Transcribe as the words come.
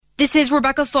This is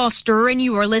Rebecca Foster, and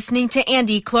you are listening to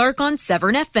Andy Clark on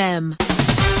Severn FM.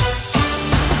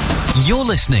 You're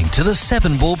listening to the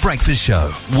Seven Ball Breakfast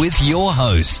Show with your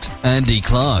host, Andy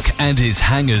Clark, and his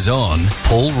hangers-on,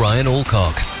 Paul Ryan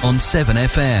Alcock, on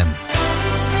 7FM.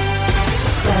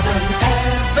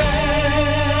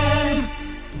 7FM.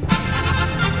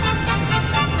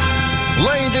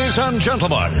 Ladies and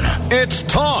gentlemen, it's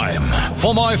time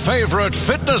for my favourite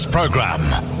fitness programme,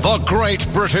 The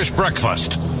Great British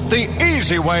Breakfast. The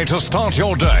easy way to start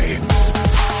your day.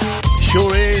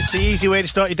 Sure is the easy way to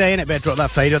start your day, innit? Better drop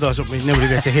that fade, otherwise nobody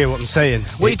there to hear what I'm saying.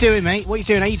 What are you doing, mate? What are you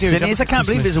doing? How you doing? I can't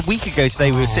believe it was a week ago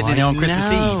today we were sitting in here on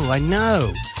Christmas Eve. I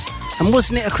know. And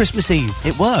wasn't it a Christmas Eve?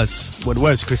 It was. Well, it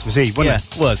was Christmas Eve, wasn't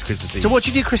it? It was Christmas Eve. So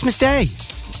what'd you do Christmas Day?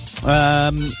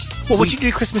 What'd you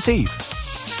do Christmas Eve?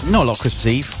 Not a lot of Christmas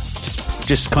Eve.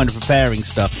 Just kind of preparing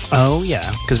stuff. Oh,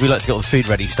 yeah. Because we like to get all the food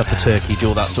ready, stuff the turkey, do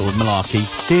all that sort of malarkey.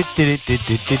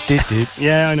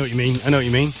 Yeah, I know what you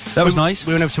mean. That was nice.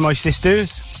 We went over to my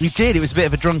sister's. You did. It was a bit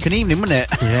of a drunken evening, wasn't it?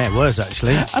 Yeah, it was,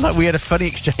 actually. And we had a funny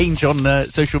exchange on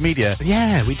social media.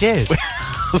 Yeah, we did.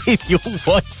 With your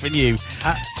wife and you.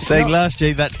 Saying last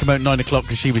year that to come out at 9 o'clock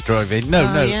because she was driving. No,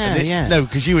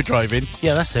 because you were driving.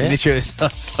 Yeah, that's it. And this year it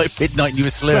was like midnight and you were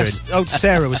slurring. Oh,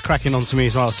 Sarah was cracking on to me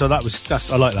as well, so I like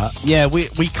that. Yeah, we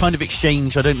kind of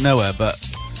exchanged. I don't know her, but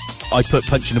I put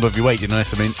punching above your weight, didn't I?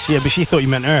 Something. Yeah, but she thought you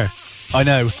meant her. I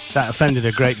know. That offended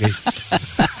her greatly.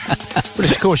 But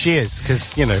of course she is,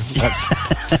 because, you know,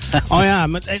 that's... I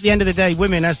am. At the end of the day,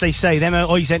 women, as they say, them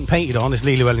eyes ain't painted on, as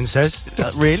Lee Llewellyn says.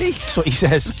 Really? That's what he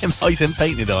says. Them eyes ain't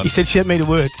painted on. He said she hadn't made a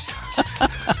word.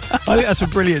 I think that's a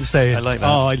brilliant saying. I like that.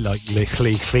 Oh, I like Lee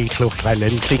Llewellyn.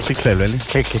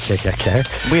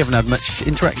 We haven't had much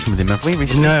interaction with him, have we,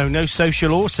 recently? No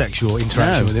social or sexual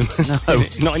interaction with him. No.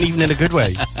 Not even in a good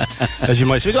way, as you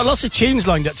might say. We've got lots of tunes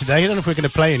lined up today. I don't know if we're going to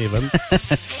play any of them.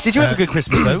 Did you have a good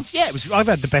Christmas, though? Yeah, I've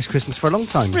had the best Christmas for a long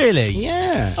time. Really?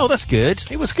 Yeah. Oh, that's good.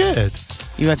 It was good.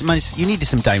 You needed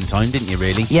some downtime, didn't you,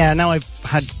 really? Yeah, now I've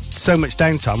had so much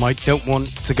downtime, I don't want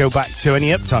to go back to any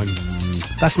uptime.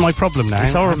 That's my problem now.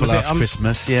 It's horrible after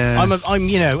Christmas, yeah. I'm,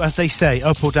 you know, as they say,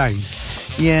 up or down.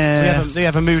 Yeah. They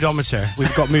have a moodometer.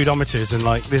 We've got moodometers, and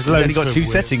like there's loads. Only got two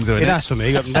settings on it. That's for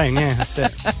me, up and down. Yeah, that's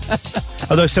it.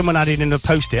 Although someone added in a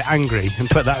post-it, angry, and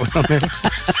put that one on there.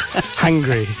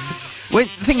 Hangry. Well,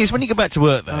 the thing is, when you go back to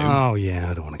work, though... Oh, yeah,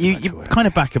 I don't want to go back to work. You're kind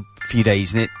of back a few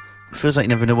days, and it feels like you're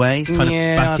never been away. It's kind of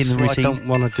back in the routine. I don't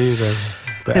want to do, though.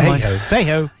 But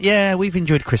hey-ho. Yeah, we've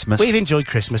enjoyed Christmas. We've enjoyed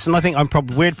Christmas, and I think I'm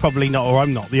probably not, or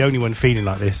I'm not the only one feeling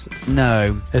like this.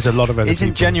 No. There's a lot of other people.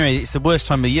 Isn't January, it's the worst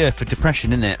time of year for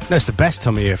depression, isn't it? No, it's the best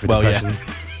time of year for depression. Yeah.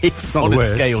 It's not on a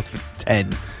scale for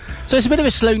 10. So it's a bit of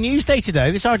a slow news day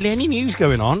today. There's hardly any news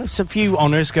going on. There's a few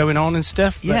honours going on and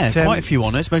stuff. Yeah, but, quite a few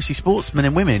honours, mostly sportsmen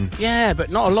and women. Yeah, but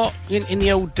not a lot in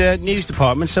the old news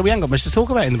department, so we haven't got much to talk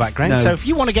about in the background. No. So if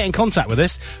you want to get in contact with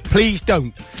us, please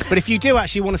don't. But if you do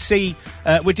actually want to see,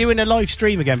 we're doing a live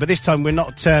stream again, but this time we're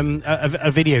not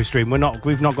a video stream.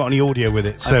 We've not got any audio with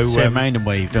it. So I say a mountain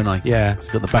wave, don't I? Yeah, it's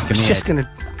got the back of me. Just going to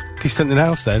do something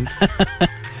else then.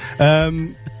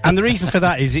 And the reason for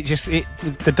that is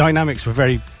the dynamics were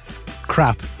very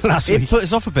crap last week. It put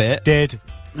us off a bit. Did.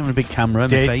 Having a big camera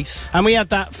in my face. And we had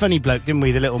that funny bloke, didn't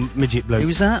we? The little midget bloke. Who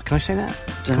was that? Can I say that?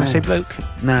 Can I say bloke?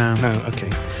 No. No, okay.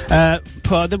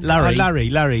 Larry.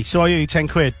 Larry. So I owe you 10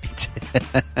 quid.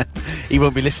 He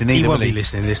won't be listening either, He won't be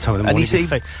listening this time of the morning. And he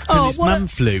said, it's man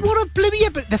flu. What a bloody... Yeah,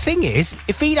 but the thing is,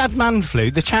 if he'd had man flu,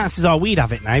 the chances are we'd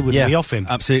have it now, wouldn't we, off him?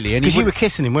 Absolutely. Because you were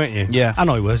kissing him, weren't you? Yeah. And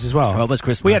I was as well. Well, it was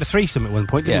Christmas. We had a threesome at one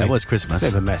point, didn't we? Yeah, it was Christmas. Bit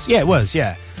of a mess. Yeah, it was,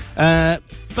 yeah.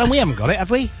 But we haven't got it,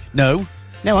 have we? No.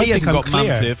 No, he hasn't got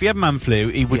man flu. If he had man flu,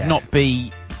 he would not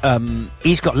be...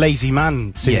 he's got lazy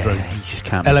man syndrome. Yeah, he just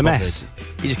can't be LMS.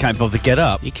 bothered. He just can't bother to get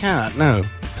up. You can't, no.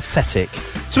 Pathetic.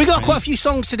 So we got quite a few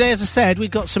songs today, as I said. We've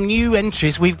got some new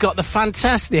entries. We've got the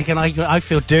fantastic, and I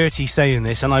feel dirty saying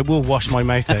this, and I will wash my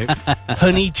mouth out,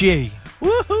 Honey G.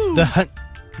 Woohoo!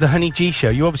 The Honey G show.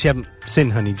 You obviously haven't seen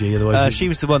Honey G, otherwise... she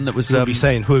was the one that was... You'd be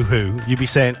saying woohoo. You'd be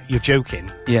saying you're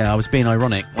joking. Yeah, I was being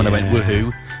ironic when I went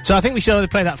woohoo. So I think we should either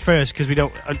play that first, because we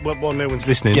don't... well, no one's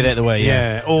listening. Get it out of the way,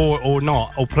 yeah. Or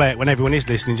not. Or play it when everyone is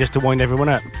listening, just to wind everyone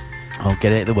up. I'll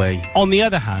get it out of the way. On the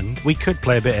other hand, we could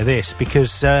play a bit of this,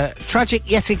 because tragic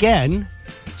yet again,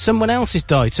 someone else has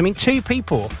died. So, I mean, 2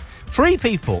 people, 3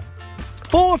 people,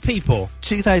 4 people.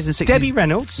 2006. Debbie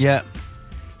Reynolds. Yeah.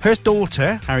 Her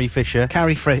daughter. Carrie Fisher.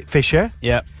 Fisher.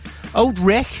 Yeah. Old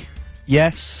Rick.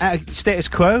 Yes. Status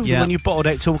Quo, the one you bottled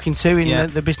out talking to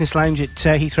in the business lounge at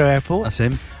Heathrow Airport. That's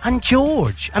him. And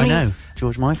George. I mean,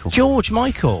 George Michael. George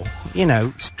Michael. You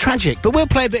know, it's tragic. But we'll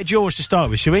play a bit of George to start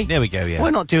with, shall we? There we go, yeah. Why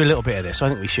not do a little bit of this? I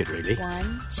think we should, really.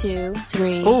 1, 2,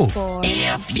 3, Ooh. 4.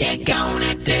 If you're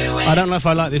gonna do it, I don't know if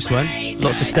I like this one.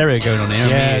 Lots of stereo going on here.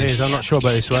 Yeah, it is. I'm not sure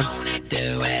about this one.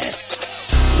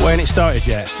 When it started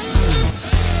yet?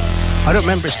 I don't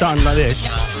remember it starting like this.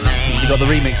 You got the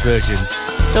remix version.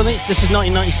 Don't think this is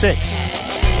 1996.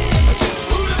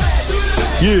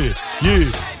 Yeah.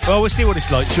 Well, we'll see what it's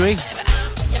like, shall we?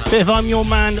 Bit of I'm Your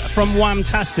Man from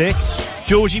Whamtastic.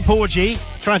 Georgie Porgy.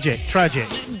 Tragic.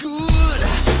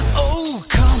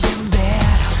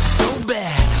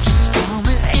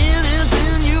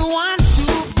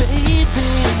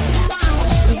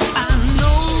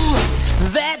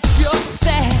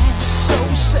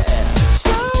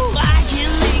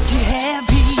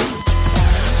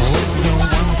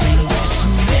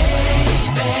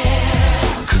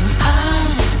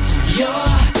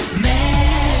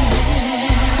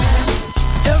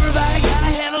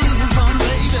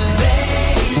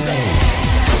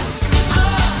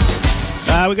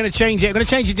 We're going to change it. I'm going to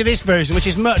change it to this version, which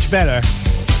is much better.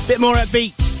 Bit more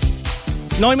upbeat.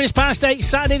 9 minutes past 8,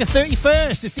 Saturday the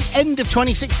 31st. It's the end of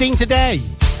 2016 today.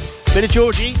 Bit of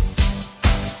Georgie.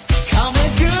 call me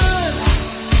good,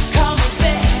 call me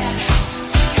bad,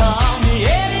 call me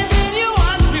anything you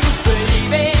want to,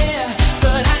 baby.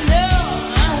 But I know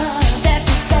that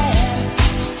you're sad,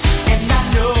 and I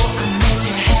know I make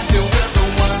you happy with the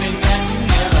one thing that you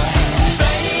never had,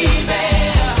 baby.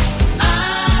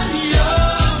 I'm your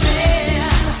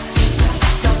man.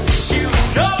 Don't you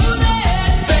know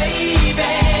that,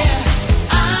 baby?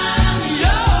 I'm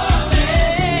your man.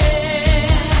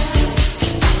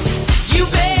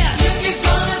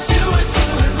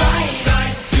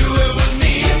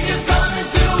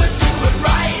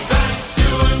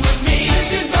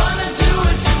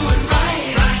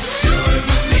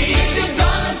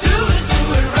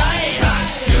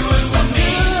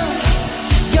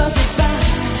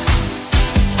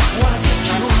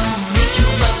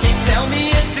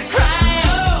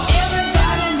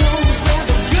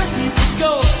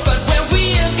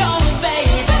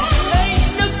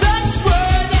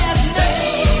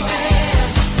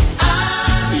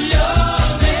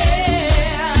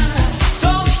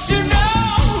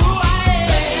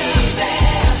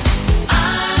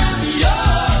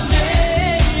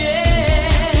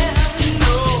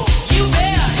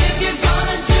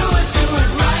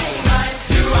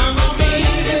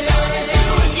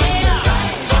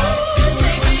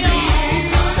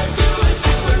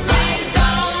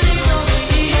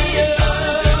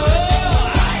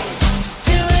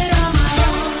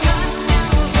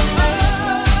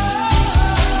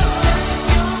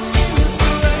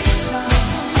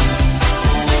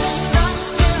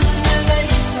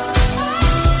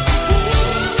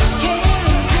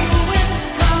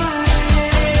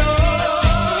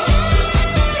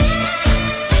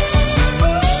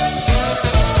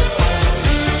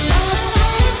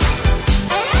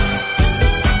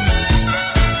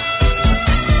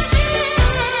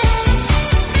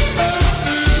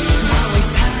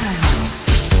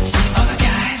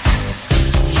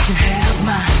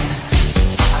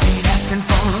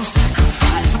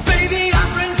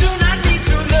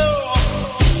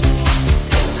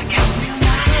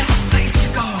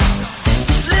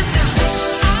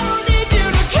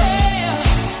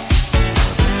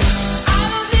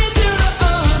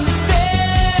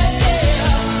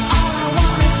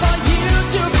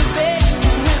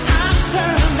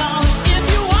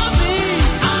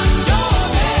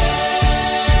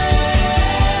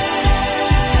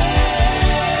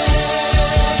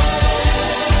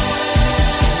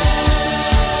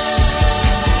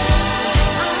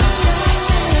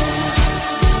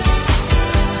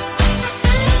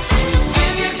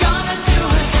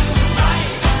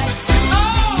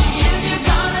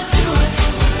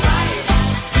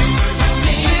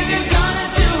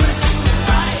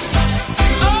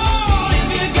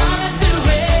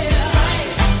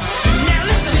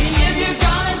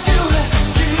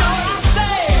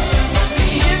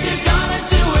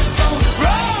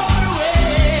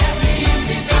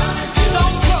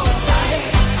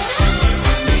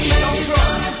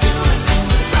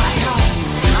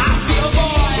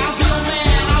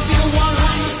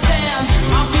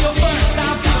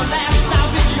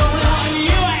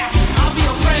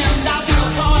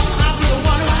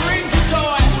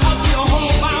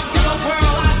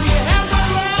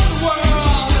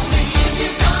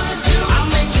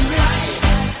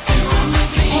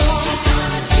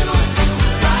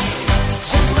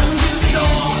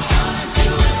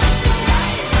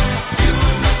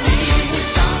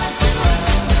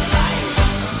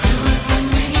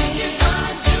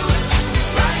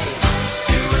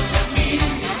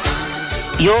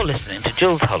 You're listening to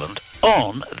Jules Holland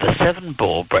on the 7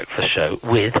 Ball Breakfast Show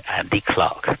with Andy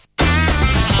Clark.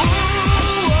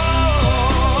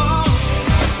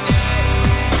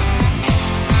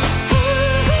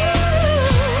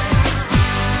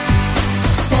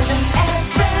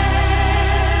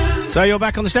 So you're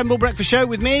back on the 7 Ball Breakfast Show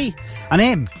with me. And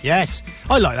him. Yes.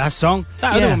 I like that song.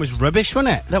 That other one was rubbish,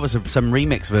 wasn't it? That was some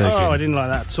remix version. Oh, I didn't like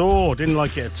that at all. Didn't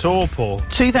like it at all, Paul.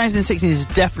 2016 has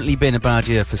definitely been a bad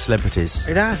year for celebrities.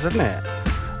 It has, hasn't it?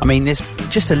 I mean, there's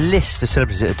just a list of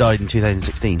celebrities that have died in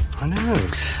 2016. I know.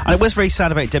 And it was very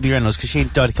sad about Debbie Reynolds because she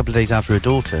died a couple of days after her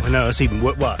daughter. I know, it's even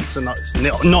worse. Well, it's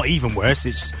not even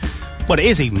worse. Well, it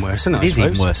is even worse, isn't it? It is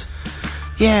even worse.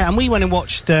 Yeah, and we went and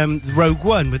watched Rogue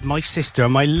One with my sister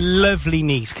and my lovely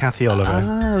niece, Kathy Oliver.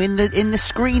 Oh, in the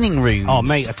screening room. Oh,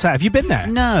 mate, I tell you, have you been there?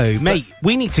 No. Mate,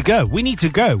 we need to go.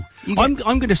 I'm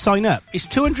going to sign up. It's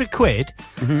 200 quid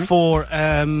for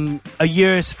a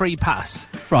year's free pass.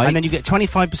 Right. And then you get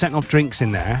 25% off drinks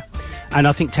in there. And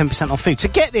I think 10% off food. So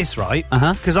get this, right?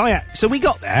 Because so we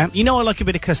got there. You know I like a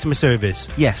bit of customer service.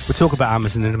 Yes. We'll talk about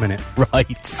Amazon in a minute.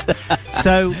 Right.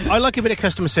 So I like a bit of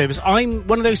customer service. I'm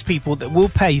one of those people that will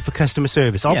pay for customer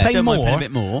service. I'll pay don't more. Mind paying a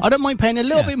bit more. I don't mind paying a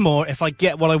little bit more if I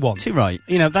get what I want. Too right.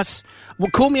 You know, that's...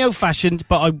 Well, call me old-fashioned,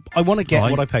 but I want to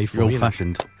get what I pay for. You're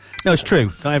old-fashioned. No, it's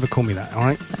true. Don't ever call me that, all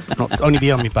right? Not only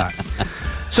be on me back.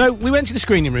 So we went to the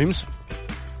screening rooms.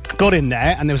 Got in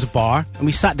there, and there was a bar, and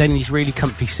we sat down in these really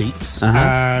comfy seats,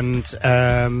 and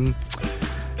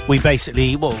we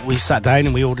basically, we sat down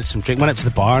and we ordered some drink, went up to the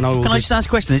bar, and I ordered... Can I just ask a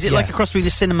question? Is it like a cross between a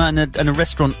cinema and a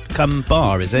restaurant come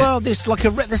bar, is it? Well, there's like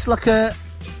a... what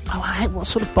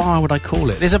sort of bar would I call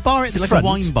it? There's a bar at the front. Like a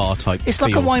wine bar type It's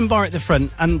like a wine bar at the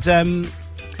front, and I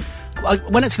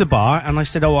went up to the bar, and I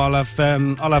said, I'll have a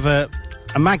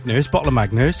Magners, bottle of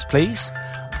Magners, please.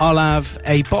 I'll have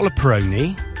a bottle of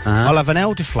Peroni. I'll have an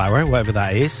elderflower, whatever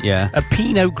that is. Yeah. A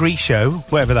Pinot Grigio,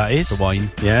 whatever that is. The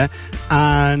wine. Yeah.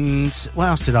 And what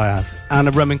else did I have? And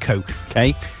a rum and coke.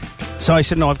 Okay. So I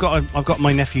said, no, I've got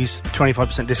my nephew's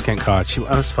 25% discount card. She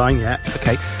went, oh, that's fine, yeah.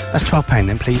 Okay. That's £12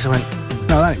 then, please. I went,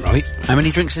 no, that ain't right. How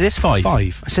many drinks is this? 5?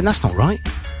 5. I said, that's not right.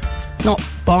 Not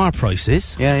bar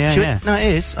prices. Yeah. She went, no,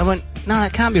 it is. I went, no,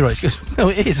 that can't be right. She goes, no,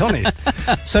 it is, honest.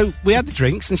 So we had the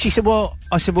drinks, and she said,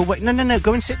 I said, wait, no,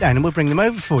 go and sit down, and we'll bring them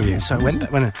over for you. So I went,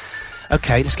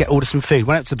 okay, let's order some food.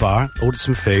 Went out to the bar, ordered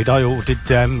some food. I ordered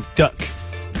duck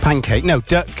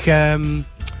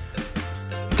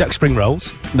spring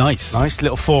rolls. Nice.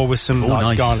 Little 4 with some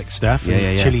garlic stuff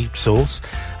and chili sauce.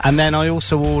 And then I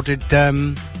also ordered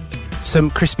some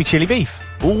crispy chili beef.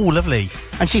 Oh, lovely.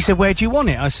 And she said, where do you want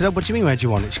it? I said, what do you mean, where do you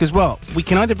want it? She goes, well, we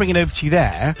can either bring it over to you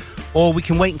there, or we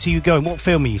can wait until you go. And what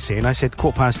film are you seeing? I said,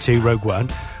 2:15, Rogue One.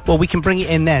 Well, we can bring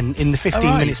it in then, in the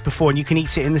 15 minutes before, and you can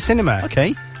eat it in the cinema.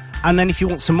 Okay. And then if you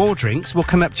want some more drinks, we'll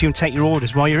come up to you and take your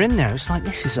orders while you're in there. It's like,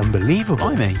 this is unbelievable.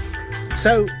 Blimey.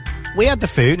 So we had the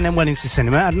food, and then went into the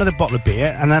cinema, had another bottle of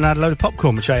beer, and then I had a load of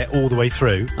popcorn, which I ate all the way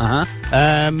through. Yeah,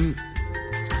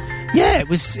 it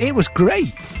was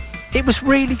great. It was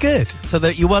really good. So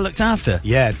that you were looked after?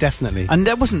 Yeah, definitely. And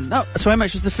there wasn't... Oh, so how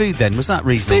much was the food then? Was that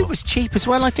reasonable? Food was cheap as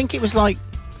well. I think it was like...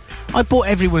 I bought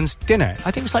everyone's dinner.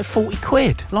 I think it was like 40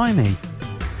 quid. Blimey.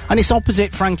 And it's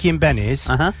opposite Frankie and Benny's.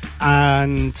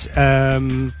 And,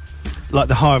 like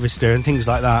the Harvester and things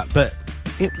like that. But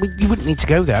you wouldn't need to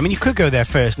go there. I mean, you could go there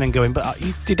first and then go in, but I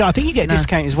think you get a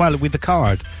discount as well with the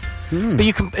card. But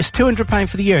you can. It's £200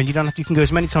 for the year, and you don't have to. You can go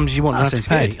as many times as you want. That and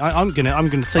have to pay. I'm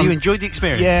gonna. So you enjoyed the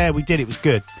experience? Yeah, we did. It was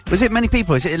good. Was it many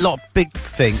people? Is it a lot of big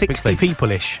things? 60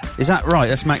 people-ish. Is that right?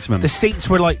 That's maximum. The seats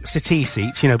were like settee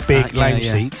seats, big lounge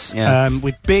seats,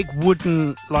 with big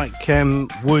wooden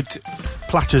wood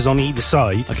platters on either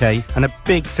side. Okay, and a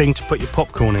big thing to put your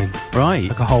popcorn in. Right,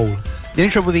 like a hole. The only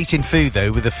trouble with eating food,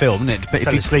 though, with the film, isn't it? But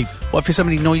if you sleep. What if there's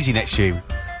somebody noisy next to you?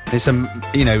 There's some,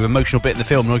 emotional bit in the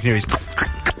film, and all you can hear is...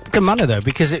 It doesn't matter, though,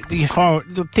 because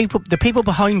the people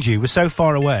behind you were so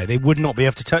far away, they would not be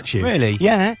able to touch you. Really?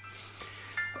 Yeah.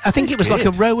 I think it was like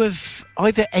a row of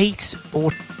either 8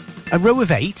 or... A row of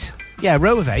 8. Yeah, a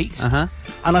row of 8. Uh-huh.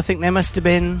 And I think there must have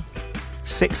been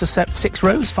 6 or 7... 6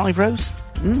 rows? 5 rows?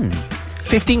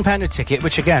 £15 a ticket,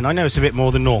 which again, I know it's a bit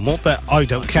more than normal, but I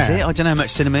don't care. Is it? I don't know how much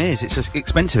cinema is. It's just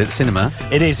expensive at the cinema.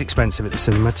 It is expensive at the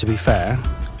cinema, to be fair.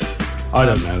 I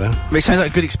don't know, though. But it sounds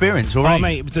like a good experience, all right? Oh,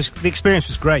 mate, the experience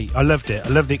was great. I loved it. I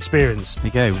loved the experience. There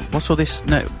you go. What's all these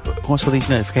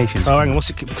notifications? Oh, hang on.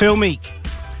 Phil Meek.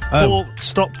 Paul,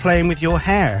 stop playing with your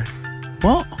hair.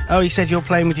 What? Oh, he said you're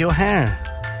playing with your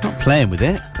hair. Not playing with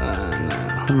it. No.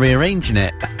 I'm rearranging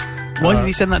it. Why did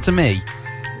he send that to me?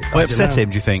 I upset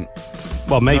him, do you think?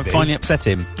 Well, maybe. I finally upset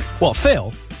him. What,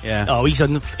 Phil? Yeah. Oh, he's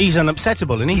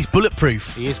unupsettable, and he's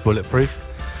bulletproof. He is bulletproof.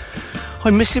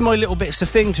 I'm missing my little bits of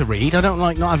thing to read. I don't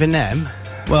like not having them.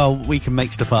 Well, we can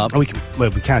make stuff up. Oh, we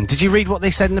can. Did you read what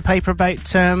they said in the paper about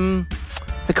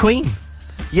the Queen?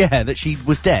 Yeah, that she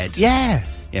was dead. Yeah.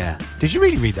 Yeah. Did you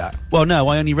really read that? Well, no,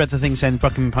 I only read the thing saying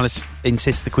Buckingham Palace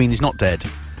insists the Queen is not dead.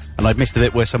 And I'd missed the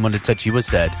bit where someone had said she was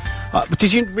dead. But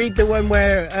did you read the one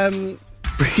where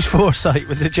Bruce Forsyth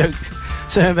was a joke?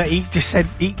 So that he just said,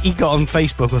 he got on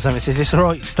Facebook or something, says, it's all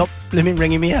right, stop blimmin'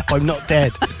 ringing me up, I'm not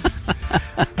dead.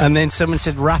 And then someone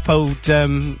said, rap old,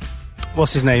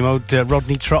 what's his name,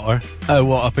 Rodney Trotter. Oh,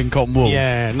 what, up in Cotton Wool?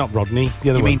 Yeah, not Rodney,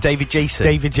 the other You one. mean David Jason?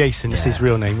 David Jason, it's his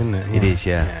real name, isn't it? It is,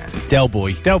 yeah. Del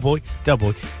Boy. Del Boy.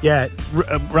 Yeah,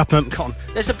 wrap him up cotton.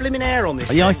 There's a blimmin' air on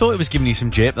this Yeah, I thing. thought it was giving you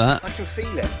some jip, that. I can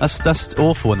feel it. That's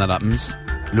awful when that happens.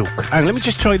 Look. Hang on, let me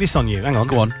just try this on you. Hang on.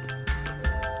 Go on.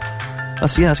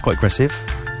 That's quite aggressive.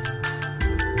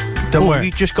 Don't worry.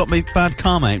 You just got me bad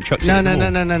karma out and chucked it in the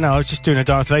wall. No. I was just doing a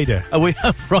Darth Vader. Oh,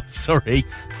 right, sorry.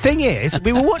 Thing is,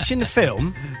 we were watching the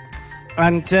film,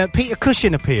 and Peter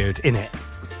Cushing appeared in it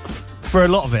for a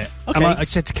lot of it. Okay. And I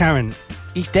said to Karen,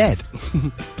 he's dead.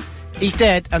 He's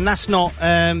dead, and that's not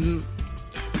him.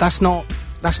 That's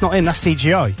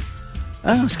CGI.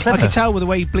 Oh, it's clever. I could tell with the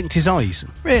way he blinked his eyes.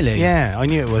 Really? Yeah, I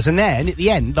knew it was. And then at the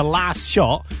end, the last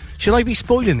shot. Should I be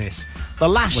spoiling this? The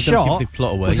last Don't shot give the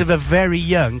plot away. was of a very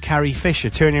young Carrie Fisher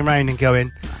turning around and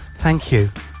going, "Thank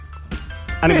you."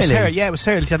 And it was Really? her. Yeah, it was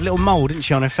her. She had a little mole, didn't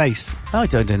she, on her face I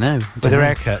don't know. with her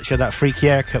haircut. She had that freaky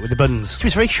haircut with the buns. She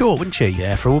was very short, wasn't she?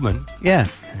 Yeah, for a woman. Yeah.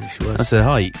 Yeah, she was. That's her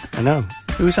height. I know.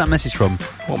 Who was that message from?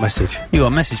 What message? You got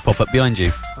a message pop up behind you.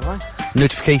 Have I?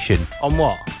 Notification. On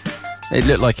what? It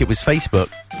looked like it was Facebook.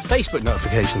 Facebook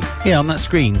notification. Yeah, on that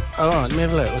screen. Oh, all right, let me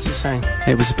have a look. What's it saying?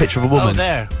 It was a picture of a woman. Oh,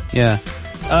 there. Yeah.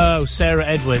 Oh, Sarah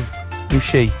Edwin. Who's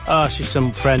she? Oh, she's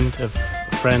some friend of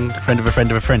a friend. Friend of a friend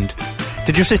of a friend.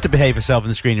 Did your sister behave herself in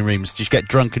the screening rooms? Did she get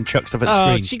drunk and chuck stuff at the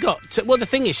screen? She got... well, the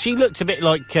thing is, she looked a bit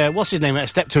like... what's his name?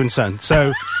 Steptoe and Son.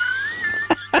 So...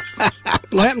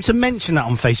 I happened to mention that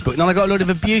on Facebook, and I got a lot of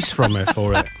abuse from her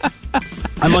for it.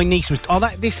 And my niece was...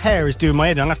 this hair is doing my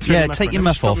head. I'll have to turn the take your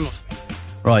muff off.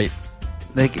 Right.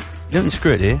 You don't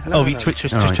screw it here. You twitch.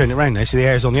 Just turn it around now, so the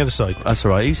hair's on the other side. That's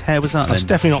all right. Whose hair was that That's then?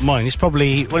 definitely not mine. It's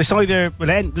probably... Well, it's either... Well,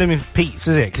 it ain't blooming Pete's,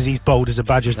 is it? Because he's bold as a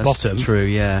badger's bottom. True,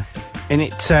 yeah. And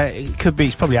it could be...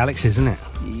 It's probably Alex's, isn't it?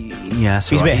 Yeah, that's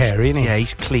He's all a right. bit hairy, isn't he? Yeah,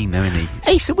 he's clean though, isn't he?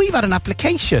 Hey, so we've had an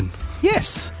application.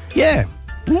 Yes. Yeah.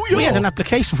 Ooh, We had an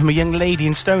application from a young lady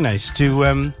in Stonehouse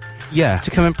to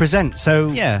come and present. So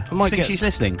Yeah. I might think get. she's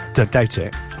listening. Don't doubt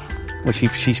it. Well,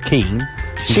 she's keen.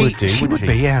 She would do, She wouldn't would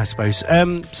be, yeah, I suppose.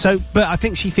 But I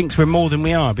think she thinks we're more than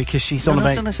we are because she's on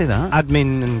about Don't I say that?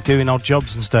 admin and doing odd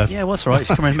jobs and stuff. Yeah, well, that's all right.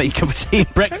 Just come around and make you a cup of tea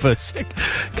and breakfast.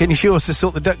 Can you show us to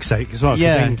sort the duck's out as well? 'Cause they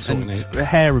Yeah, ain't sorting and it.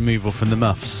 hair removal from the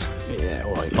muffs Yeah,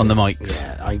 all right. on the mics.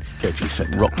 Yeah, I get you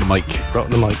said Rock the mic. rock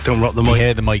the mic. Don't rock the You mic.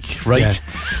 hear the mic, right? Yeah.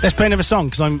 Let's play another song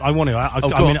because I want to. go on, I'm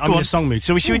go in on. a song mood.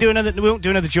 So should we do another? We won't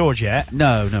do another George yet.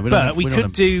 No, But we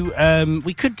could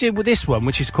do with this one,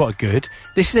 which is quite good.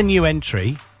 This is a new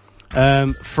entry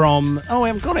from. Oh, I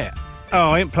haven't got it.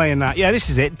 Oh, I ain't playing that. Yeah, this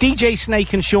is it. DJ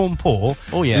Snake and Sean Paul.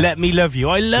 Oh, yeah. Let Me Love You.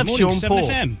 I love Good morning, Sean Paul.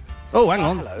 7FM. Oh, hang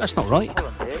on. That's not right.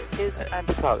 Is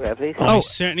Andy Clark there, please? I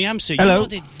certainly am, sir. Hello.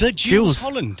 You are the Jules Jules.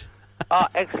 Holland. Ah,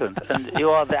 excellent. And you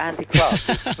are the Andy Clark.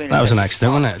 That was an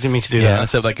accident, wasn't it? I didn't mean to do Yeah, that.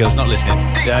 let's hope that girl's not listening.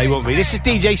 Yeah, he won't be. This is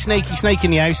DJ Snake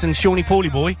in the house and Shawnee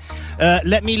Paulie Boy.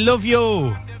 Let Me Love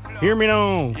You. Hear me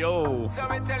now. Yo.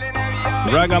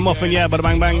 Ragamuffin, yeah, bada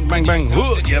bang, bang, bang, bang.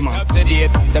 Ooh, yeah, man. Up to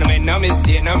date, so I make no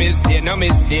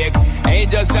mistake.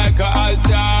 Ain't just alcohol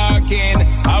talking.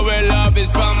 Our love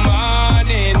is from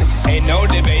morning. Ain't no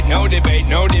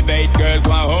debate. Girl,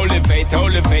 go on, hold the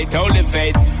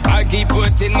faith. I'll keep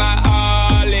putting my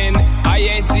all in. I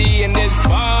ain't seeing this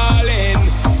falling.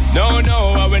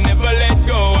 No, I will never let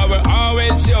go. I will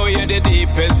always show you the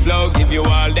deepest flow. Give you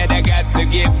all that I got to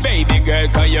give, baby girl.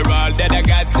 'Cause you're all that I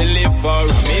got to live for.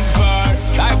 I'm in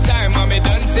for lifetime, I'm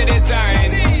done to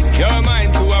design. You're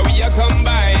mine to how we are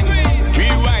combined.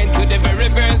 Rewind to the very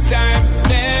first time.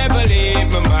 Never leave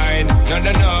my mind.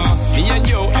 No. Me and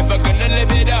you ever gonna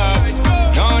live it up.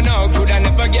 No, could I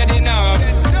never get enough?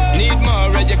 Need more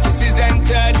of your kisses and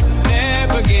touch.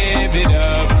 Never give it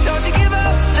up. Don't you give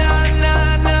up, nah.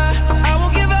 I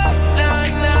won't give up, nah.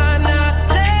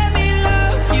 Let me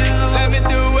love you. Let me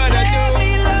do what I do. Let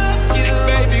me love you.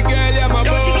 Baby girl, you're my boo.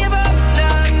 Don't you give up,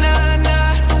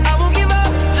 nah. I won't give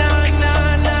up, nah.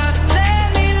 Let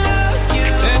me love you.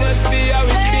 Let us be how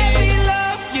it be. Let me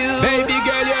love you. Baby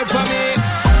girl, you're for me.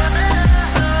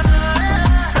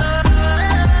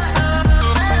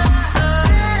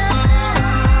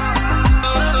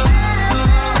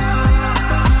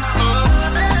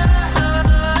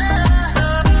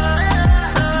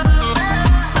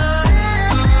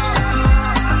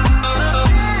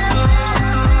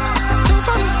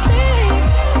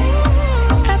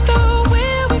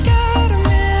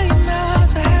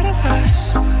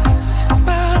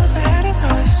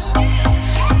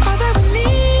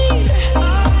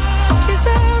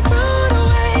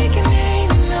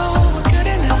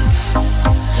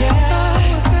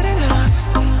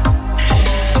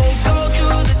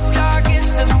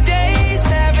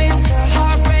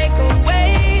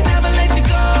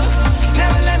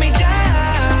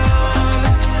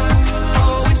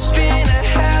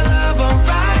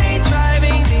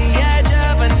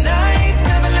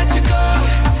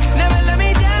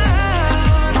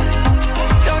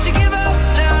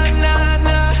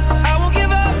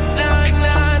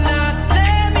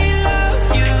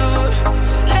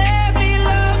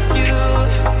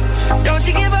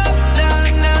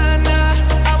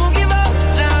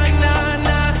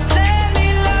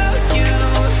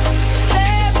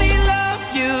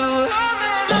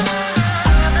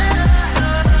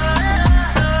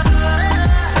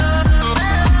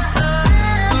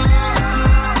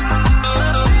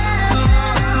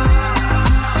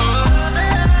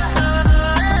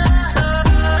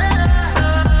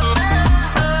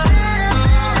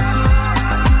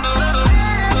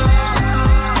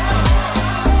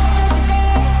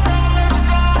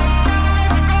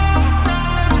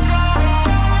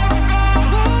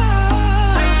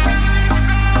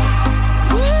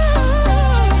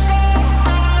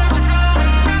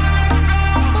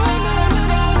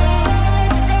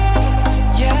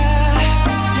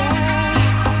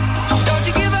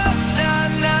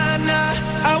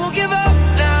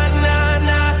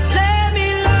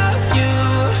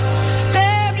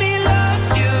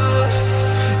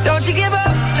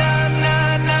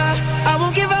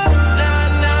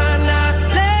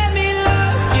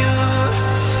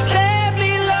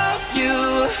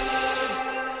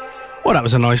 Well, that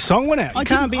was a nice song, wasn't it? I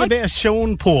Can't be a bit of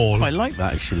Sean Paul. I like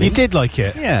that, actually. You did like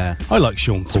it? Yeah. I like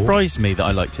Sean Paul. Surprised me that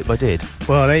I liked it, but I did.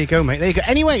 Well, there you go, mate. There you go.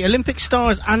 Anyway, Olympic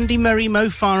stars Andy Murray, Mo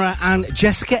Farah and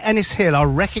Jessica Ennis-Hill are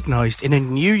recognised in a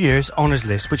New Year's honours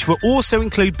list, which will also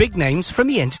include big names from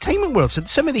the entertainment world. So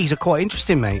some of these are quite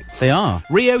interesting, mate. They are.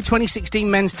 Rio 2016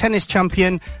 men's tennis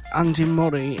champion Andy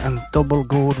Murray and double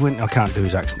gold winning... I can't do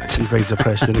his accent. He's very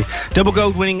depressed, isn't he? Double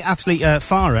gold winning athlete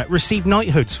Farah received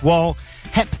knighthoods, while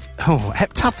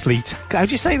heptathlete...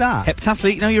 How'd you say that?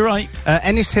 Heptathlete, no, you're right.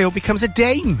 Ennis-Hill becomes a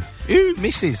dame. Ooh,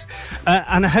 misses.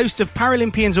 And a host of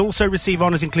Paralympians also receive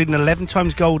honours, including 11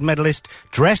 times gold medalist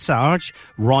dressage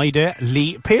rider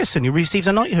Lee Pearson, who receives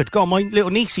a knighthood. God, my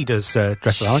little niecey does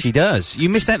dressage. She does. You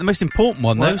missed out the most important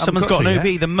one, though. Well, Someone's got an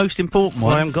OB, the most important one.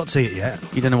 Well, I haven't got to it yet.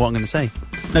 You don't know what I'm going to say.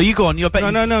 No, you go on. You're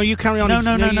No, you carry on.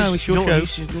 No, it's your show. You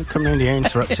should come round here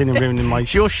interrupting and ruining my...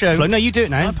 It's your show. flow. No, you do it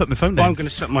now. I'll put my phone down. Well, I'm going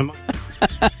to suck my...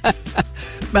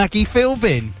 Maggie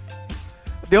Philbin.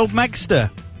 The old Magster.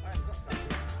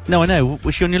 No, I know.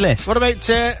 Was she on your list? What about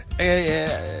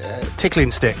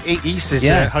Tickling Stick? He says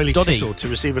highly Doddy. tickled to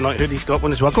receive a knighthood. He's got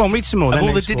one as well. Go on, read some more. Have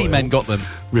all the Diddy men got them?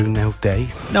 Runel Day.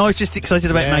 No, I was just excited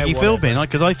about Maggie Philbin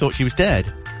because I thought she was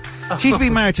dead. She's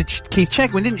been married to Keith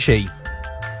Chegwin, didn't she?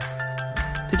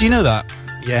 Did you know that?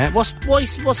 Yeah.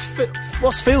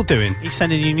 What's Phil doing? He's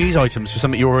sending you news items for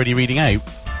something you're already reading out.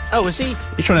 Oh, is he?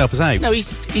 He's trying to help us out. No,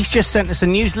 he's just sent us a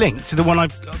news link to the one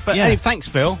I've... But Yeah. hey, thanks,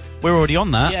 Phil. We're already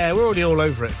on that. Yeah, we're already all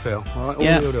over it, Phil. All right,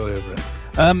 Yeah. all over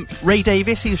it. Ray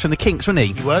Davies, he was from the Kinks, wasn't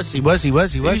he? He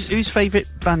was. Whose favourite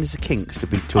band is the Kinks to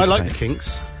be talking I like about? the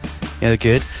Kinks. Yeah, they're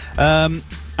good.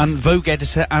 And Vogue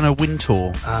editor Anna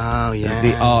Wintour. Oh, yeah.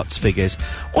 The arts figures.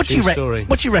 What do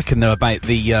you reckon, though, about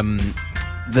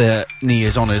the New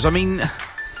Year's honours? I mean,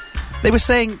 they were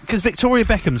saying... Because Victoria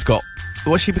Beckham's got...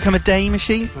 What's she become a dame, is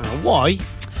she? Why?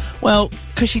 Well,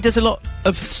 because she does a lot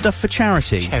of stuff for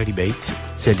charity. Charity bait.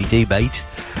 Silly debate.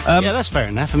 Yeah, that's fair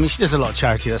enough. I mean, she does a lot of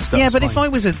charity, that stuff. Yeah, but if I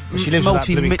was a she lives with that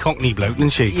blooming Cockney bloke, doesn't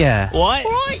she? Yeah. What?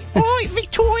 Oi,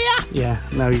 Victoria! Yeah,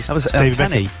 no, he's... That was David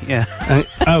Kenny. Beckham. Yeah.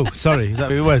 Oh, sorry, is that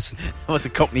who it was? That was a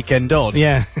Cockney Ken Dodd.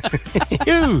 Yeah.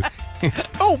 You!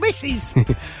 Oh, Mrs.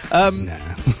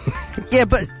 Yeah,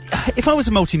 but if I was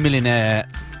a multi-millionaire...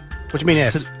 What do you mean,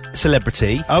 if?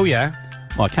 Celebrity... Oh, yeah.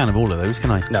 Well, I can't have all of those, can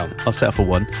I? No. I'll settle for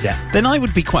one. Yeah. Then I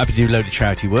would be quite happy to do a load of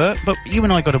charity work, but you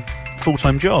and I got a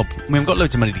full-time job. We haven't got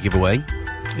loads of money to give away.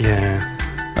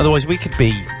 Yeah. Otherwise, you could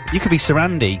be Sir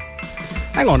Andy.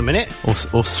 Hang on a minute. Or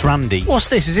Srandy. What's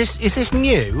this? Is this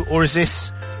new, or is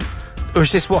this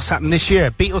what's happened this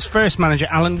year? Beatles' first manager,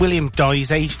 Alan Williams,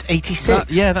 dies aged 86.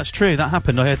 Yeah, that's true. That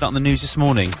happened. I heard that on the news this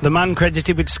morning. The man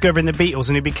credited with discovering the Beatles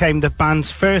and who became the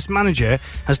band's first manager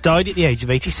has died at the age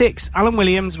of 86. Alan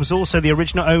Williams was also the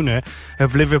original owner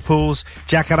of Liverpool's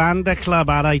Jacaranda Club.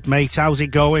 All right, mate, how's it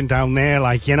going down there?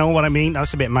 Like, you know what I mean?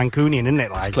 That's a bit Mancunian, isn't it?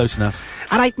 Like, It's close enough.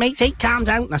 all right, mate, hey, calm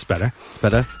down. That's better. It's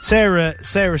better.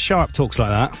 Sarah Sharp talks like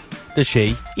that. Does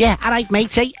she? Yeah, all right,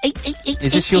 mate, hey,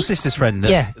 Is this your sister's friend that,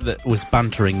 Yeah. that was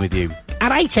bantering with you? all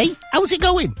right, hey, how's it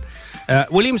going?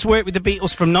 Williams worked with the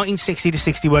Beatles from 1960 to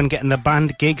 61, getting the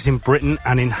band gigs in Britain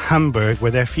and in Hamburg,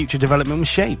 where their future development was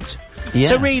shaped. Yeah.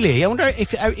 So really, I wonder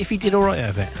if he did all right out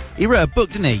of it. He wrote a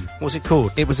book, didn't he? What's it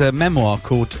called? It was a memoir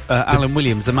called Alan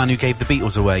Williams, the man who gave the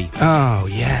Beatles away. Oh,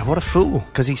 yeah, what a fool.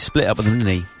 Because he split up with them,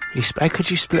 didn't he? How could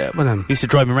you split up with him? He used to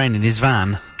drive him around in his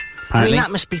van. I Apparently. mean,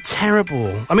 that must be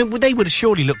terrible. I mean, they would have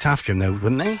surely looked after him, though,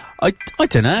 wouldn't they? I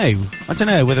don't know. I don't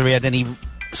know whether he had any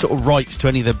sort of rights to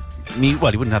any of the...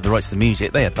 Well, he wouldn't have the rights to the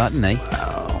music. They had that, didn't they?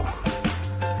 Oh.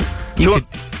 You could...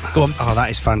 Go on. Oh, that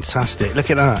is fantastic.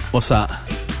 Look at that. What's that?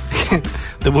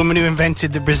 The woman who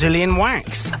invented the Brazilian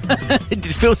wax. Did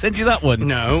Phil send you that one?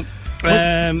 No.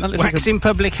 That looks like Waxing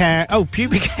public hair. Oh,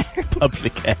 pubic hair.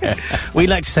 Public hair. We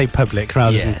like to say public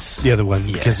rather Yes. than the other one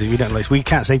because Yes. we don't like. We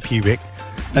can't say pubic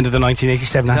under the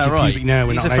 1987 Is that right? anti-pubic. No,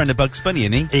 we're He's not a allowed friend to- of Bugs Bunny,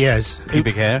 isn't he? He is.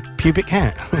 Pubic hair. Pubic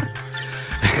hair.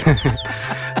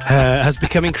 Has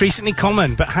become increasingly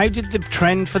common. But how did the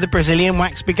trend for the Brazilian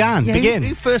wax begin?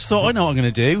 Who first thought, I know what I'm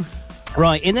going to do?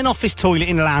 Right, in an office toilet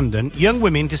in London, young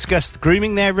women discussed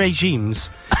grooming their regimes.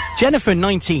 Jennifer,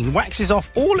 19, waxes off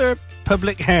all her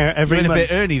public hair every Went a month.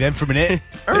 bit Ernie then for a minute.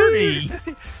 Ernie!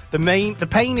 The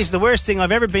pain is the worst thing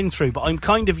I've ever been through, but I'm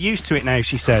kind of used to it now,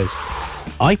 she says.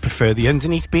 I prefer the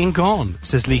underneath being gone,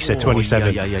 says Lisa,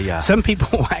 27. yeah. Some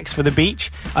people wax for the beach,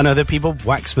 and other people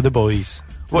wax for the boys.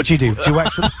 What do you do? Do you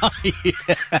wax for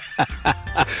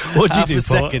What do you do, a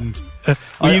Paul? second.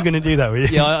 Were you going to do that, were you?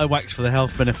 Yeah, I waxed for the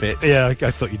health benefits. Yeah, I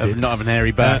thought you Of did. not having a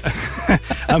hairy back.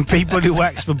 And people who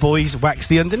wax for boys wax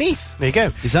the underneath. There you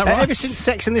go. Is that right? Ever since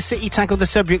Sex and the City tackled the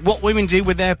subject, what women do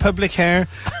with their public hair,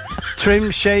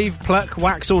 Trim, shave, pluck,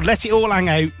 wax, or let it all hang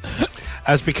out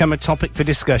has become a topic for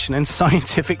discussion and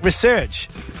scientific research.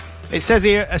 It says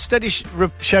here, a study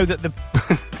showed that the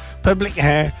public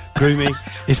hair grooming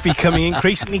is becoming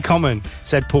increasingly common,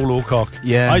 said Paul Alcock.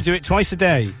 Yeah. I do it twice a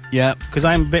day. Yeah. Because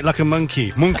I'm a bit like a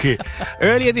monkey.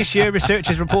 Earlier this year,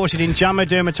 researchers reported in JAMA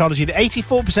Dermatology that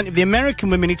 84% of the American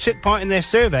women who took part in their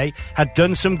survey had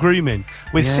done some grooming,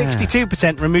 with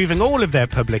 62% removing all of their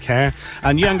public hair,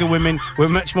 and younger women were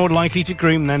much more likely to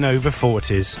groom than over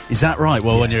 40s. Is that right?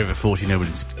 Well, when you're over 40, no one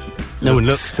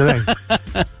looks, do they?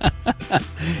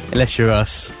 Unless you're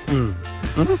us.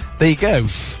 There you go.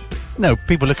 No,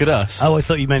 people look at us. Oh, I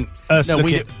thought you meant us. No,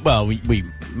 we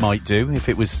might do if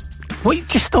it was. Wait,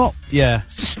 just stop. Yeah.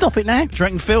 Just stop it now. Do you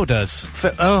reckon Phil does?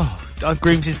 I've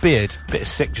groomed his beard. Bit of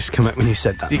sick just come up when you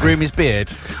said that. Did he groom his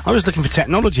beard? I was looking for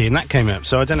technology and that came up,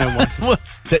 so I don't know what.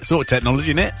 What's sort of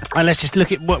technology, innit? And let's just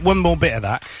look at one more bit of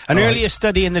that. An earlier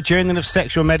study in the Journal of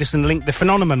Sexual Medicine linked the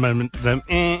phenomenon to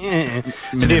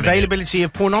the availability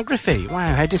of pornography.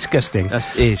 Wow, how disgusting.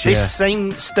 This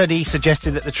same study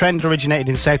suggested that the trend originated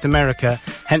in South America,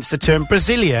 hence the term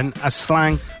Brazilian as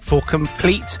slang for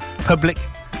complete public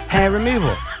hair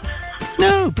removal.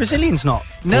 No, Brazilian's not.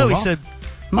 No, it's a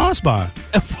Mars bar.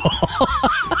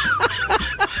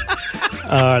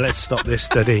 Let's stop this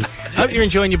study. Hope you're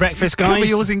enjoying your breakfast, guys. Cover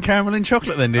yours in caramel and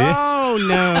chocolate then, do you? Oh,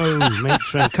 no,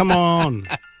 matron. Come on.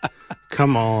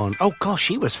 Come on. Oh, gosh,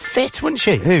 she was fit, wasn't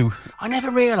she? Who? I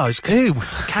never realised. Who?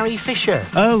 Carrie Fisher.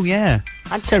 Oh, yeah.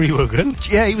 And Terry Wogan.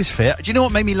 Yeah, he was fit. Do you know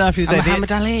what made me laugh the other day?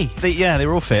 Muhammad Ali. They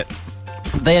were all fit.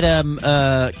 They had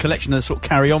a collection of sort of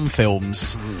carry-on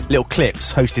films, little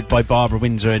clips, hosted by Barbara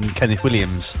Windsor and Kenneth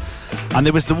Williams. And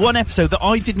there was the one episode that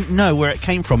I didn't know where it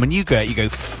came from, and you go,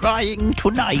 Flying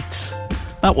Tonight.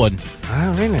 That one.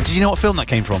 Oh, really? Did you know what film that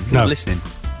came from? No. You're listening.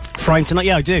 Flying Tonight?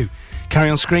 Yeah, I do. Carry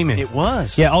On Screaming. It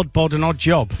was. Yeah, Odd Bod and Odd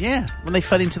Job. Yeah, when they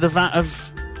fell into the vat of...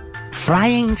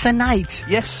 Flying Tonight.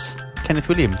 Yes. Kenneth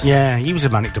Williams. Yeah, he was a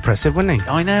manic depressive, wasn't he?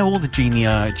 I know, all the genii.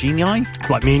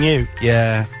 Like me and you.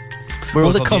 Yeah. We're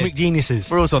all the comic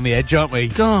geniuses. We're always on the edge, aren't we?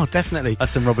 God, definitely.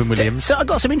 That's some Robin Williams. So I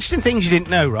got some interesting things you didn't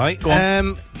know, right? Go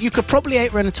on. You could probably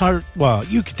outrun a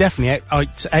you could definitely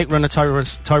outrun a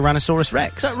Tyrannosaurus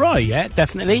Rex. Is that right? Yeah,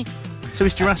 definitely. So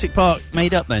is Jurassic Park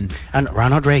made up then? And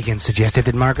Ronald Reagan suggested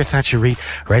that Margaret Thatcher read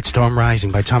Red Storm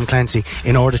Rising by Tom Clancy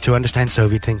in order to understand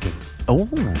Soviet thinking. Oh.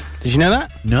 Did you know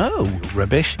that? No.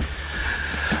 Rubbish.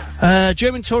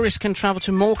 German tourists can travel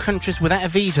to more countries without a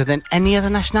visa than any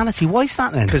other nationality. Why is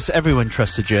that then? Because everyone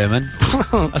trusts a German.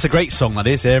 That's a great song, that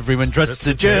is. Everyone trusts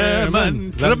a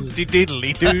German.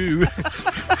 Trumpty-diddly-doo.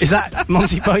 Is that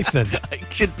Monty Python?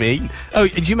 It should be. Oh,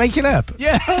 did you make it up?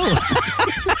 Yeah.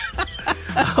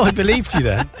 Oh, I believed you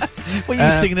then. Well, you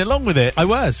were singing along with it. I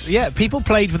was. Yeah, people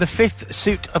played with a fifth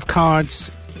suit of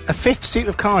cards in the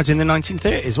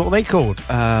 1930s. What were they called?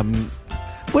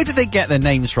 Where did they get their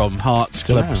names from? Hearts,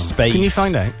 clubs, spades. Can you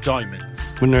find out? Diamonds.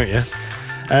 Wouldn't hurt you.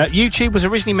 YouTube was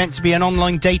originally meant to be an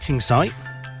online dating site.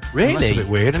 Really? That's a bit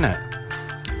weird, isn't it?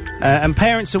 And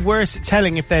parents are worse at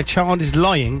telling if their child is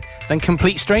lying than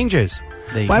complete strangers.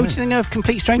 Why would they know if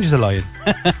complete strangers are lying?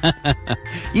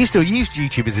 You still use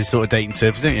YouTube as this sort of dating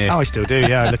service, don't you? Oh, I still do,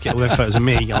 yeah. I look at all them photos of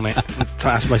me on it and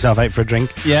try to ask myself out for a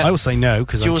drink. Yeah. I will say no,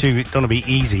 because I'm too don't want to be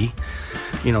easy.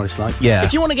 You know what it's like. Yeah.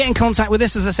 If you want to get in contact with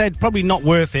us, as I said, probably not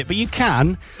worth it, but you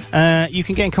can. You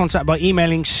can get in contact by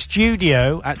emailing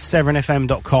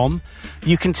studio@severnfm.com.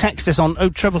 You can text us on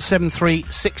 07773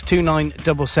 629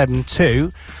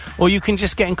 772. Or you can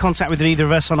just get in contact with either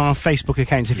of us on our Facebook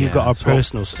accounts if you've got our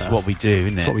personal stuff. That's what we do,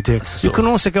 isn't it? That's what we do. You can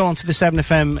also go onto the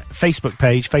 7FM Facebook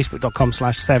page,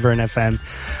 facebook.com/SevernFM,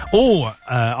 or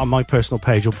on my personal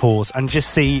page or Paul's, and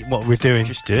just see what we're doing.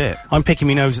 Just do it. I'm picking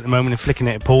my nose at the moment and flicking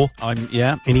it at Paul. I'm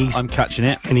catching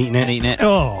it and eating it. it.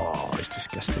 Oh, it's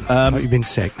disgusting. You've been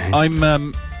sick now.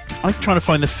 I'm trying to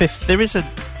find the fifth. There is a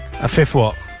fifth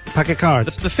what? Pack of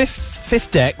cards. The fifth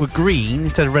deck were green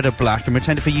instead of red or black and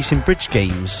intended for use in bridge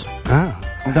games. Oh.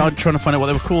 I'm trying to find out what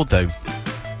they were called, though.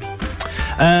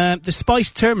 The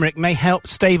spiced turmeric may help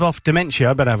stave off dementia.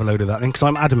 I better have a load of that then, because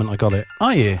I'm adamant I got it.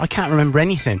 Are you? I can't remember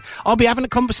anything. I'll be having a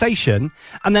conversation,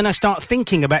 and then I start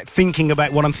thinking about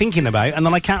what I'm thinking about, and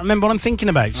then I can't remember what I'm thinking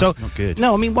about. That's not good.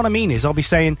 No, I mean, what I mean is I'll be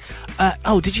saying,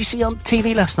 did you see on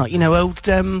TV last night,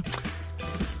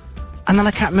 and then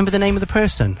I can't remember the name of the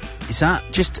person. Is that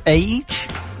just age?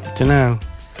 Don't know.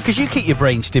 Because you keep your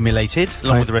brain stimulated,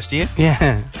 along with the rest of you.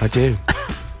 Yeah, I do.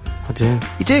 I do.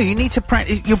 You do. You need to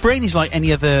practice. Your brain is like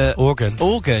any other organ.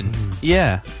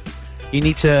 Yeah. You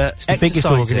need to It's the biggest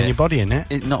organ in your body, isn't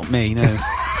it? Not me, no.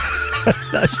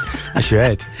 That's your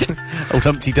head. Old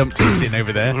Humpty Dumpty sitting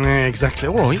over there. Yeah, exactly.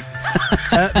 All right.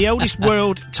 The oldest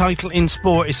world title in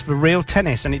sport is for real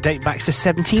tennis, and it dates back to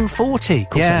 1740. Of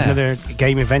course, Yeah. another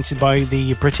game invented by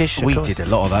the British. of We course. did a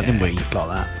lot of that, didn't we? A lot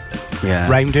of that. Yeah.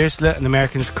 Rounders, and the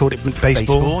Americans called it baseball.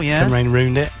 Baseball, yeah. Then Rain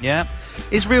ruined it. Yeah.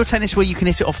 Is real tennis where you can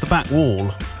hit it off the back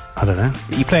wall? I don't know.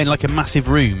 You play in like a massive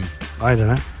room. I don't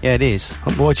know. Yeah, it is.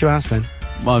 What'd you ask then?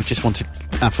 Well, I just wanted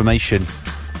affirmation.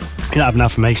 You don't have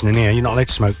enough information in here. You're not allowed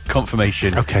to smoke.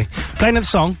 Confirmation. Okay. Play another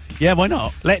song. Yeah, why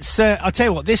not? Let's, I'll tell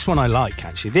you what, this one I like,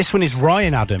 actually. This one is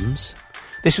Ryan Adams.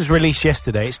 This was released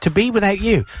yesterday. It's To Be Without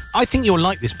You. I think you'll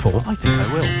like this, Paul. I think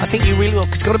I will. I think you really will,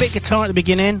 because it's got a bit of guitar at the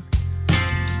beginning.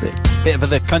 Bit of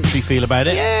the country feel about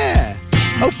it. Yeah.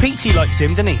 Oh, Petey likes him,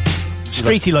 doesn't he?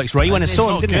 Streety likes Ray. You went and It's saw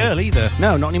him, not a didn't girl he? either.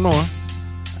 No, not anymore.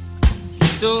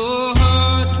 So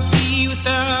hard to be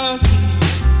without you.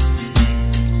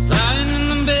 Lying in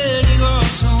the bed, you got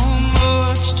so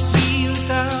much to be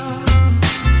without.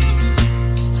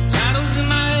 Battles in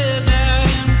my head, that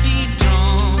empty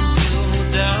drum filled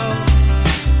with doubt.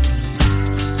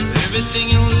 Everything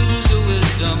you lose, the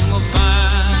wisdom will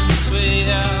find its way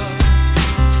out.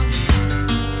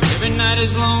 Every night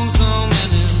is lonesome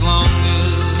and is longer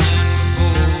than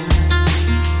before.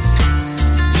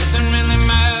 Nothing really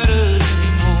matters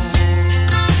anymore.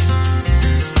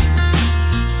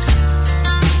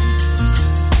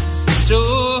 So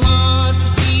hard to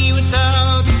be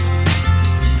without you.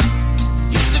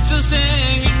 Used to feel so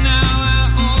angry, now I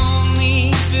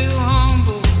only feel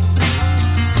humble.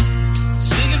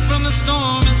 Singing from the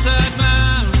storm inside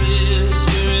my ribs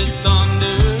where it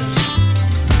thunders.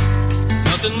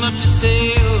 Nothing left to say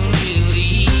or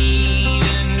really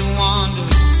even to wonder.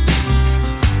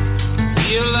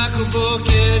 Feel like a book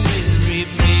and every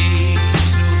page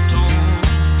so torn.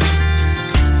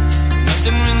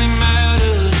 Nothing really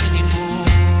matters anymore.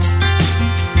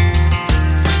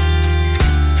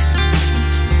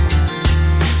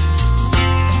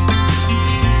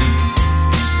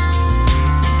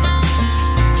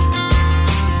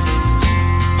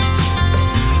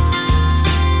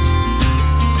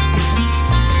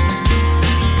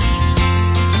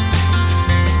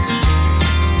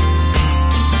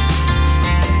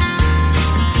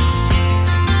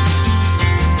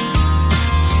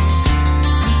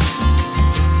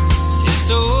 It's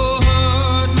so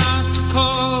hard not to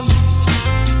call you.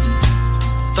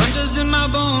 Thunder's in my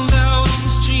bones out on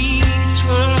the streets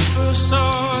where I first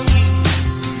saw you.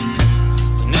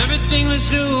 When everything was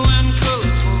new and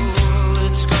colorful,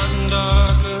 it's gotten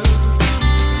darker.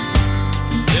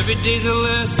 Every day's a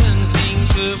lesson, things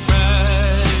were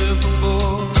brighter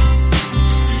before.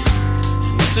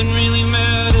 Nothing really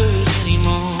matters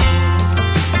anymore.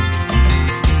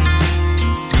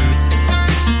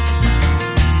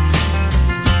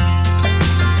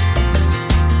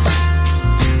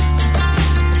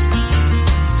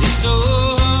 It's so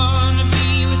hard to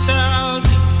be without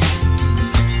you.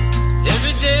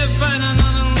 Every day I find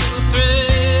another little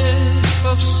thread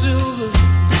of silver,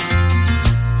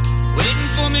 waiting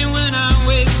for me when I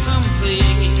wake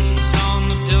someplace on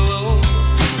the pillow.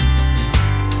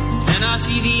 And I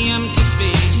see the empty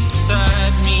space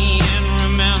beside me and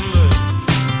remember,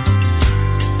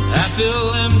 I feel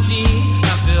empty,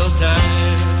 I feel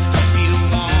tired, I feel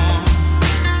warm.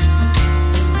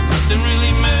 Nothing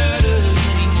really matters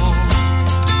anymore.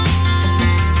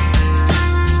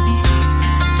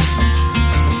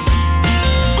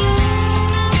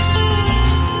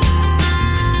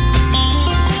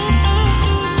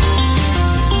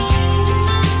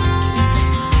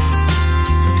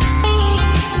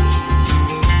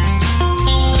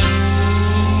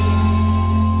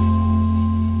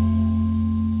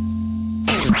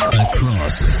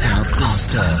 Across South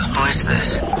Gloucester. What is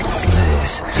this?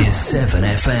 This is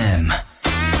 7FM.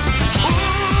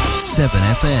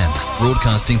 7FM,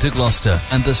 broadcasting to Gloucester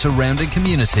and the surrounding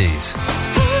communities.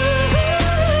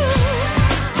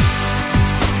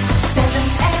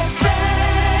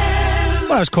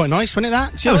 Well, that was quite nice, wasn't it,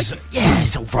 that? Shall I- Yeah,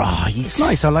 it's alright. It's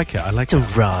nice, I like it. I like It's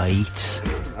it. alright.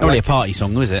 Not really a party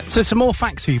song, though, is it? So some more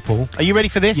facts for you, Paul. Are you ready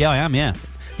for this? Yeah, I am, yeah.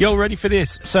 You're ready for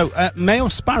this. So, male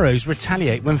sparrows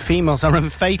retaliate when females are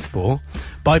unfaithful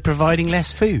by providing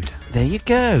less food. There you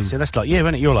go. So that's like you,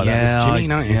 isn't it? You're like Yeah, that with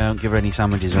Ginny, aren't you? yeah, I don't give her any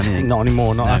sandwiches or anything. Not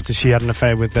anymore, not No. after she had an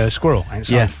affair with Squirrel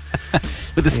outside. Yeah.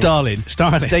 With the Starling.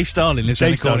 Starling. Dave Starling lives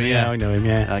around Dave the corner, Starling, yeah, I know him,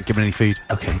 yeah. I don't give him any food.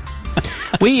 Okay.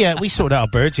 we sorted out our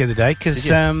birds the other day because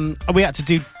Did you? we had to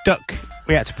do duck.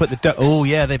 We had to put the ducks. Oh,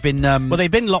 yeah, they've been Well,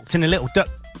 they've been locked in a little duck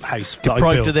house. that I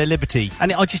deprived built. of their liberty.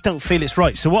 And I just don't feel it's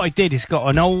right. So what I did is got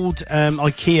an old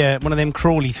IKEA, one of them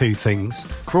crawly through things.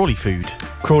 Crawley food.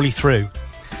 Crawly through.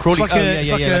 Crawley.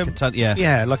 It's like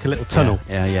yeah, like a little tunnel.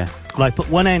 Yeah. Like, put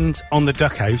one end on the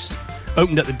duck house,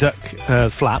 opened up the duck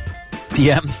flap.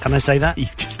 Yeah. Can I say that? You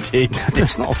just did.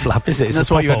 It's not a flap, is it? It's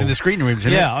That's a what you had pop in the hole. screening rooms,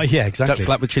 isn't Yeah, yeah, it? exactly. Duck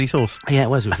flap with chili sauce. Yeah, it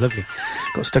was lovely.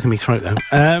 Got stuck in my throat, though.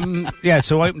 Yeah,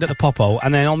 so I opened up the pop hole,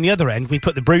 and then on the other end, we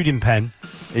put the brooding pen.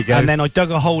 There you go. And then I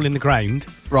dug a hole in the ground.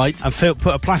 Right. And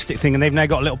put a plastic thing, and they've now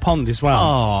got a little pond as well.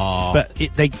 Oh. But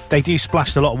they do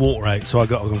splash a lot of water out, so I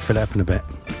got to go and fill it up in a bit.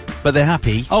 But they're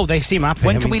happy. Oh, they seem happy.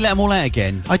 When can we let them all out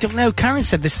again? I don't know. Karen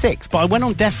said the 6th, but I went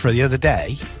on DEFRA the other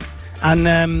day,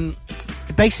 and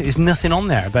basically there's nothing on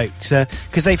there about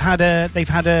because they've had a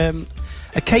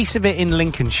case of it in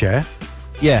Lincolnshire.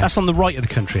 Yeah, that's on the right of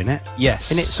the country, isn't it?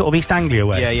 Yes, in it sort of East Anglia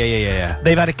way. Yeah.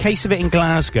 They've had a case of it in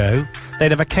Glasgow.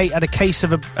 They'd have had a case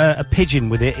of a pigeon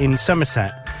with it in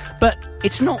Somerset, but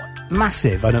it's not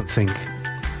massive. I don't think.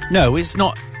 No, it's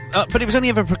not. But it was only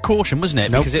ever a precaution, wasn't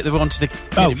it? Nope. Because they wanted to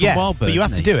get it from wild birds. But you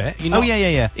have to do it. You're not,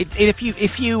 yeah.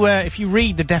 If you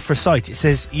read the DEFRA site, it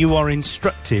says you are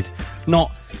instructed,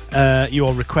 not you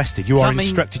are requested. You are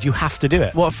instructed. You have to do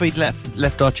it. What if we'd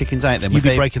left our chickens out then? You'd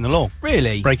be breaking the law.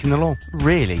 Really? Breaking the law.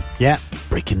 Really? Yeah.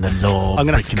 Breaking the law. I'm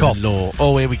going to have to cough. Law.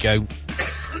 Oh, here we go.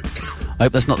 I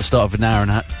hope that's not the start of an hour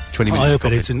and 20 minutes. I hope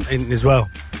it's in as well.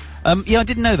 Yeah, I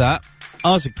didn't know that.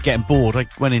 I was getting bored. I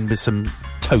went in with some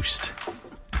toast.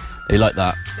 They like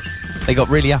that. They got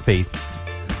really happy.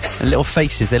 And little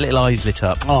faces, their little eyes lit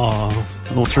up. Oh.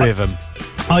 All three of them.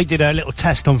 I did a little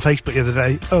test on Facebook the other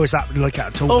day. Oh, is that like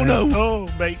at all? Oh, no.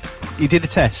 Oh, mate. You did a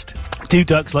test? Do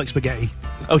ducks like spaghetti?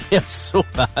 Oh, yeah, I saw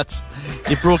that.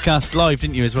 You broadcast live,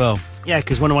 didn't you, as well? Yeah,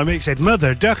 because one of my mates said,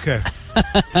 "Mother ducker,"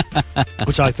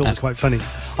 which I thought was quite funny.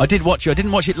 I did watch it. I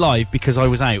didn't watch it live because I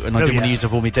was out and I didn't want to use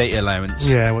up all my data allowance.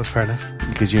 Yeah, well, that's fair enough.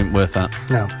 Because you weren't worth that.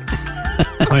 No.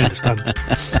 I understand.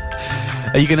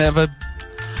 Are you going to have a...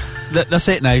 That's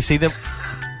it now. See, this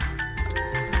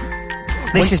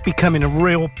is becoming a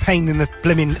real pain in the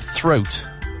blimmin' throat.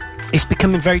 It's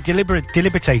becoming very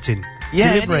deliberating.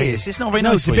 Yeah, it is. It's not very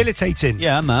nice. No, debilitating.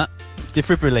 Yeah, and that.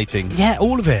 Defibrillating. Yeah,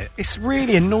 all of it. It's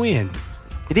really annoying.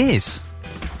 It is.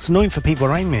 It's annoying for people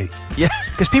around me. Yeah.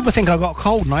 Because people think I got a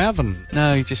cold and I haven't.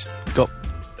 No, you just got...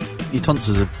 Your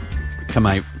tonsils have come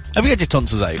out. Have you had your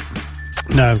tonsils out?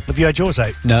 No. Have you had yours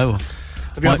out? No.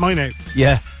 Have you had mine out?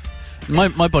 Yeah.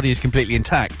 My body is completely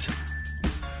intact.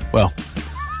 Well...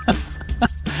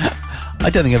 I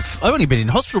don't think I've only been in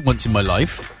hospital once in my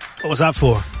life. What was that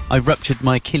for? I ruptured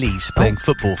my Achilles playing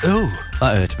football. Oh.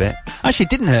 That hurt a bit. Actually, it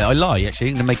didn't hurt. I lie, actually.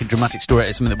 I'm going to make a dramatic story out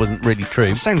of something that wasn't really true.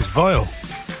 It sounds vile.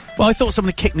 Well, I thought someone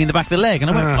had kicked me in the back of the leg,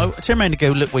 and I turned around to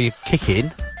go look where you're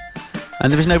kicking,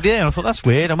 and there was nobody there, and I thought, that's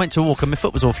weird. I went to walk, and my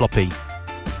foot was all floppy.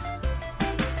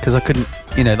 Because I couldn't,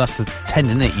 that's the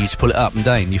tendon, isn't it? You used to pull it up and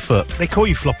down, your foot. They call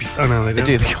you floppy. Oh, no, they don't.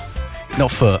 They do. Not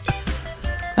foot.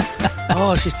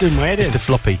 Oh, it's just doing my head in. Just a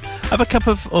floppy. Have a cup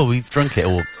of... Oh, we've drunk it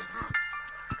all.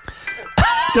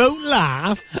 Don't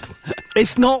laugh.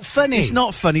 It's not funny. It's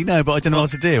not funny, no, but I don't know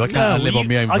what to do. I can't live on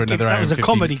my own for another hour. That was a 15.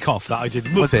 comedy cough that I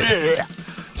did. Was it?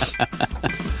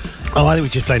 Oh, I think we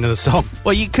just play another song.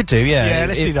 Well, you could do, yeah. Yeah,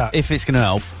 let's do that. If it's going to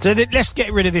help. So let's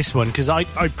get rid of this one, because I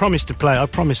promised to play. I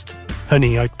promised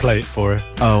Honey I'd play it for her.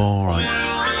 Oh, all right.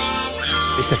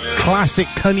 It's a classic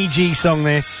Honey G song,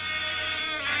 this.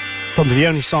 Probably the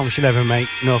only song she'll ever make,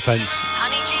 no offence.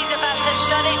 Honey G's about to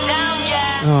shut it down,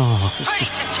 yeah. Oh, it's Ready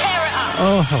to tear it up.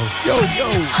 Oh, yo. I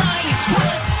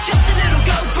was just a little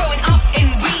girl growing up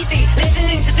in Weezy,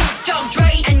 listening to Snoop Dogg,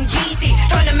 Dre, and Yeezy,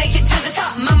 trying to make it to the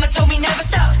top. Mama told me never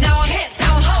stop. Now I'm hit,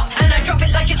 now I'm hot, and I drop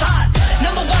it like it's hot.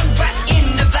 #1 rap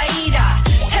innovator.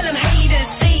 Tell them haters,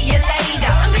 see you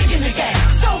later. I'm big in the game,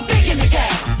 so big in the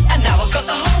game, and now I've got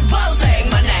the whole world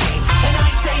saying my name. When I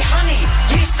say honey,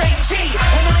 you say G.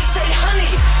 When I say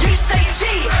honey, you say G.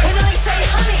 When I say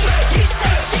honey, you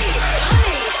say G.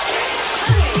 Honey,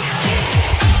 honey.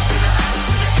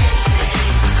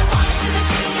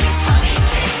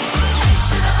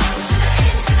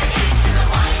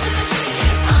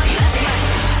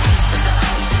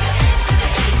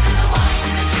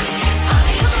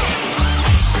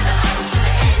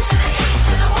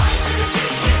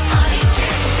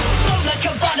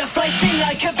 Sting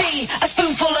like a bee, a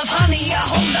spoonful of honey, a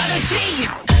whole lot of D.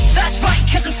 That's right,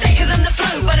 cause I'm sicker than the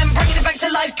flu, but I'm bringing it back to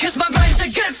life cause my rhymes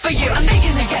are good for you. I'm big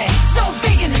in the game, so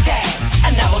big in the game,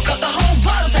 and now I've got the whole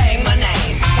world saying my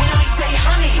name. When I say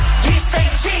honey, you say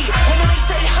G. When I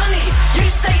say honey, you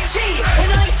say G.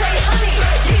 When I say honey,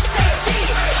 you say G.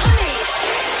 Honey,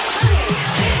 honey.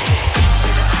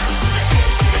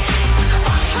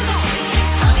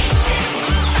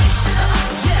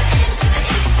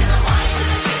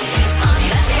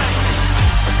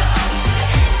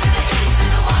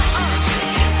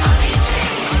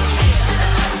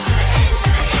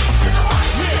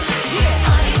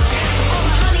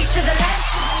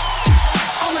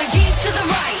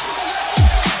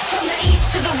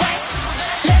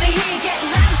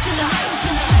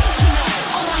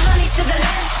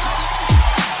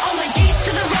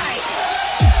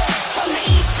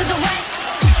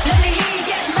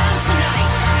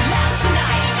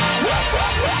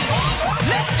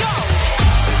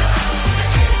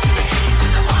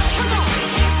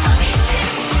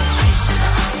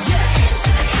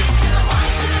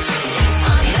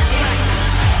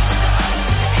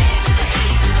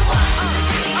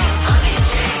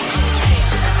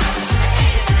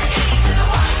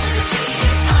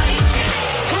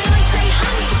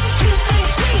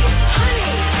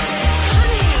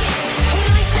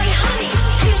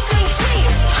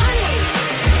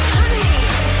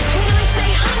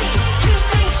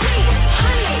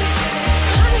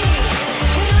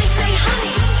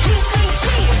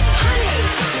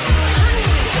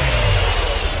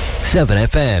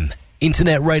 7FM.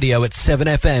 Internet radio at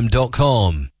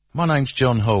 7fm.com. My name's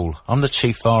John Hall. I'm the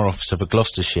Chief Fire Officer for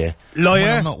Gloucestershire. Lawyer?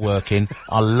 When I'm not working,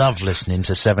 I love listening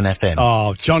to 7FM.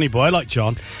 Oh, Johnny boy, I like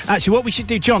John. Actually, what we should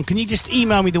do, John, can you just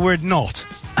email me the word not?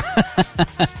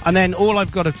 And then all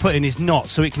I've got to put in is not,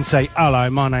 so it can say, hello,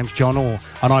 my name's John Hall,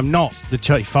 and I'm not the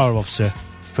Chief Fire Officer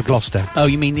for Gloucester. Oh,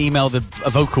 you mean email a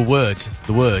vocal word,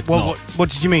 the word, Well, not.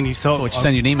 what did you mean? You thought... I thought I'd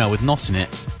send you an email with not in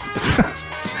it.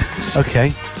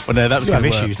 Okay. Well, no, that was You have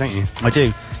gonna work. issues, don't you? I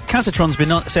do. Casatron's been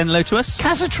saying hello to us.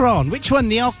 Casatron, which one?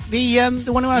 The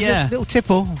one who has Yeah. a little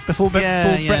tipple before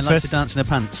Likes to breakfast? dance in her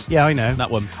pants. Yeah, I know. That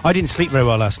one. I didn't sleep very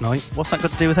well last night. What's that got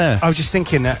to do with her? I was just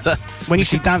thinking that when you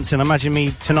see dancing, imagine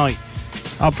me tonight.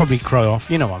 I'll probably cry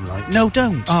off. You know what I'm like. No,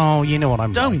 don't. Oh, you know what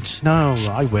I'm Don't. like. No,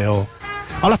 I will.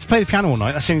 I'll have to play the piano all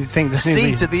night. That's the only thing. That's the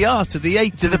only C to the R to the A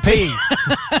to the P.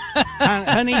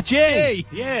 Honey J.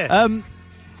 Yeah.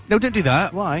 No, don't do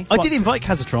that. Why? I What? did invite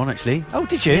Casatron, actually. Oh,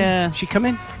 did you? Yeah. She come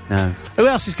in? No. Who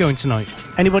else is going tonight?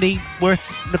 Anybody worth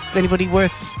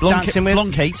dancing with?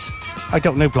 Blonkate. I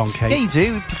don't know Blonkate. Yeah, you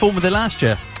do. You performed with her last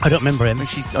year. I don't remember him.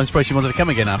 I suppose she wanted to come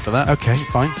again after that. Okay,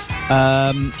 fine.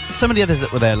 Some of the others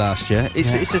that were there last year.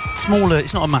 It's a smaller.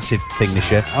 It's not a massive thing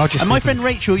this year. just and my think- friend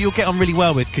Rachel, you'll get on really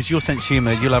well with because your sense of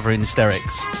humour. You'll have her in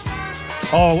hysterics.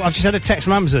 Oh, I've just had a text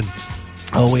from Amazon.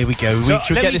 Oh, here we go. So We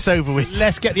should let get me- this over with.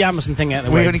 Let's get the Amazon thing out of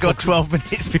the way. We've only got 12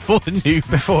 minutes before the news.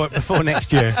 before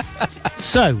next year.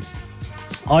 So,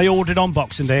 I ordered on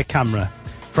Boxing Day a camera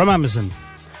from Amazon.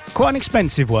 Quite an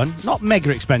expensive one, not mega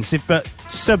expensive, but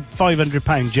sub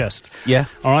 £500 just. Yeah.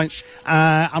 All right,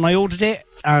 and I ordered it,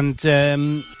 and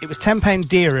it was £10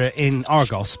 dearer in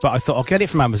Argos, but I thought I'll get it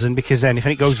from Amazon because then if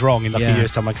it goes wrong in like a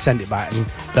year's time, I can send it back and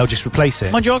they'll just replace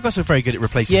it. Mind you, Argos are very good at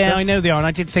replacing Yeah, stuff. I know they are, and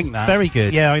I did think that. Very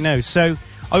good. Yeah, I know. So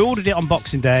I ordered it on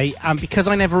Boxing Day, and because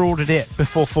I never ordered it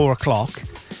before 4 o'clock,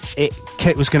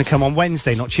 it was going to come on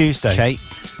Wednesday, not Tuesday. Okay.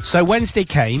 So Wednesday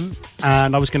came,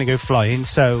 and I was going to go flying,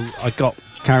 so I got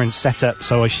Karen set up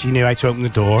so she knew how to open the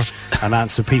door and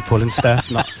answer people and stuff.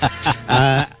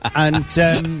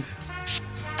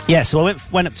 Yeah, so I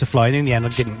went up to flying. In the end, I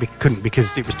couldn't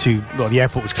because it was the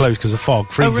airport was closed because of fog,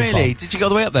 Oh, freezing really? fog. Did you go all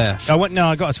the way up there?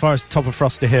 I got as far as the top of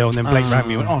Froster Hill, and then Blake rang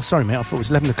me and went, oh, sorry, mate, I thought it was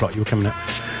 11 o'clock you were coming up.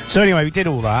 So anyway, we did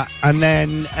all that, and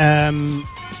then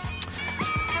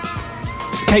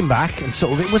came back, and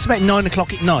it was about 9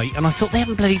 o'clock at night, and I thought they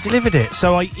haven't bloody delivered it.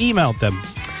 So I emailed them,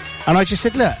 and I just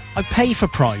said, look, I pay for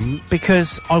Prime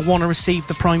because I want to receive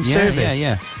the Prime service.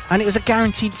 Yeah. And it was a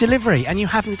guaranteed delivery, and you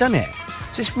haven't done it.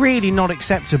 So it's really not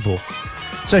acceptable.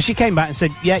 So she came back and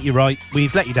said, yeah, you're right,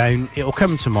 we've let you down, it'll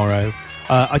come tomorrow.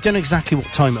 I don't know exactly what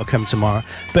time it'll come tomorrow,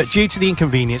 but due to the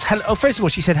inconvenience... first of all,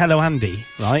 she said, hello, Andy,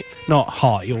 right? Not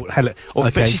hi, or hello...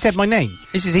 Okay. But she said my name.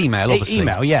 This is email, obviously.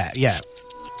 Email, yeah.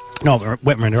 No, I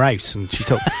went around her house and she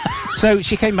talked. So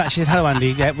she came back, she said, hello,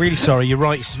 Andy, yeah, really sorry, you're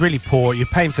right, this is really poor, you're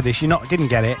paying for this, didn't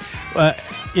get it.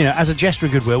 As a gesture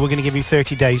of goodwill, we're going to give you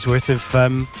 30 days worth of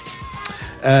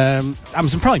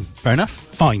Amazon Prime. Fair enough.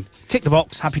 Fine. Tick the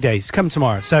box, happy days, come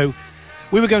tomorrow. So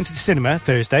we were going to the cinema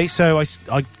Thursday, so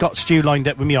I got Stu lined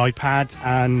up with my iPad,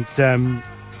 and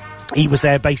he was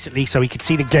there basically so he could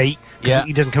see the gate, because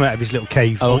he doesn't come out of his little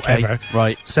cave or whatever.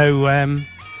 Right. So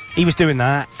he was doing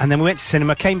that, and then we went to the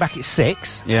cinema, came back at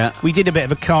 6. Yeah. We did a bit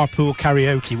of a carpool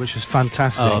karaoke, which was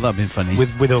fantastic. Oh, that'd been funny.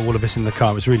 With all of us in the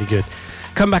car, it was really good.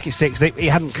 Come back at 6, it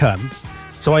hadn't come,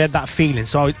 so I had that feeling.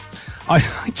 So I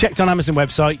checked on Amazon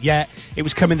website, it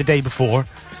was coming the day before.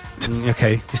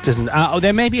 Okay, this doesn't...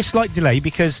 there may be a slight delay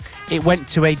because it went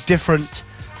to a different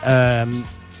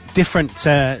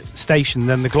station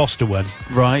than the Gloucester one.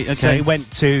 Right, okay. So it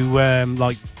went to, I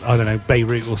don't know,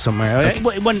 Beirut or somewhere. Okay.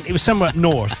 It was somewhere up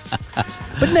north.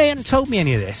 But they hadn't told me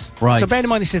any of this. Right. So bear in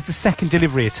mind this is the second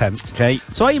delivery attempt. Okay.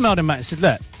 So I emailed him back and said,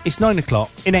 look, it's 9 o'clock,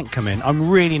 it ain't coming, I'm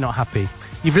really not happy.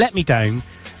 You've let me down.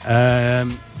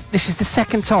 This is the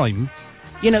second time.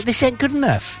 This ain't good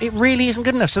enough. It really isn't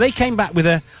good enough. So they came back with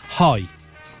a hi.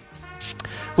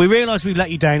 We realise we've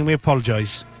let you down and we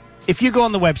apologise. If you go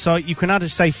on the website, you can add a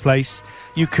safe place.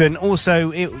 You can also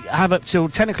have up till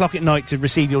 10 o'clock at night to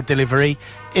receive your delivery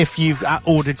if you've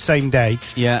ordered same day.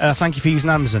 Yeah. Thank you for using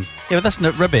Amazon. Yeah, but that's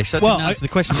no rubbish. That didn't answer the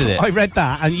question, did it? I read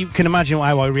that, and you can imagine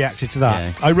how I reacted to that.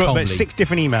 Yeah, I wrote calmly. about 6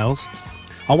 different emails.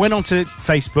 I went onto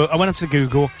Facebook, I went onto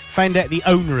Google, found out the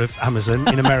owner of Amazon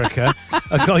in America,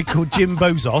 a guy called Jim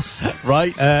Bezos.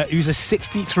 Right. Who's a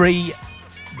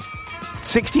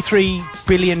 $63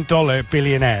 billion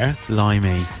billionaire.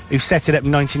 Blimey. Who set it up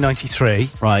in 1993.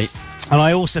 Right. And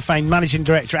I also found managing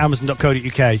director at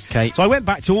Amazon.co.uk. Okay. So I went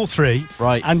back to all 3.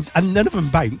 Right. And none of them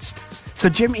bounced. So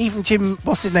Jim,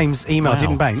 what's his name's email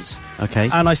didn't bounce. Okay.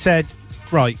 And I said,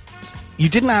 right, You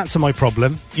didn't answer my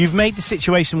problem. You've made the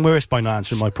situation worse by not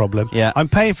answering my problem. Yeah. I'm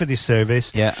paying for this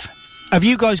service. Yeah. Have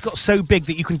you guys got so big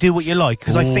that you can do what you like?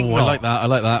 Because I think Ooh, not. I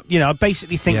like that. You know, I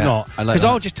basically think Yeah, not. I like Because that.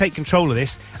 I'll just take control of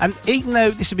this. And even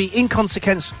though this would be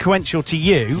inconsequential to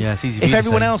you, Yeah, it's easy for if you to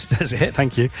everyone say. else does it,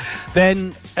 thank you,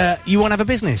 then you won't have a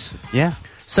business. Yeah.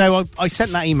 So I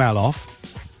sent that email off.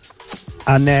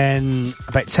 And then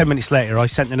about 10 minutes later, I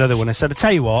sent another one. I said, I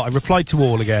tell you what, I replied to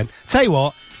all again. Tell you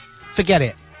what, forget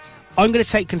it. I'm going to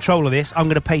take control of this. I'm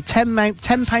going to pay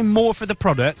 £10 more for the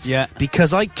product. Yeah.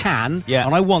 Because I can. Yeah.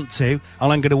 And I want to. And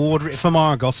I'm going to order it from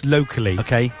Argos locally.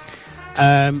 Okay.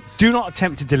 Do not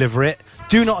attempt to deliver it.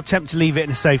 Do not attempt to leave it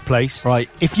in a safe place. Right.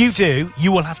 If you do,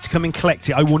 you will have to come and collect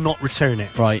it. I will not return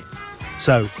it. Right.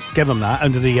 So, give them that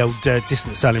under the old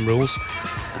distance selling rules.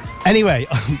 Anyway,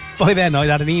 by then I'd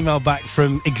had an email back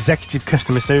from Executive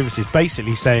Customer Services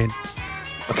basically saying,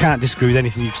 I can't disagree with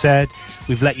anything you've said.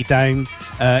 We've let you down.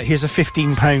 Here's a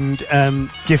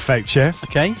 £15 gift voucher.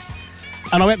 Okay.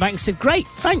 And I went back and said, great,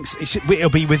 thanks. It'll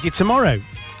be with you tomorrow.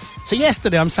 So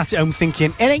yesterday I'm sat at home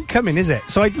thinking, it ain't coming, is it?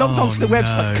 So I logged onto the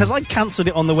website because I cancelled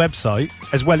it on the website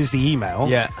as well as the email.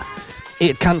 Yeah.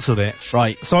 It cancelled it.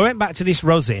 Right. So I went back to this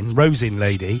Rosin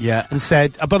lady, Yeah. and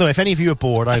said, by the way, if any of you are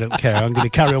bored, I don't care. I'm going to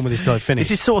carry on with this till I finish.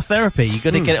 This is sort of therapy. You've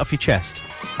got to get it off your chest.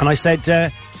 And I said,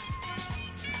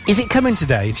 is it coming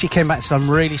today? And she came back and said, I'm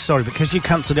really sorry, because you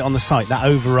cancelled it on the site, that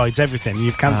overrides everything.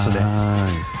 You've cancelled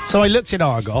it. So I looked at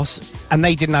Argos, and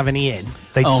they didn't have any in.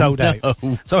 They'd sold out.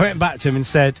 So I went back to him and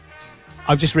said,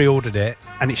 I've just reordered it,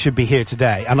 and it should be here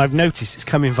today. And I've noticed it's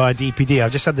coming via DPD.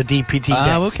 I've just had the DPD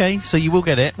Oh, desk. okay. So you will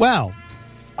get it. Well,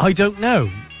 I don't know.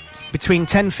 Between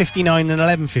 10:59 and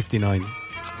 11:59.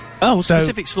 Oh, So-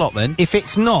 specific slot then. If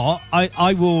it's not,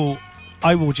 I will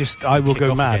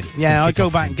go off mad. again. Yeah, I'll Kick go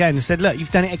off back again and said, look,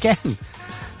 you've done it again.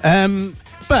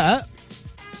 But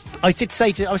I did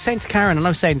say I was saying to Karen and I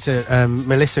was saying to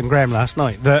Melissa and Graham last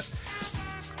night that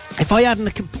if I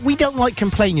hadn't, we don't like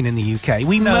complaining in the UK.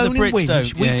 We No, moan the and Brits whinge.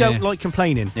 don't. We Yeah, don't yeah. like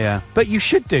complaining. Yeah. But you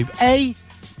should do. A,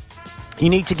 you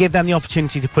need to give them the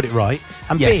opportunity to put it right.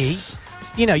 And Yes.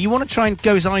 B, you know, you want to try and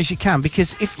go as high as you can,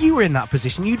 because if you were in that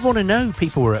position, you'd want to know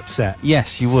people were upset.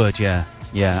 Yes, you would, yeah.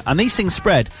 Yeah. And these things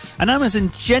spread. And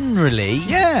Amazon generally...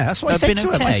 Yeah, that's what I have said been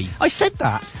to him. okay. I said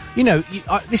that. You know,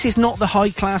 this is not the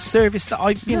high-class service that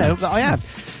that I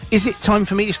have. Is it time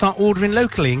for me to start ordering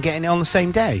locally and getting it on the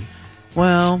same day?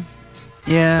 Well,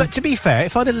 yeah. But to be fair,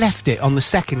 if I'd have left it on the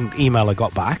second email I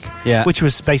got back, Yeah. which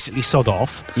was basically sod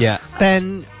off, Yeah.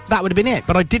 then that would have been it.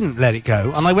 But I didn't let it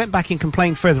go, and I went back and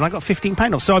complained further, and I got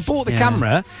 £15 off. So I bought the Yeah.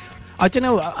 camera. I don't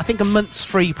know, I think a month's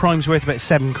free Prime's worth about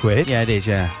 £7. Yeah, it is,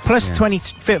 yeah. Plus yeah.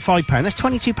 £25. That's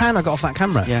 £22 I got off that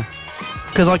camera. Yeah.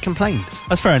 Because I complained.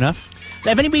 That's fair enough. So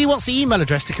if anybody wants the email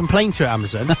address to complain to at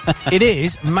Amazon, it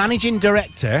is managing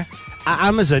director at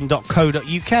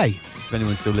amazon.co.uk. If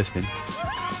anyone's still listening.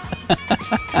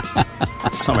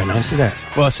 It's not very nice, is it?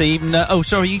 Well, so even... oh,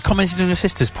 sorry, you commented on your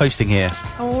sister's posting here.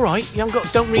 Oh, all right. You haven't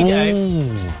got, don't read it out.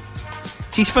 Ooh.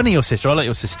 She's funny, your sister. I like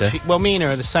your sister. Well, me and her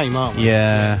are the same, aren't we?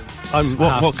 Yeah. I'm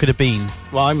What could have been?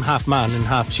 Well, I'm half man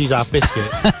and she's half biscuit.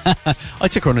 I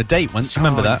took her on a date once. You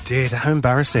remember that? Dear, how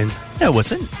embarrassing. No, it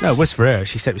wasn't. No, it was for her.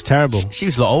 She said it was terrible. She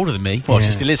was a lot older than me. Well, Yeah.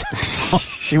 she still is.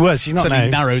 She was. She's not Suddenly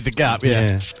now. narrowed the gap,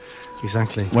 yeah.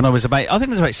 Exactly. When I was about... I think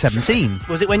I was about 17.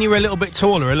 Was it when you were a little bit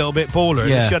taller, a little bit baller?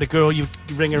 Yeah. If you had a girl, you'd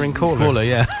ring her and call her. Caller,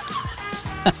 yeah.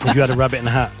 If you had a rabbit in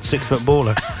a hat, 6-foot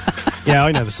baller. Yeah,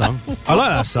 I know the song. I like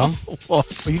that song. What? Well,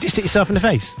 you just hit yourself in the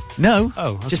face. No.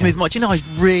 Oh, okay. Just move my... Do you know, I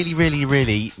really, really,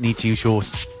 really need to use your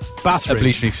Bathroom.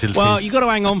 ablutionary facilities. Well, you've got to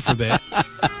hang on for a bit.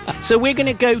 So we're going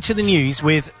to go to the news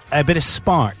with a bit of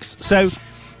Sparks. So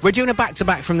we're doing a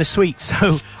back-to-back from the suite.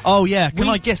 So Oh, yeah. Can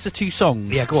I guess the two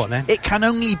songs? Yeah, go on then. It can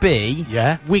only be...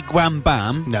 Yeah. Wigwam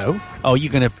Bam. No. Oh,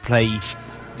 you're going to play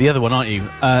the other one, aren't you?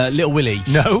 Little Willie.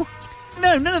 No.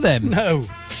 No, none of them. No.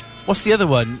 What's the other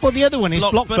one? Well, the other one is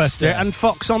Blockbuster. Blockbuster and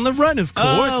Fox on the Run, of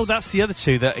course. Oh, that's the other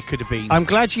two that it could have been. I'm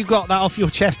glad you got that off your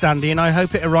chest, Andy, and I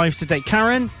hope it arrives today.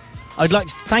 Karen, I'd like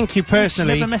to thank you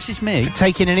personally She never messaged me. for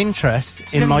taking an interest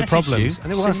in never my messaged problems. you.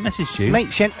 And it She was- never messaged you.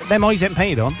 Mate, them eyes ain't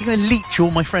paid on. You're going to leech all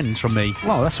my friends from me.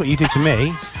 Well, that's what you do to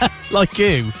me. Like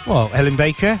you. Well, Helen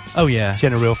Baker. Oh, yeah. She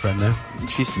ain't a real friend, though.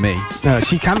 She's to me. No,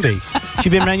 she can be. She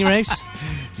been round your house?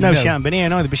 No, No. she hasn't been here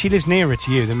neither, but she lives nearer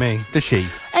to you than me. Does she?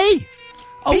 Hey!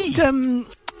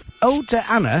 Old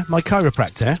Anna, my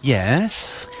chiropractor,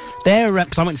 Yes. they're,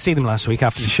 because I went to see them last week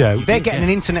after the show, they're did, getting yeah.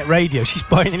 an internet radio. She's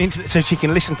buying an internet so she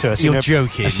can listen to us. You're in her-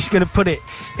 joking. And she's going to put it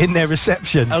in their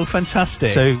reception. Oh, fantastic.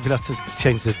 So we'll have to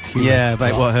change the... yeah,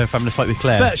 about what, her having a fight with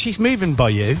Claire. But she's moving by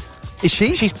you. Is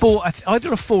she? She's bought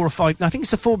either a 4 or 5... I think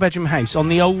it's a 4-bedroom house on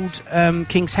the old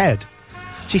King's Head.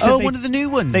 She said one of the new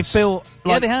ones. They've built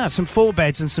Yeah, like, they have. some 4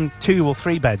 beds and some 2 or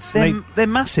 3 beds. They're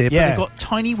massive, Yeah. but they've got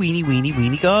tiny,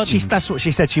 weeny gardens. That's what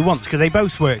she said she wants, because they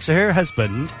both work. So her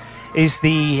husband is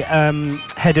the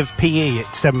head of PE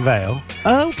at Seven Vale.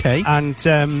 Oh, okay. And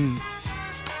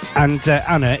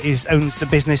Anna owns the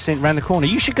business around the corner.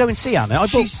 You should go and see Anna.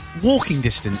 She's walking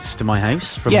distance to my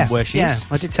house from where she is.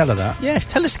 I did tell her that. Yeah,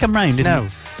 tell us to come round. No.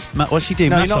 What's she do?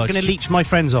 No, Massage? you're not going to leech my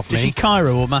friends off Does me. she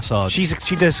chiro or massage? She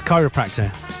does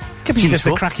chiropractor. Could be She does the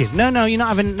useful. cracking. No, you're not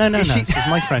having... No. Is she- She's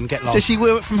my friend, get lost. Does she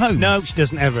work from home? No, she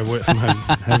doesn't ever work from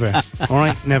home. Ever. All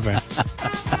right? Never.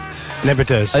 Never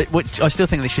does. Which I still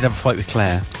think they should have a fight with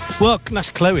Claire. Well, that's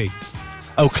Chloe.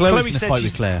 Oh, Chloe's going to said fight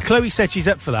she's- with Claire. Chloe said she's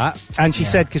up for that, and she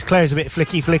said, because Claire's a bit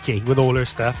flicky with all her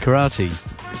stuff. Karate.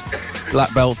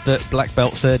 Black belt,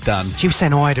 third Dan. She was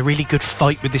saying, I had a really good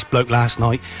fight with this bloke last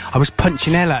night. I was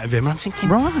punching hell out of him. And I'm thinking,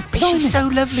 Right, but she's so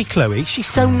lovely, Chloe. She's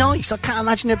so nice. I can't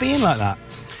imagine her being like that.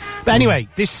 But anyway,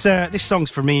 this song's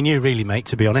for me and you, really, mate,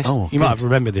 to be honest. Oh, you good. might have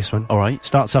remembered this one. All right.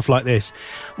 Starts off like this.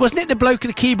 Wasn't it the bloke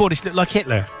at the keyboardist looked like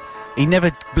Hitler? He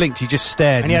never blinked, he just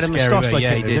stared. And he had a in scary moustache way. like Yeah,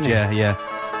 Hitler, he did, didn't he? yeah.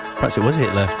 Perhaps it was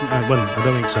Hitler. I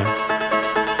don't think so.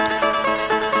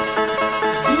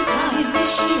 Zoo time,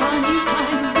 issue on you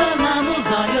time. The mammals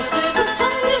are your favorite.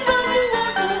 Tell me about the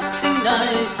water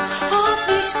tonight.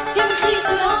 Heartbeat, increase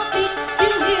in heartbeat.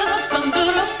 You hear the thunder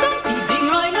of stampeding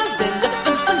rhinos,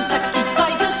 elephants, and tacky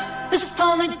tigers. This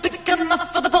town ain't big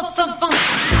enough for the both of us.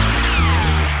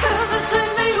 Tell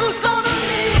me who's gonna leave.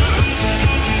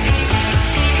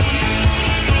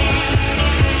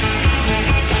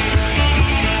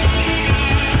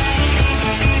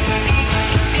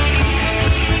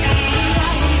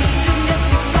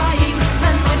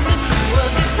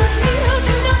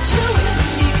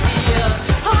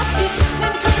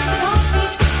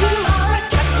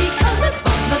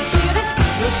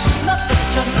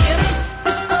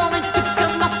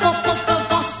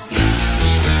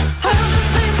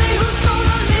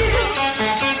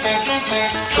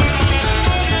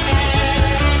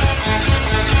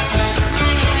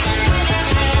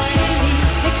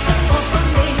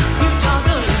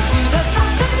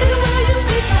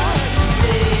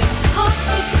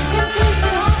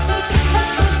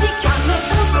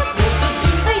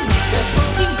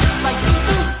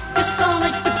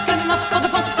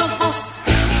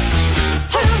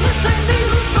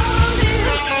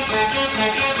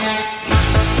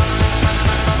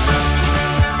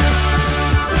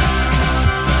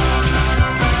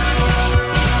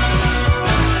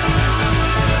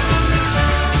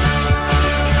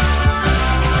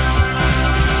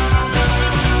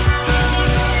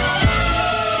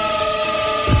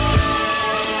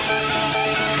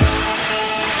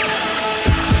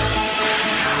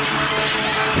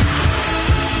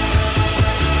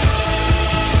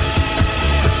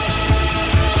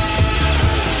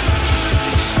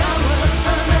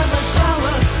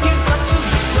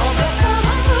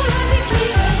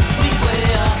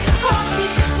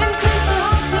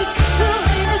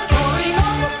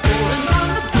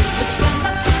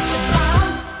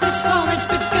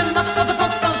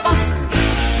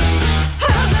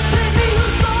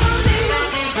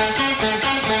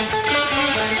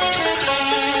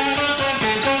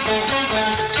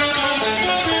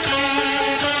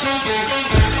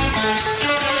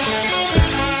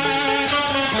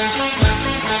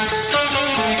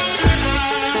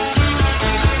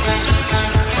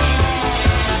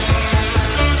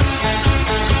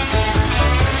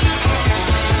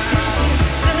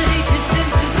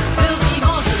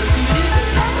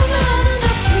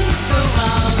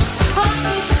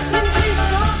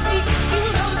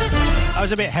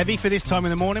 A bit heavy for this time in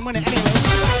the morning, wasn't it?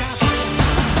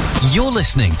 Anyway. You're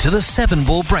listening to the 7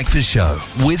 Ball Breakfast Show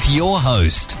with your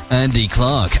host, Andy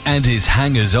Clark, and his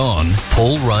hangers-on,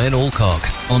 Paul Ryan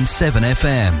Alcock, on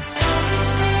 7FM.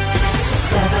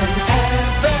 7FM.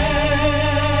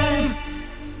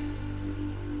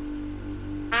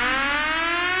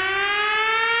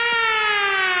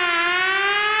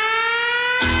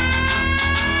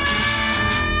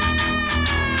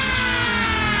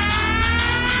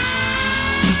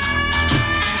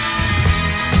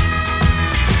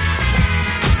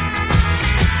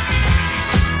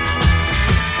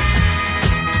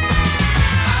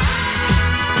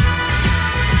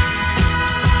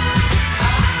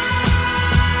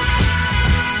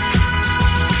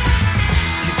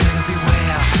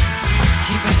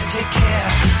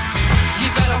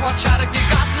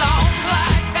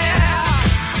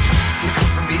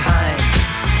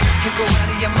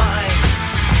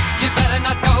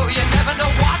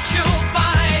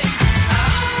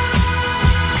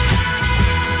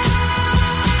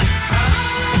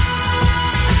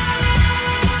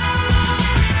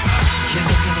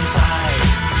 eyes.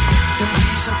 Don't be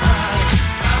surprised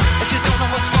if you don't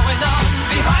know what's going on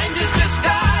behind his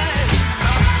disguise.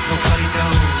 Nobody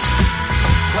knows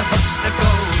where Buster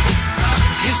goes.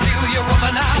 You steal your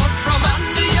woman out from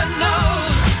under your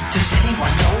nose. Does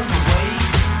anyone know the way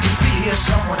to be, as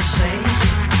someone say?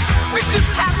 We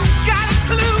just haven't got a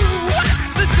clue what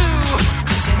to do.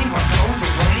 Does anyone know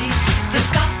the way? There's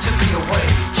got to be a way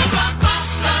to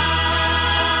Blockbuster.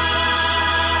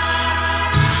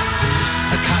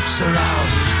 The cops are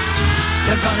out,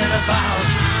 they're running about.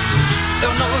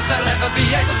 Don't know if they'll ever be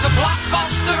able to block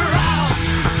Buster out.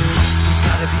 He's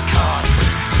gotta be caught,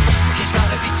 he's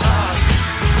gotta be taught,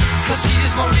 'cause he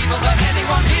is more evil than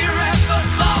anyone here ever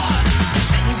thought.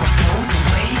 Does anyone know the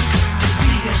way to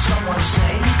be, as someone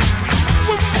say?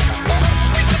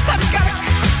 We just haven't got a...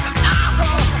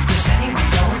 Does anyone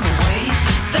know the way?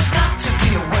 There's got to be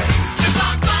a way to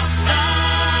Blockbuster.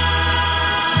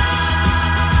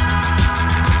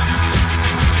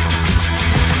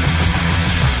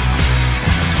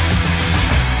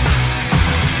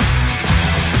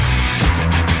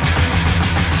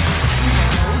 Does anyone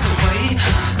know the way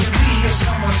to be, as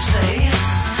someone say?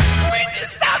 We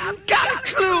just haven't got a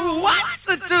clue what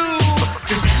to do.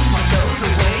 Does anyone know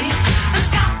the way? There's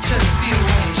got to be a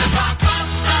way to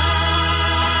Blockbuster.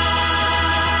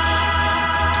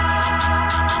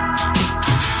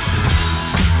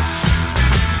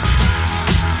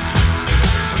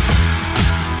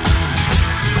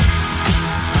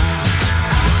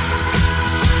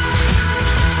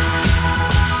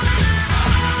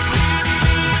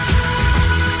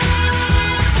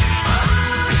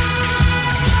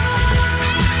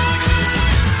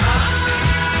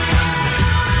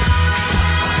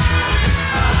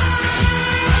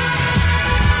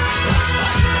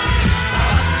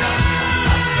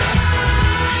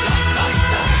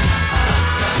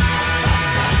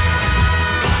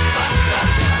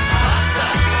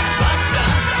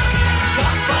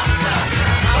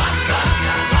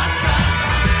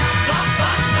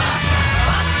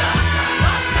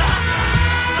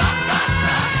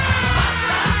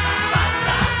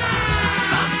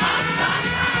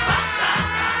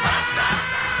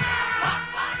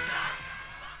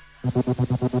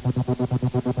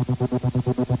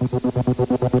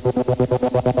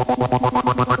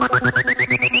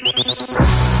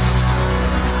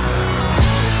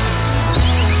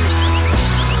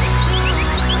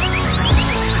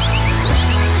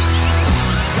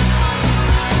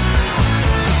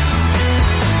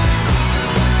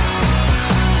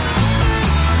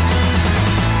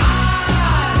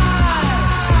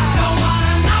 Don't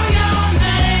wanna know your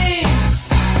name,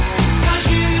 'cause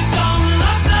you don't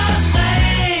look the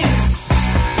same.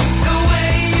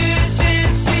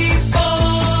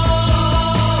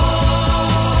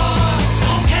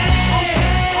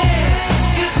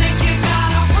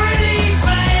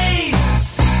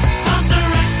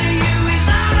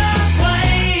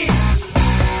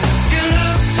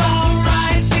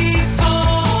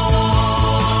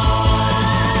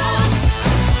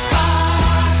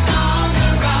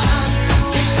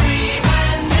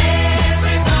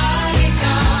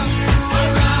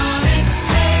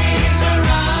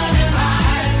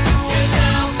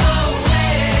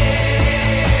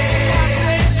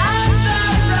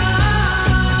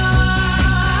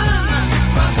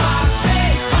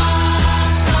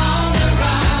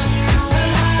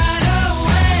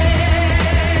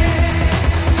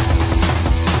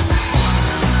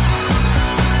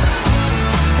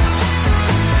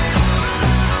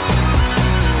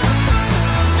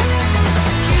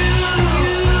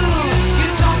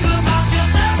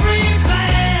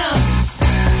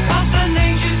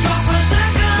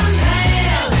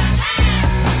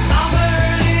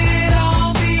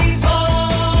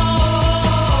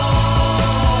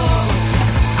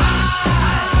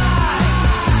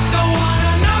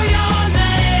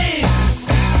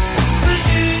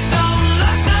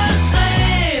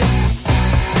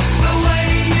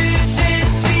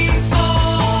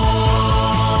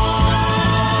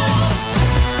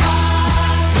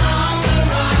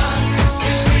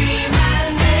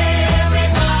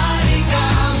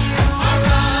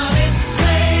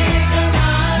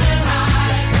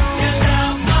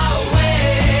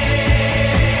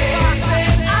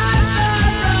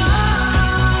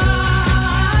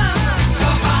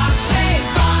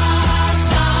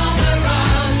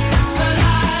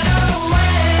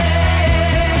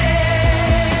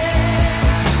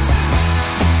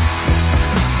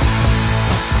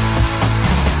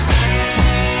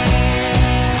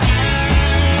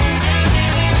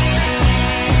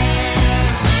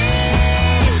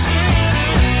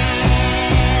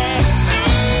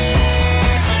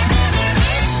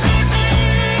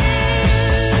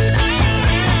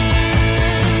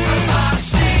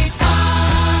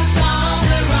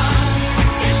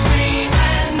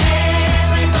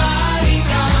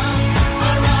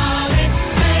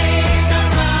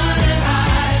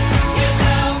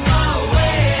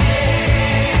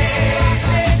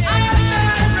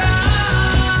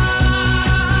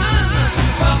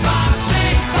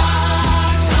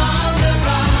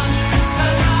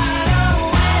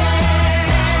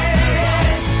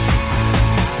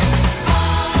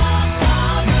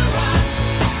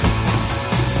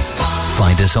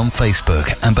 Find us on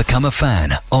Facebook and become a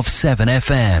fan of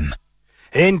 7FM.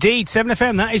 Indeed,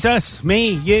 7FM, that is us.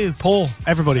 Me, you, Paul,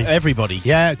 everybody. Everybody.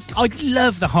 Yeah, I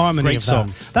love the harmony Great of song.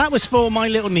 that. That was for my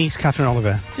little niece, Catherine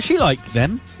Oliver. Does she like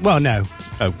them? Well, no.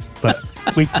 Oh. But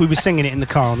we were singing it in the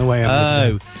car on the way over.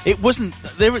 Oh. It wasn't...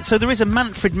 So there is a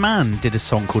Manfred Mann did a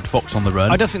song called Fox on the Run.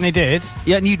 I don't think they did.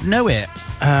 Yeah, and you'd know it.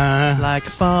 Like a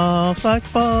fox, like a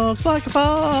fox, like a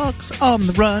fox on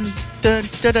the run. Dun,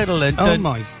 dun, dun, dun, dun. Oh,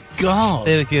 my God.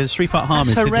 There's three-part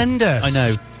harmonies. That's horrendous. I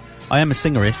know. I am a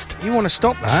singerist. You want to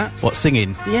stop that? What,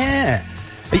 singing? Yeah.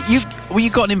 You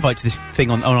got an invite to this thing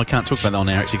on... Oh, I can't talk about that on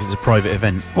air, actually, because it's a private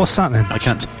event. What's that, then? I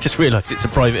can't... Just realised it's a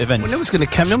private event. Well, no one's going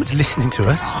to come. No one's listening to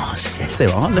us. Oh, yes, there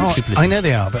are. Loads of people listening. I know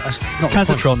they are, but that's not the point.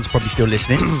 Casatron's probably still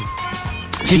listening.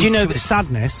 Did you know that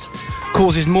sadness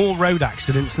causes more road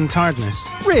accidents than tiredness?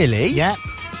 Really? Yeah.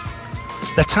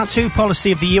 The tattoo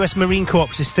policy of the US Marine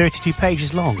Corps is 32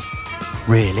 pages long.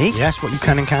 Really? Yes, what you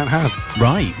can and can't have.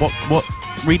 Right. What?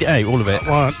 Read it out, all of it.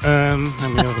 What? Let me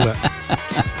have a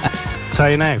look.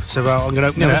 Tell you now. So I'm going to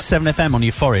open it up. 7FM on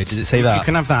your forehead. Does it say that? You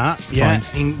can have that, yeah,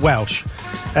 in Welsh.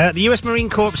 The US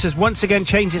Marine Corps has once again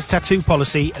changed its tattoo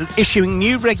policy, issuing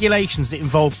new regulations that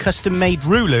involve custom-made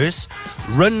rulers,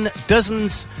 run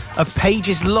dozens of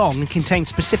pages long, and contain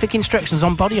specific instructions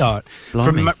on body art.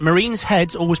 Blimey. From Marines'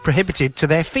 heads, always prohibited to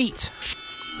their feet.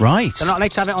 Right. They're not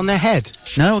allowed to have it on their head.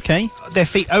 No, okay. Their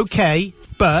feet, okay,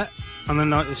 but... And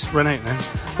then let's run out then.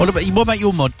 What about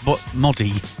your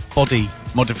body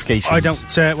modifications? I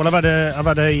don't. Well, I've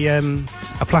had a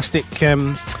plastic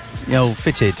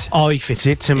fitted eye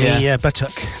fitted to me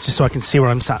buttock, just so I can see where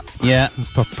I'm sat. Yeah,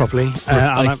 properly.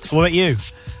 What about you?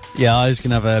 Yeah, I was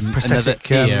going to have prosthetic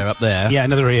another ear up there. Yeah,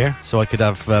 another ear, so I could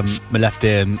have my left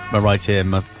ear and my right ear and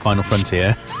my final front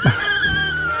ear.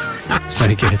 It's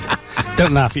very good.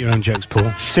 Don't laugh at your own jokes,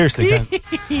 Paul. Seriously, don't.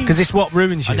 Because it's what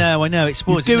ruins you. I know. It's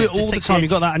you do it all the time. You've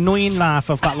got that annoying laugh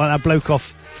of that bloke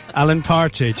off Alan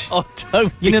Partridge. Oh,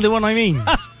 don't. You know the one I mean?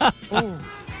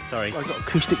 Sorry. I've got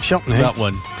acoustic shock now. That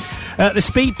one. The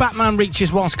speed Batman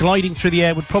reaches whilst gliding through the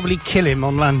air would probably kill him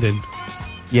on landing.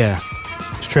 Yeah.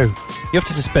 It's true. You have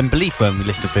to suspend belief when we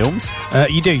list of films.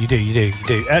 You do.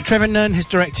 Trevor Nunn has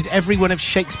directed every one of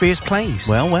Shakespeare's plays.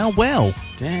 Well.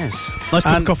 Yes. Nice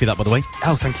cup of coffee, that, by the way.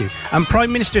 Oh, thank you. And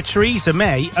Prime Minister Theresa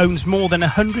May owns more than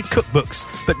 100 cookbooks,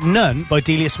 but none by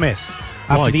Delia Smith,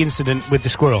 after the incident with the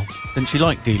squirrel. Didn't she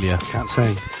like Delia? Can't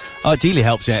say. Delia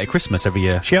helps you out at Christmas every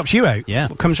year. She helps you out? Yeah.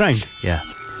 What comes round? Yeah.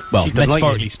 Well, She doesn't like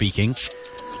metaphorically you. speaking.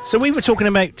 So we were talking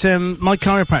about my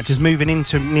chiropractor's moving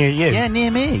into near you. Yeah, near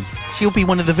me. She'll be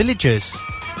one of the villagers.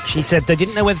 She said they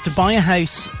didn't know whether to buy a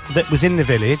house that was in the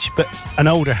village, but an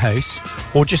older house,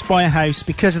 or just buy a house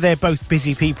because they're both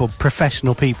busy people,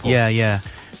 professional people. Yeah.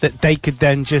 That they could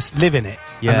then just live in it.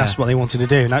 Yeah. And that's what they wanted to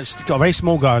do. Now, it's got a very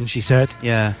small garden, she said.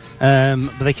 Yeah.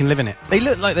 But they can live in it. They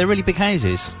look like they're really big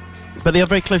houses, but they are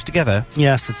very close together.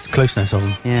 Yes, it's closeness of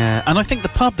them. Yeah. And I think the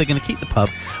pub, they're going to keep the pub.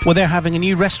 Well, they're having a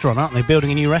new restaurant, aren't they? Building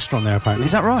a new restaurant there, apparently.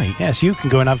 Is that right? Yeah, so you can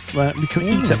go and have, you can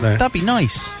eat up there. That'd be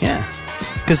nice. Yeah.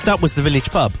 Because that was the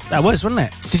village pub. That was, wasn't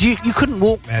it? Did you couldn't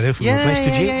walk there, though, from your place,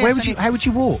 could you? Yeah, how would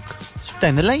you walk?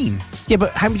 Down the lane. Yeah,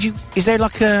 but how would you, is there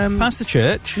like past the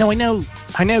church? No, I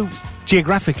know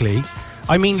geographically.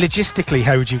 I mean logistically,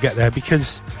 how would you get there?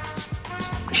 Because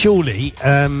surely,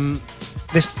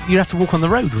 you'd have to walk on the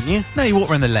road, wouldn't you? No, you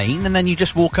walk around the lane and then you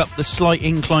just walk up the slight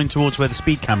incline towards where the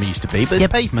speed camera used to be. But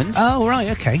it's pavement. Oh, right,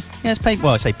 okay. Yeah, it's pavement.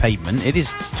 Well, I say pavement. It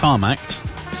is tarmacked.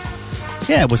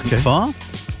 Yeah, it wasn't far.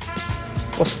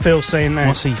 What's Phil saying now?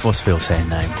 What's Phil saying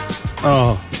now?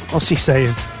 Oh, what's he saying?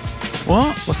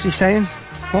 What? What's he saying?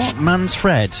 What?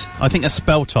 Manfred. I think that's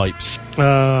spell types.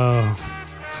 Oh.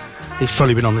 He's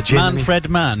probably been on the gym. Manfred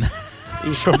Mann.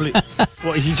 He's probably...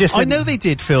 What, he just said... I know they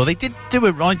did, Phil. They did do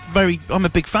it. I'm a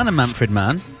big fan of Manfred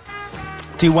Mann.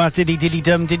 Do what? Did he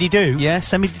do? Yeah,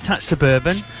 semi-detached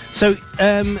suburban. So,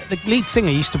 the lead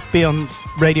singer used to be on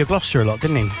Radio Gloucester a lot,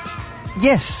 didn't he?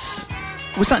 Yes.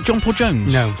 Was that John Paul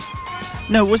Jones? No.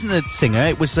 No, it wasn't the singer.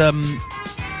 It was, That's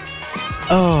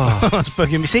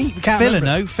bugging me. See, we can't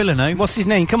remember. Philano. What's his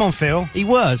name? Come on, Phil. He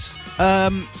was.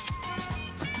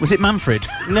 Was it Manfred?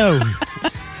 No.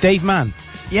 Dave Mann.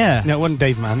 Yeah. No, it wasn't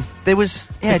Dave Mann. There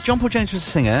was... Yeah, John Paul Jones was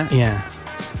the singer. Yeah.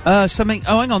 Something...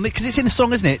 Oh, hang on, because it's in a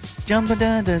song, isn't it? Jump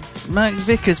da da. Mike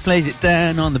Vickers plays it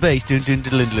down on the bass. Dun, dun,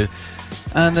 dun, dun, dun.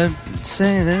 And the...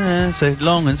 So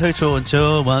long and so tall and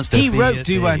so wants to He be wrote a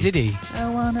Do-Wah day. Diddy.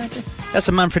 That's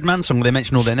a Manfred Mann song where they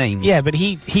mention all their names. Yeah, but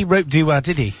he wrote Do-Wah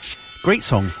Diddy. Great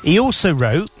song. He also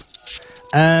wrote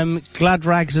Glad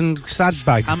Rags and Sad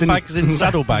Bags. Handbags and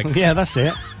Saddlebags. Yeah, that's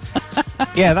it.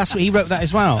 Yeah, that's what he wrote that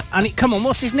as well. And come on,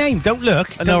 what's his name? Don't look.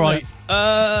 All right.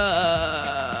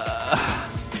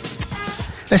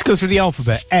 Let's go through the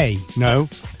alphabet. A, no.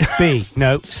 B,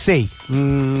 no. C,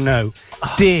 no.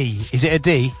 D, is it a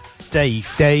D?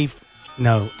 Dave,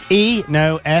 no. E,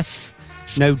 no. F,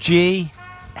 no. G,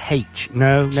 H,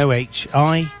 no. No H.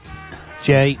 I,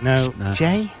 J, no.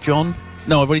 J? John?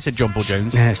 No, I've already said John Paul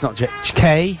Jones. No, it's not J.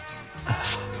 K,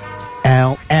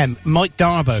 L, M. Mike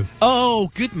Darbo. Oh,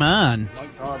 good man.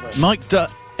 Mike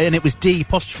Darbo. And it was D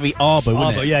apostrophe Arbo,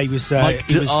 wasn't it? Yeah, he was, Mike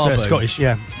Darbo. Scottish,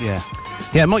 yeah.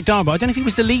 Yeah, Mike Darbo. I don't know if he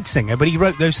was the lead singer, but he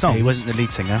wrote those songs. He wasn't the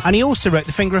lead singer. And he also wrote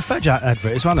the Finger of Fudge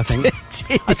advert as well, I think.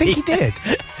 I think he did.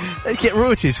 They'd get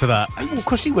royalties for that. Oh, of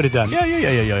course he would have done.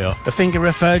 Yeah. The Finger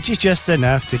of Fudge is just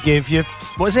enough to give you...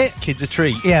 What is it? Kids a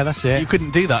treat. Yeah, that's it. You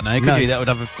couldn't do that now, could you? That would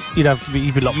have a...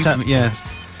 You'd be locked up. Yeah.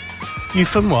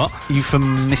 Euphem what?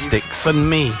 Euphemistics. For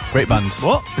me. Great band.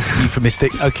 What?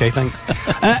 Euphemistics. Okay, thanks.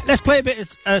 Let's play a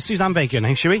bit of Suzanne Vega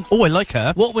now, shall we? Oh, I like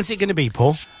her. What was it going to be,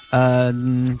 Paul? Oh,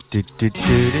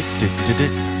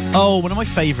 one of my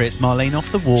favourites, Marlene Off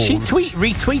the Wall. She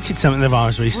retweeted something of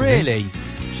ours recently. Really?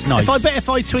 It's nice. If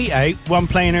I tweet out one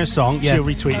playing her song, she'll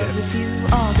retweet it. With you,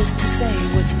 all this to say,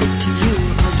 what's thick to you?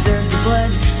 Observe the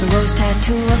blood, the rose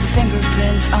tattoo of the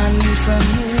fingerprints on me from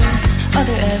you.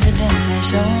 Other evidence has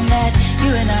shown that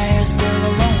you and I are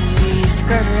still alone. We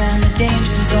skirt around the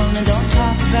danger zone and don't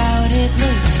talk about it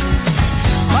later.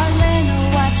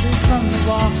 Marlena watches from the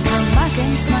wall, her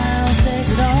mocking smile says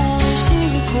it all. She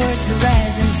records the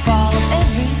rise and fall of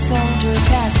every soldier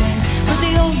passing, but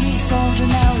the only soldier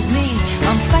now is me.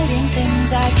 I'm fighting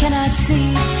things I cannot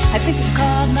see. I think it's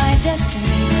called my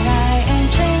destiny that I am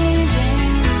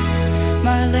changing.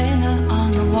 Marlena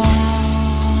on the wall.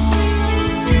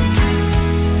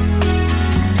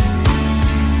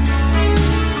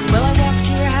 Well, I walked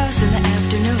to your house in the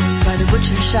afternoon by the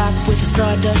butcher shop with a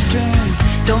sawdust room.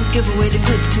 Don't give away the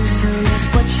goods too soon is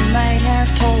what she might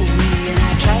have told me. And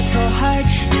I tried so hard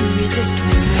to resist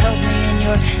when you held me in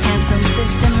your handsome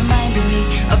fist and reminded me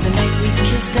of the night we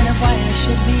kissed and of why I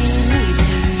should be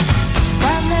leaving.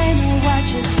 Marlena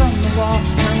watches from the wall,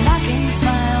 her mocking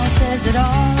smile says it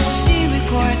all. She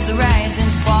records the rise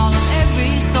and fall of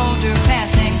every soldier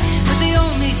passing, but the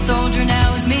only soldier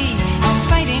now is me. I'm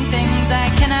fighting things I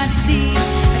cannot see.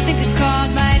 I think it's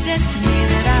called my destiny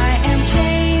that I am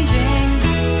changing.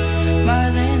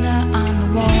 Marlena on the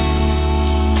wall.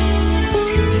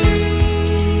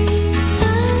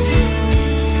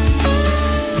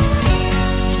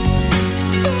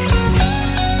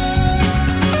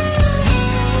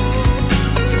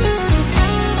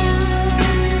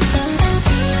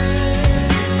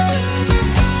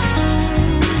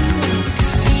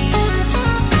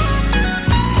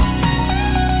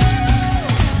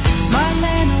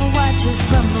 Marlena watches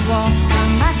from the wall. Her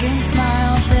mocking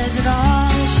smile says it all.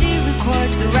 She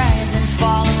records the rise and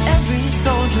fall of every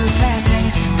soldier passing,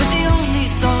 but the only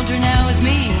soldier now is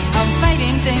me. I'm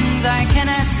fighting things I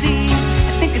cannot see.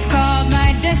 I think it's called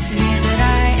my destiny that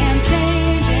I am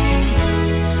changing.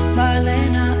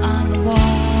 Marlena on the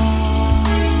wall.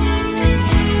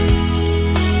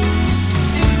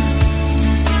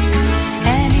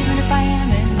 And even if I am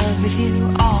in love with you,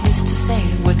 all this to say,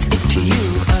 what's it to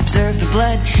you? Observe the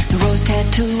blood, the rose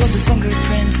tattoo of the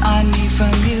fingerprints on me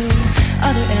from you.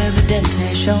 Other evidence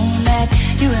has shown that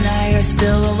you and I are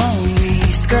still alone. We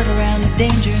skirt around the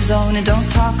danger zone and don't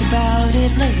talk about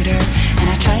it later. And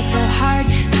I tried so hard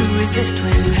to resist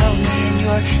when you held me in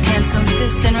your handsome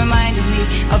fist and reminded me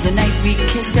of the night we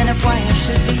kissed and of why I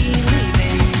should be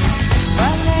leaving.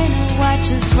 Marlena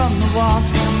watches from the wall,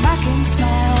 her mocking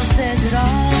smile says it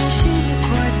all. She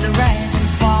records the rise and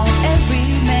fall of every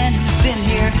man who's been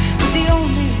here, but the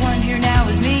only one here now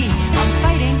is me. I'm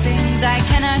fighting things I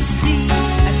cannot see.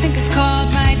 I think it's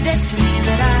called my destiny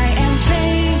that I am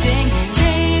changing,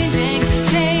 changing,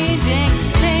 changing,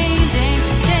 changing,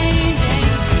 changing.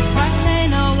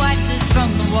 Marlena watches from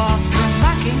the wall, her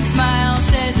mocking smile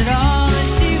says it all. And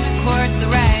she records the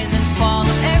rise and fall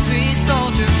of every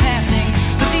soldier passing,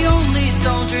 but the only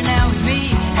soldier now is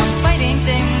me. I'm fighting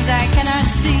things I cannot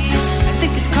see. I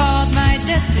think it's called my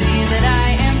destiny that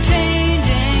I am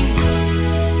changing.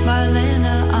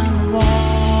 Marlena on the wall.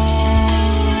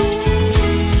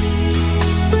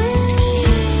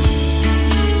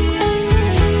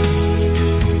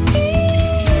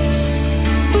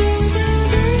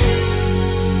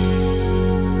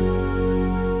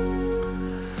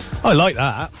 I like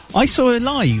that. I saw her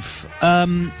live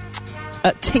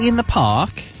at Tea in the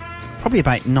Park, probably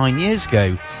about 9 years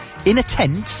ago, in a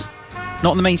tent,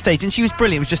 not on the main stage, and she was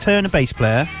brilliant. It was just her and a bass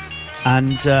player,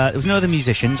 and there was no other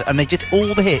musicians, and they did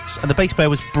all the hits, and the bass player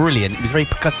was brilliant. It was very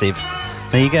percussive.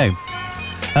 There you go.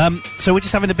 So we're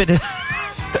just having a bit of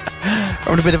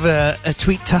We're on a bit of a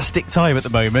tweet-tastic time at the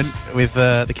moment with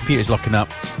the computers locking up.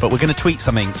 But we're going to tweet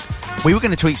something. We were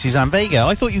going to tweet Suzanne Vega.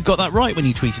 I thought you got that right when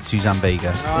you tweeted Suzanne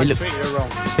Vega. No, I tweeted her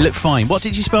wrong. It looked fine. What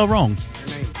did you spell wrong?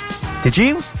 Did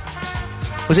you?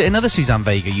 Was it another Suzanne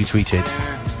Vega you tweeted?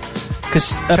 Because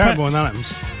terrible when that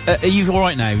happens. Are you all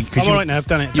right now? I'm all right now. I've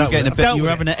done it. You were getting a bit. You were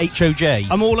having an HOJ.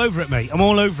 I'm all over it, mate. I'm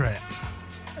all over it.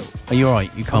 Are you all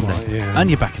right? You calm down. Right, yeah. And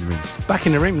you're back in the room. Back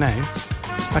in the room now.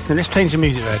 Let's change the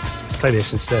music, Red. Let's play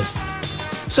this instead.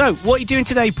 So, what are you doing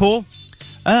today, Paul?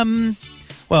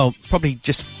 Well, probably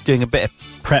just doing a bit of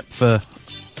prep for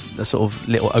the sort of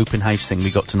little open house thing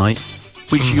we got tonight,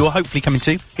 which you're hopefully coming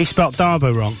to. He spelt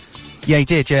Darbo wrong. Yeah, he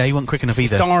did. Yeah, he wasn't quick enough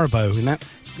either. Darbo, isn't it?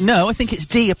 No, I think it's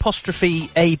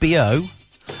D''ABO.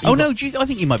 Oh no, I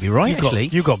think you might be right. Actually,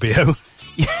 you got BO.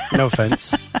 No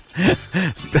offence.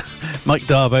 Mike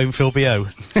Darbo and Phil B.O.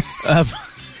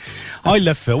 I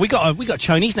love Phil. We got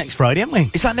Chinese next Friday, haven't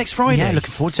we? Is that next Friday? Yeah,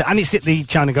 looking forward to it. And it's at the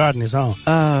China Garden as well.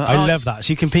 I love that.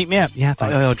 So you can pick me up. Yeah,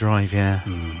 thanks. I'll drive, yeah.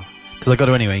 Because I got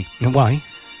to anyway. And why?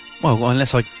 Well,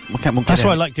 unless I can't. That's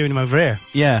why I like doing them over here.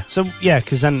 Yeah. So, yeah,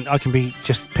 because then I can be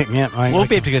just pick me up. We'll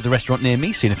be able to go to the restaurant near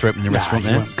me soon if they're opening a restaurant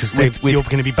there. Because you're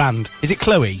going to be banned. Is it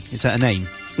Chloe? Is that a name?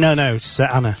 No, it's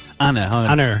Anna. Anna.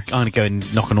 I'm going to go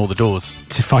and knock on all the doors.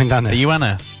 To find Anna. Are you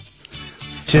Anna?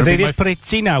 So they just put it,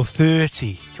 see now,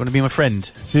 30. Do you want to be my friend?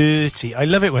 30. I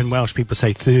love it when Welsh people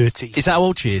say 30. Is that how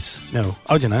old she is? No,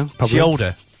 I don't know. Probably. Is she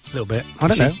older? A little bit. I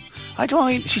don't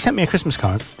know. She sent me a Christmas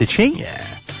card. Did she?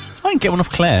 Yeah. I didn't get one off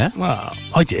Claire. Well,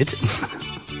 I did.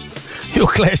 Your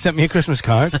Claire sent me a Christmas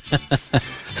card.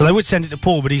 So they would send it to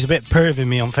Paul, but he's a bit perving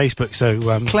me on Facebook,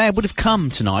 so... Claire would have come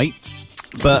tonight,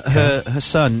 but her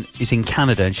son is in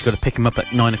Canada and she's got to pick him up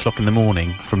at 9 o'clock in the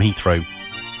morning from Heathrow.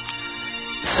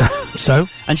 So?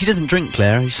 And she doesn't drink,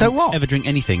 Claire. So what? Ever drink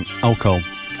anything. Alcohol.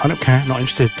 I don't care. Not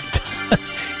interested.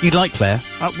 You'd like Claire?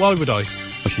 Why would I?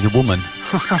 Well, she's a woman.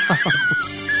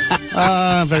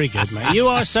 Very good, mate. You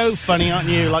are so funny, aren't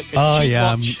you? Like a cheap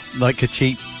watch. Like a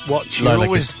cheap watch. You're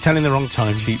always telling the wrong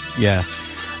time. Cheap, yeah.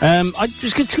 I was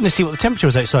just going to see what the temperature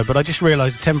was outside, but I just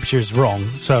realised the temperature is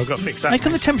wrong, so I've got to fix that. How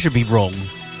can the temperature be wrong?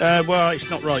 Well, it's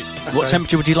not right. What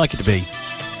temperature would you like it to be?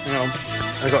 Hang on.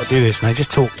 I've got to do this now. Just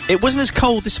talk. It wasn't as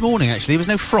cold this morning, actually. There was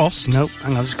no frost. Nope.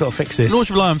 Hang on, I've just got to fix this. We'll always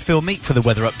rely on Phil Meek for the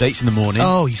weather updates in the morning.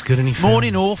 Oh, he's good, isn't he?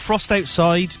 Morning or frost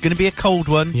outside. Going to be a cold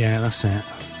one. Yeah, that's it.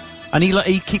 And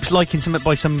he keeps liking something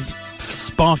by some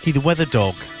Sparky the weather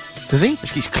dog. Does he?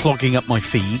 Which keeps clogging up my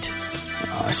feed.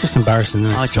 Oh, it's just embarrassing,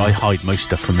 isn't it? I hide most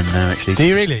stuff from him now, actually. Do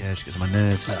you really? Yeah, it's because of my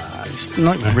nerves. It's a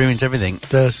nightmare. It ruins everything. It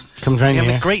does. Comes round you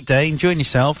here. have a great day, enjoying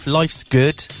yourself, life's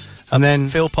good. And then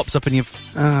Phil pops up in your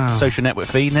social network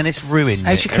feed, and then it's ruined.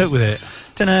 How'd you cope with it?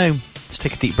 Don't know. Just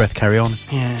take a deep breath, carry on.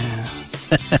 Yeah.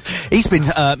 He's been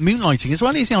moonlighting as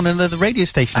well, isn't he, on another radio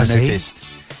station, I noticed.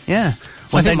 Yeah.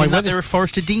 Well, I think they're a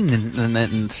Forester Dean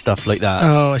and stuff like that.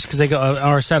 Oh, it's because they got a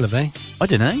RSL, have they? I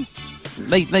don't know.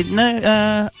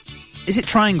 No, is it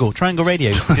Triangle? Triangle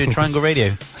Radio. We're doing Triangle Radio.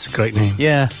 That's a great name.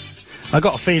 Yeah. I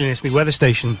got a feeling it's my weather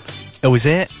station. Oh, is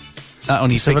it? That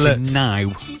only fixing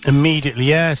now. Immediately,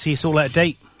 yeah. See, it's all out of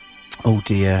date. Oh,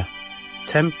 dear.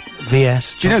 Temp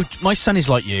VS. Do you know, my son is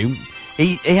like you.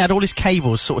 He had all his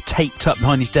cables sort of taped up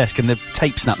behind his desk, and the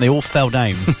tape snapped. They all fell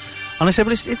down. And I said,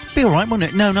 well, it'll be all right, won't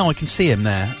it? No, I can see him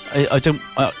there. It'll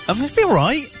be all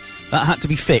right. That had to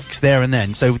be fixed there and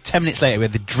then. So 10 minutes later, we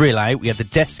had the drill out, we had the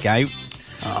desk out,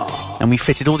 and we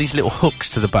fitted all these little hooks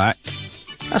to the back.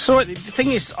 That's all right. The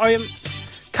thing is,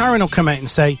 Karen will come out and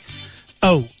say,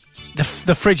 oh,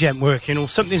 the fridge ain't working, or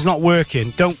something's not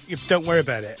working. Don't worry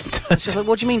about it. She's like,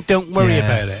 what do you mean, don't worry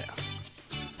about it?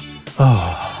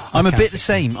 Oh, I'm a bit the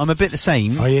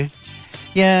same. Are you?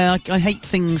 Yeah, I hate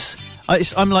things.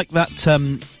 I'm like that.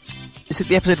 Is it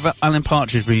the episode about Alan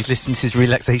Partridge where he's listening to his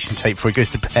relaxation tape before he goes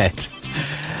to bed?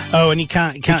 Oh, and he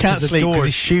can't sleep because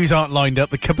his shoes aren't lined up,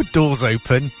 the cupboard door's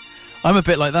open. I'm a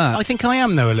bit like that. I think I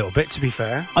am, though, a little bit, to be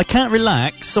fair. I can't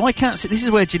relax, so I can't sit. This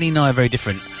is where Janine and I are very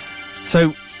different.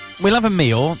 So, we'll have a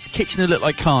meal, the kitchen will look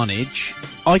like carnage.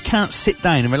 I can't sit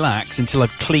down and relax until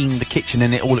I've cleaned the kitchen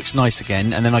and it all looks nice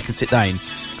again, and then I can sit down.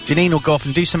 Janine will go off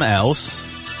and do something else,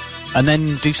 and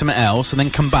then do something else, and then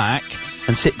come back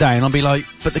and sit down. I'll be like,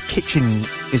 but the kitchen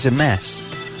is a mess.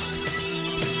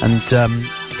 And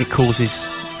it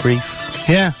causes grief.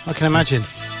 Yeah, I can imagine.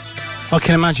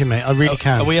 Mate. I really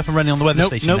can. Are we up and running on the weather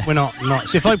station? Nope, we're not.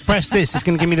 So if I press this, it's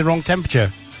going to give me the wrong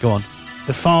temperature. Go on.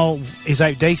 The file is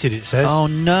outdated, it says. Oh,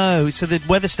 no. So the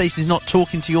weather station is not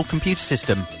talking to your computer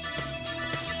system.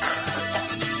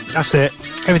 That's it.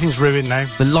 Everything's ruined now.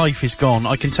 The life is gone.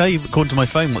 I can tell you, according to my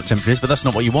phone, what the temperature is, but that's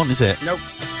not what you want, is it? Nope.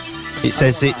 It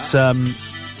says it's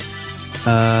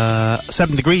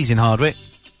 7 degrees in Hardwick.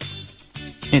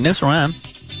 It knows where I am.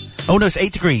 Oh no, it's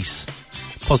 8 degrees.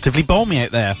 Positively balmy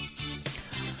out there.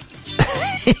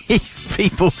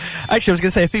 People, actually I was going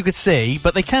to say if people could see,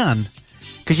 but they can.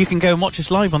 Because you can go and watch us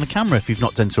live on the camera if you've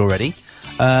not done so already.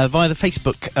 Via the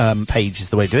Facebook page is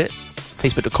the way to do it.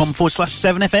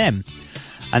 Facebook.com/7FM.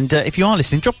 And if you are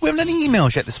listening, we haven't had any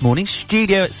emails yet this morning.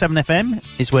 Studio@7FM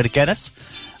is where to get us.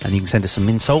 And you can send us some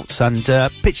insults and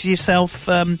pictures of yourself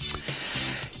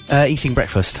eating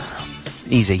breakfast.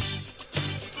 Easy.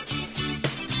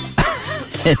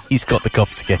 He's got the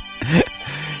coughs again.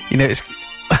 You know, it's...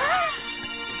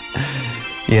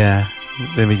 Yeah,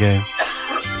 there we go.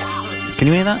 Can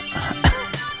you hear that?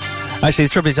 Actually, the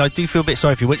trouble is, I do feel a bit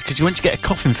sorry for you, because once you get a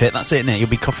coughing fit, that's it, innit? You'll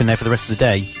be coughing there for the rest of the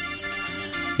day.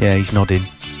 Yeah, he's nodding.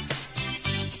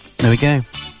 There we go.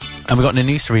 And we've got no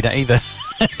news to read out either.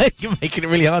 You're making it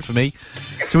really hard for me.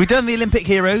 So we've done the Olympic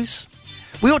heroes.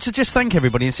 We ought to just thank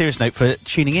everybody, on a serious note, for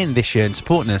tuning in this year and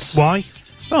supporting us. Why?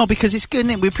 Well, because it's good,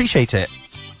 innit? We appreciate it.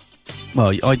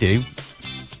 Well, I do.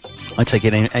 I take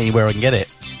it anywhere I can get it.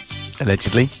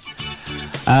 Allegedly.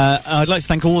 I'd like to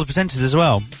thank all the presenters as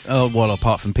well. Well,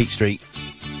 apart from Pete Street,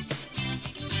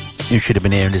 who should have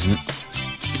been here and isn't,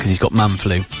 because he's got man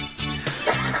flu,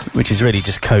 which is really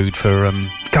just code for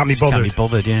can't be bothered. Can't be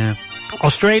bothered, yeah.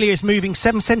 Australia is moving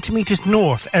 7 centimetres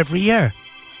north every year.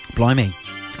 Blimey,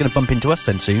 it's going to bump into us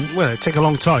then soon. Well, it'll take a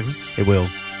long time. It will.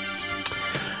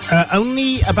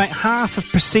 Only about half of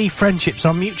perceived friendships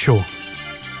are mutual.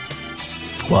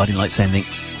 Well, I didn't like saying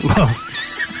anything. Well,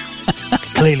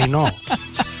 clearly not.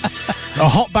 A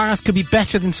hot bath could be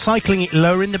better than cycling, it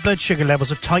lowering the blood sugar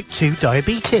levels of type 2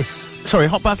 diabetes. Sorry, a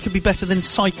hot bath could be better than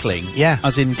cycling? Yeah.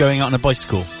 As in going out on a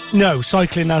bicycle? No,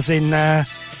 cycling as in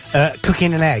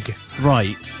cooking an egg.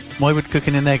 Right. Why would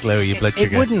cooking an egg lower your blood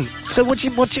sugar? It wouldn't. So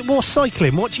what's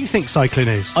cycling? What do you think cycling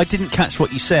is? I didn't catch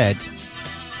what you said.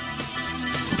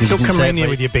 Don't come around here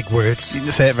with your big words. You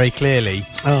didn't say it very clearly.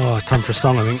 Oh, time for a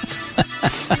song, I think.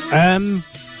 I'm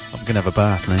going to have a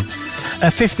bath now. A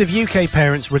fifth of UK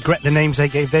parents regret the names they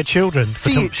gave their children.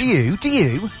 Do you?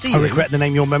 I regret the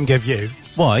name your mum gave you.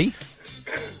 Why?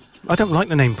 I don't like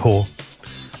the name Paul.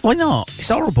 Why not? It's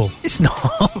horrible. It's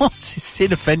not. It's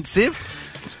inoffensive.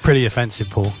 It's pretty offensive,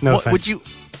 Paul. No offence.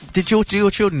 Did your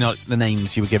children like the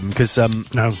names you were given? Because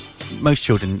no, most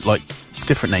children like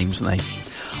different names, don't they?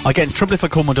 I get in trouble if I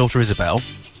call my daughter Isabel.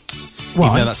 Why?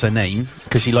 Even though that's her name,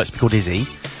 because she likes to be called Izzy.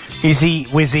 Izzy,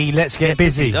 Wizzy, let's get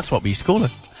busy. That's what we used to call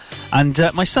her. And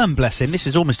my son, bless him, this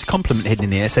was almost a compliment hidden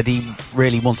in here, said he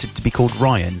really wanted to be called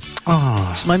Ryan. Oh.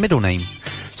 It's my middle name.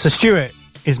 So Stuart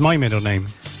is my middle name.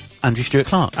 Andrew Stewart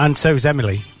Clark. And so is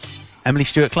Emily. Emily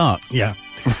Stewart Clark? Yeah.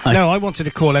 Right. No, I wanted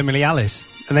to call Emily Alice.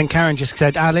 And then Karen just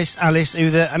said, Alice,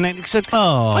 who the... And then it said,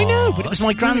 oh, I know, but it was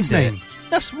my grand's name.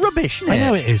 That's rubbish, isn't it? I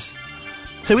know it is.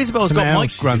 So Isabel's got my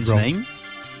grand's name.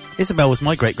 Isabel was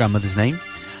my great-grandmother's name.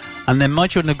 And then my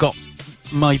children have got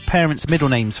my parents' middle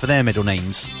names for their middle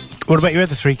names. What about your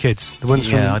other 3 kids? The ones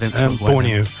from I don't talk about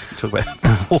Borneo. Talk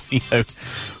about Borneo.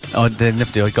 Oh, they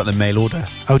never do. I got the mail order.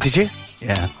 Oh, did you?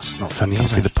 Yeah. It's not funny,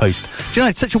 Through the post. Do you know, I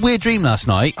had such a weird dream last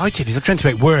night. I did. I dreamt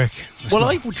about work.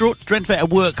 I dreamt about a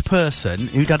work person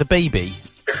who'd had a baby.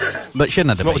 But she hadn't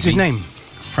had a baby. What was his name?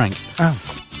 Frank. Oh.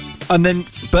 And then,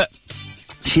 but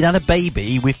she'd had a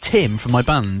baby with Tim from my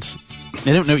band.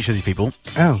 They don't know each other's people.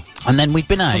 Oh. And then we'd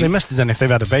been out. Well, they must have done if they've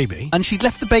had a baby. And she'd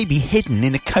left the baby hidden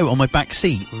in a coat on my back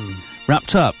seat,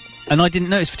 wrapped up. And I didn't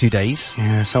notice for 2 days.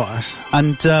 Yeah, so us.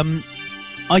 And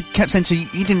I kept saying to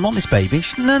her, you didn't want this baby?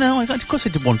 She said, no, of course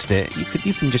I wanted it.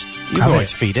 You can just, you're all right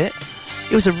to feed it.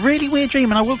 It was a really weird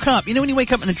dream, and I woke up. You know when you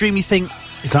wake up in a dream, you think,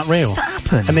 is that real? Does that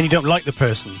happen? And then you don't like the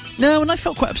person. No, and I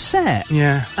felt quite upset.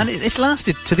 Yeah. And it's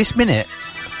lasted to this minute.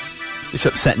 This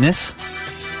upsetness.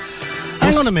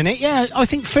 Hang on a minute, yeah, I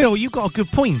think, Phil, you've got a good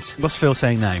point. What's Phil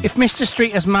saying now? If Mr.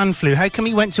 Street has man flu, how come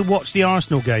he went to watch the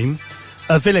Arsenal game,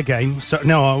 a Villa game,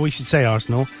 we should say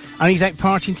Arsenal, and he's out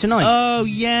partying tonight? Oh,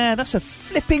 yeah, that's a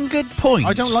flipping good point.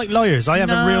 I don't like liars. I have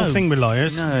a real thing with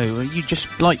liars. No, you just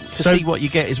like to see what you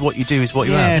get is what you do is what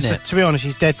you have, isn't it? To be honest,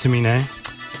 he's dead to me now.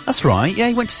 That's right, yeah,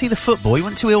 he went to see the football. He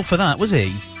wasn't too ill for that, was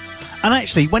he? And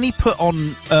actually, when he put on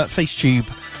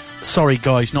FaceTube, sorry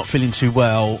guys, not feeling too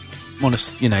well, want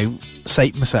to,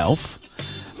 say myself,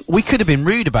 we could have been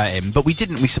rude about him, but we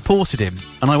didn't. We supported him.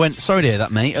 And I went, sorry to hear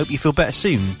that, mate. Hope you feel better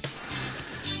soon.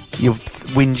 You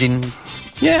whinging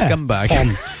scumbag.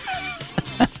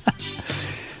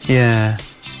 Yeah.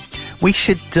 We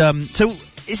should, so,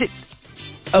 is it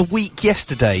a week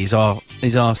yesterday is our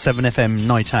 7FM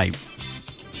night out?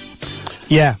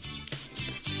 Yeah.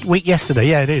 Week yesterday,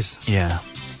 yeah, it is. Yeah.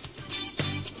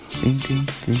 Do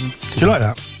you like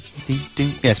that?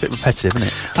 it's a bit repetitive, isn't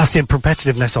it? That's the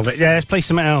repetitiveness of it. Yeah, let's play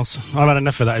something else. I've had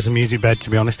enough of that as a music bed, to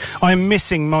be honest. I'm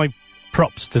missing my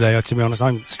props today, to be honest.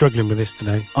 I'm struggling with this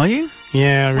today. Are you?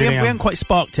 Yeah, I really We am. haven't quite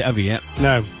sparked it, have we, yet?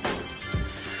 No.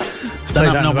 Don't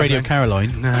happen on Radio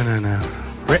Caroline. No.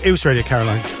 It was Radio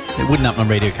Caroline. It wouldn't happen on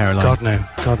Radio Caroline.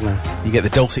 God, no. You get the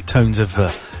dulcet tones of,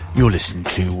 you're listening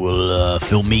to,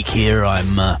 Phil Meek here,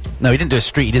 I'm, No, he didn't do a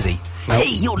street, does he? Nope.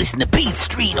 Hey, you're listening to Pete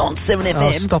Street on 7FM.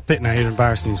 Oh, stop it now, you're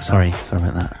embarrassing yourself. Sorry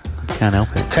about that. Can't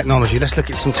help it. Technology, let's look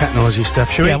at some technology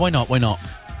stuff, shall we? Yeah, why not?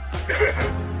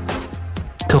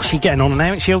 Gosh, she's getting on now,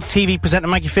 isn't she? Old TV presenter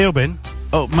Maggie Philbin.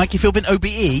 Oh, Maggie Philbin,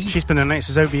 OBE? She's been announced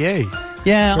as OBE.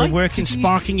 Yeah,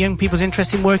 sparking young people's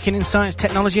interest in working in science,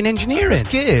 technology and engineering.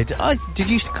 That's good. I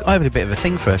had a bit of a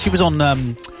thing for her. She was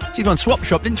on Swap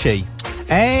Shop, didn't she?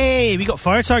 Hey, we got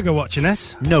Fire Tiger watching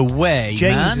us. No way,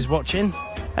 James man. is watching.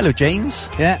 Hello, James.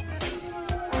 Yeah.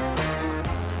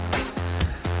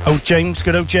 Old James,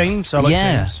 good old James. I like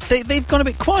James. They've gone a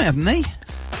bit quiet, haven't they?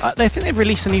 They think they've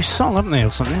released a new song, haven't they,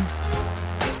 or something?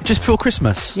 Just before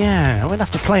Christmas. Yeah, we'll have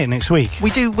to play it next week.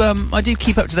 We do. I do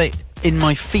keep up to date in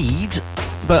my feed,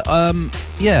 but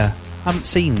haven't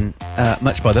seen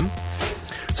much by them.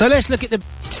 So let's look at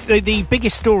the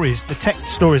biggest stories, the tech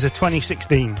stories of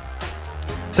 2016.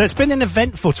 So it's been an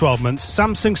eventful 12 months.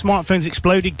 Samsung smartphones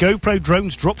exploded, GoPro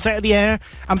drones dropped out of the air,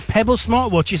 and Pebble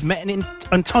smartwatches met an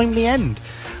untimely end.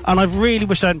 And I really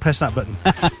wish I hadn't pressed that button.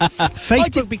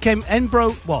 Facebook became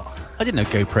What? I didn't know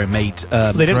GoPro made They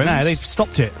don't drones. now, they've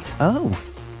stopped it. Oh.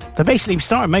 They basically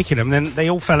started making them, then they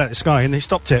all fell out of the sky and they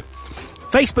stopped it.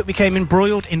 Facebook became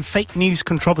embroiled in fake news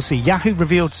controversy. Yahoo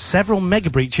revealed several mega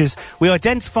breaches. We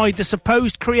identified the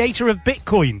supposed creator of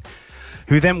Bitcoin,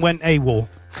 who then went AWOL.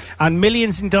 And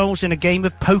millions indulged in a game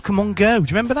of Pokemon Go. Do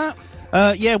you remember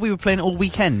that? Yeah, we were playing it all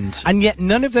weekend. And yet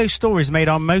none of those stories made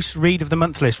our most read of the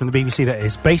month list from the BBC, that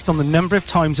is, based on the number of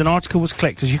times an article was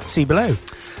clicked, as you can see below.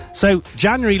 So,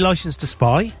 January, licence to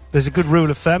spy. There's a good rule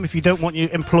of thumb. If you don't want your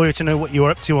employer to know what you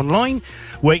are up to online,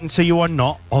 wait until you are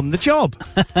not on the job.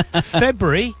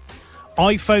 February,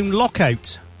 iPhone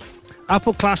lockout.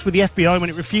 Apple clashed with the FBI when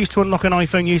it refused to unlock an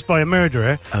iPhone used by a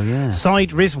murderer. Oh, yeah.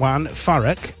 Saeed Rizwan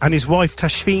Farak and his wife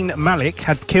Tashfeen Malik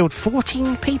had killed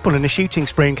 14 people in a shooting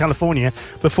spree in California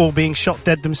before being shot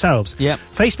dead themselves. Yep.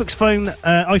 Facebook's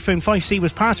iPhone 5C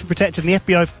was password protected, and the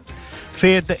FBI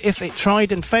feared that if it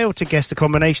tried and failed to guess the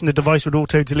combination, the device would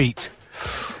auto-delete.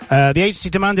 The agency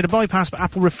demanded a bypass, but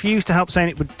Apple refused to help, saying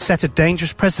it would set a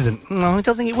dangerous precedent. No, I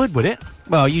don't think it would it?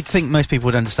 Well, you'd think most people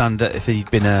would understand that if he'd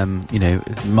been,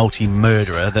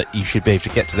 multi-murderer, that you should be able to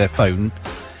get to their phone.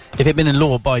 If it'd been a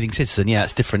law-abiding citizen, yeah,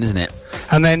 it's different, isn't it?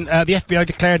 And then the FBI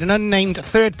declared an unnamed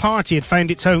third party had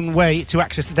found its own way to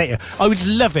access the data. I would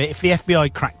love it if the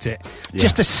FBI cracked it. Yeah.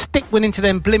 Just to stick one into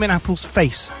them blimmin' Apple's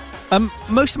face.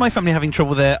 Most of my family are having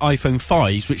trouble with their iPhone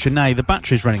 5s, which are now the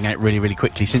battery's running out really, really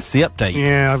quickly since the update.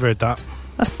 Yeah, I've heard that.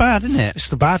 That's bad, isn't it? It's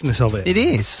the badness of it. It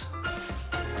is.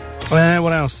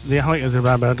 What else? The height of the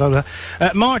blah, blah, blah,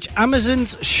 blah. March,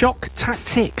 Amazon's shock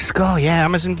tactics. Oh, yeah,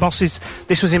 Amazon bosses,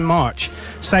 this was in March,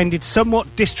 sounded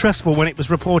somewhat distrustful when it was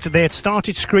reported they had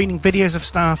started screening videos of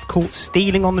staff caught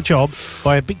stealing on the job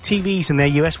via big TVs in their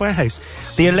US warehouse.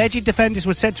 The alleged defenders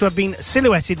were said to have been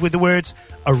silhouetted with the words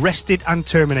arrested and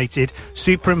terminated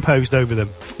superimposed over them.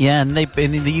 Yeah, and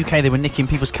in the UK they were nicking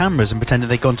people's cameras and pretending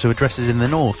they'd gone to addresses in the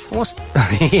north.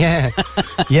 Yeah.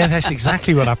 Yeah, that's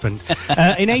exactly what happened.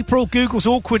 In April, Google's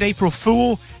awkward April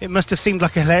Fool. It must have seemed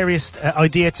like a hilarious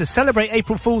idea to celebrate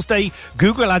April Fool's Day.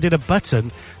 Google added a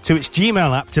button to its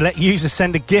Gmail app to let users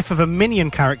send a GIF of a Minion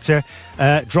character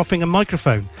dropping a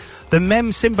microphone. The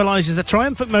meme symbolises a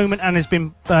triumphant moment and has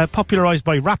been popularised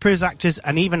by rappers, actors,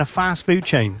 and even a fast food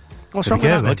chain. What's wrong with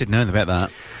that? I didn't know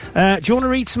about that. Do you want to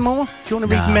read some more? Do you want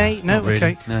to read May? No, not really,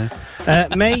 okay. No.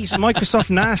 May's Microsoft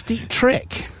nasty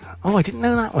trick. Oh, I didn't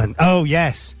know that one. Oh,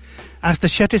 yes. As the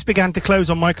shutters began to close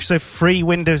on Microsoft's free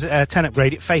Windows 10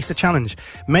 upgrade, it faced a challenge.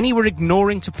 Many were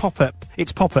ignoring its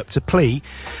pop-up to plea.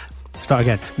 Start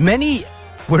again. Many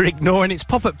were ignoring its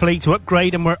pop-up plea to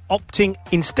upgrade and were opting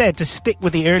instead to stick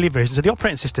with the earlier versions of the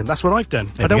operating system. That's what I've done.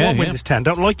 I don't want Windows 10.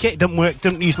 Don't like it. It doesn't work.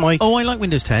 Don't use my... Oh, I like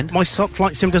Windows 10. My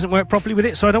flight sim doesn't work properly with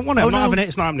it, so I don't want it. I'm not having it.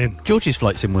 It's not happening. George's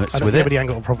flight sim works with it. Everybody ain't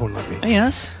got a problem like me.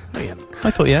 Yes. No, yeah.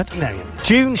 I thought you had. No, yeah.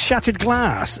 June shattered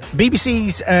glass.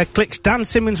 BBC's Click's Dan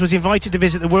Simmons was invited to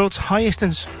visit the world's highest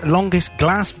and longest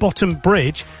glass-bottom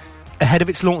bridge ahead of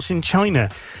its launch in China.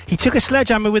 He took a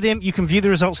sledgehammer with him. You can view the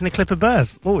results in the clip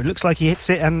above. Oh, it looks like he hits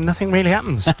it and nothing really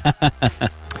happens.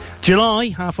 July,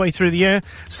 halfway through the year,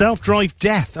 self-drive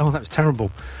death. Oh, that's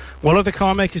terrible. While other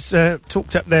car makers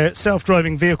talked up their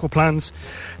self-driving vehicle plans,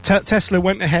 Tesla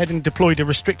went ahead and deployed a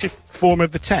restricted form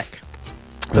of the tech.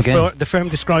 The firm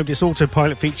described its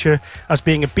autopilot feature as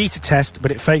being a beta test,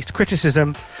 but it faced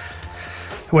criticism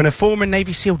when a former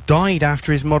Navy SEAL died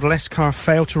after his Model S car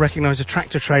failed to recognise a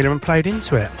tractor-trailer and ploughed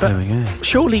into it. But there we go.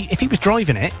 Surely, if he was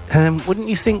driving it, wouldn't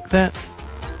you think that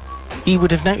he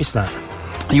would have noticed that?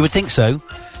 You would think so.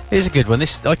 Here's a good one.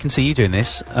 I can see you doing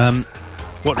this.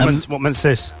 What month's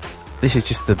this? This is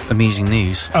just the amusing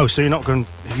news. Oh, so you're not going...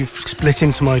 You've split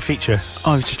into my feature.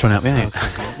 I was just trying to help you out.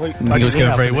 I think it was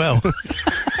going very well.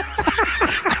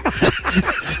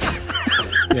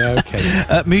 Yeah,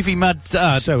 okay. Movie Mad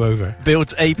Dad so over.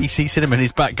 builds ABC cinema in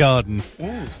his back garden.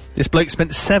 Ooh. This bloke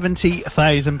spent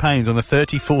 £70,000 on a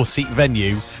 34-seat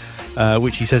venue,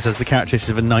 which he says has the characteristics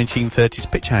of a 1930s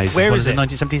picture house. Where is it?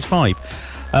 1975.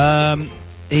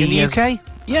 In the UK?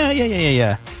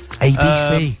 Yeah.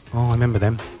 ABC. I remember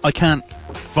them. I can't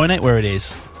find out where it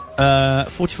is.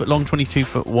 40 foot long, 22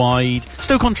 foot wide.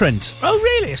 Stoke-on-Trent. Oh,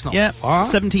 really? It's not far.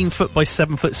 17 foot by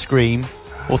 7 foot screen.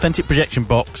 Authentic projection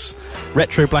box.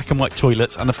 Retro black and white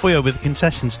toilets. And a foyer with a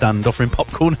concession stand offering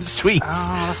popcorn and sweets.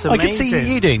 Oh, that's amazing. I could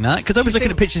see you doing that, because I was looking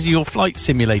at pictures of your flight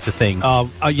simulator thing. Oh,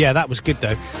 yeah, that was good,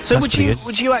 though. So That's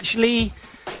would you actually...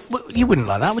 You wouldn't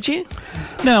like that, would you?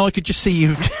 No, I could just see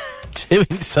you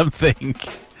doing something.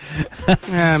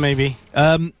 Yeah, maybe.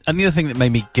 And the other thing that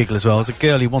made me giggle as well was a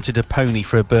girl who wanted a pony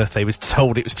for her birthday was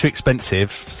told it was too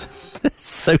expensive,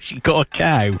 so she got a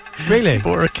cow. Really?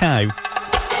 Bought her a cow.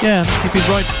 Yeah, she'd been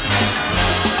right.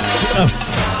 Oh.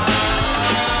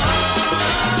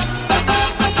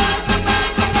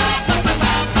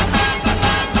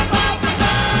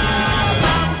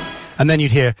 And then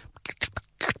you'd hear...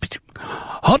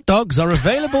 Hot dogs are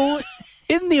available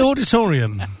in the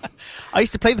auditorium. I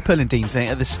used to play the Pearl and Dean thing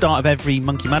at the start of every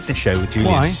Monkey Madness show with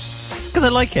Julian. Why? Because I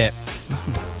like it.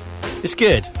 It's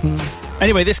good.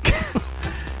 Anyway, this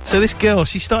girl,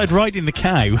 she started riding the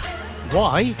cow.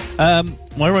 Why?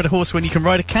 Why ride a horse when you can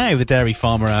ride a cow? The Dairy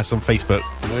Farmer asked on Facebook.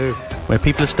 No. Where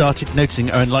people have started noticing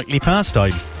her unlikely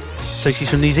pastime. So she's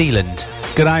from New Zealand.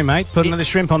 Good eye, mate. Put another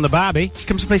shrimp on the barbie. She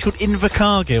comes from a place called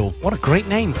Invercargill. What a great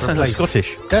name for a Sounds place. like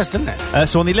Scottish. It does, doesn't it?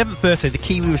 So on the 11th birthday, the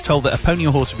Kiwi was told that a pony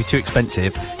or horse would be too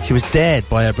expensive. She was dared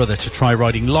by her brother to try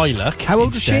riding Lilac. How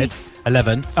old was she?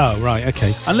 11. Oh, right,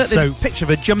 okay. And look, there's a picture of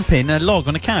her jumping a log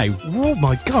on a cow. Oh,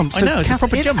 my God. I know, it's a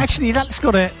proper jump. Actually, that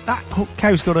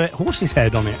cow's got a horse's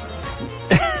head on it.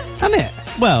 Hasn't it?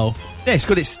 Well, yeah, it's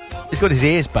got his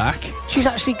ears back. She's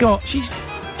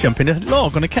Jumping a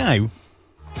log on a cow.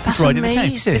 That's riding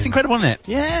amazing. It's incredible, isn't it?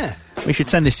 Yeah. We should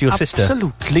send this to your sister.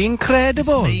 Absolutely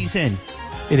incredible. It's amazing.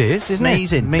 It is, isn't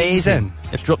it? Amazing. You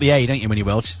have to drop the A, don't you, when you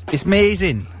Welsh? It's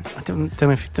amazing. I don't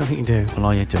think you do. Well,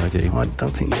 I do. I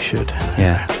don't think you should.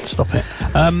 Yeah. Stop it.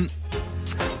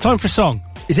 Time for a song.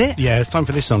 Is it? Yeah, it's time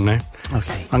for this song now.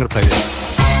 Okay. I'm going to play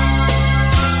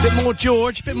this. Bit more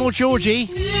George, bit more Georgie.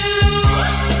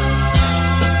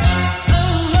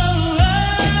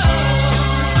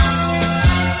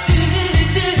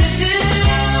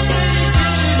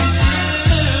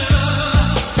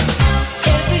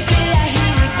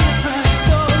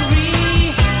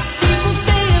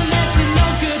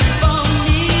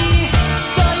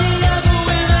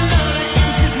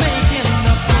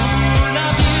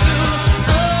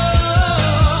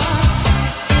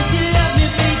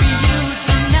 Baby, you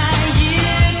deny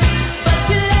it, but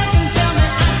you laugh and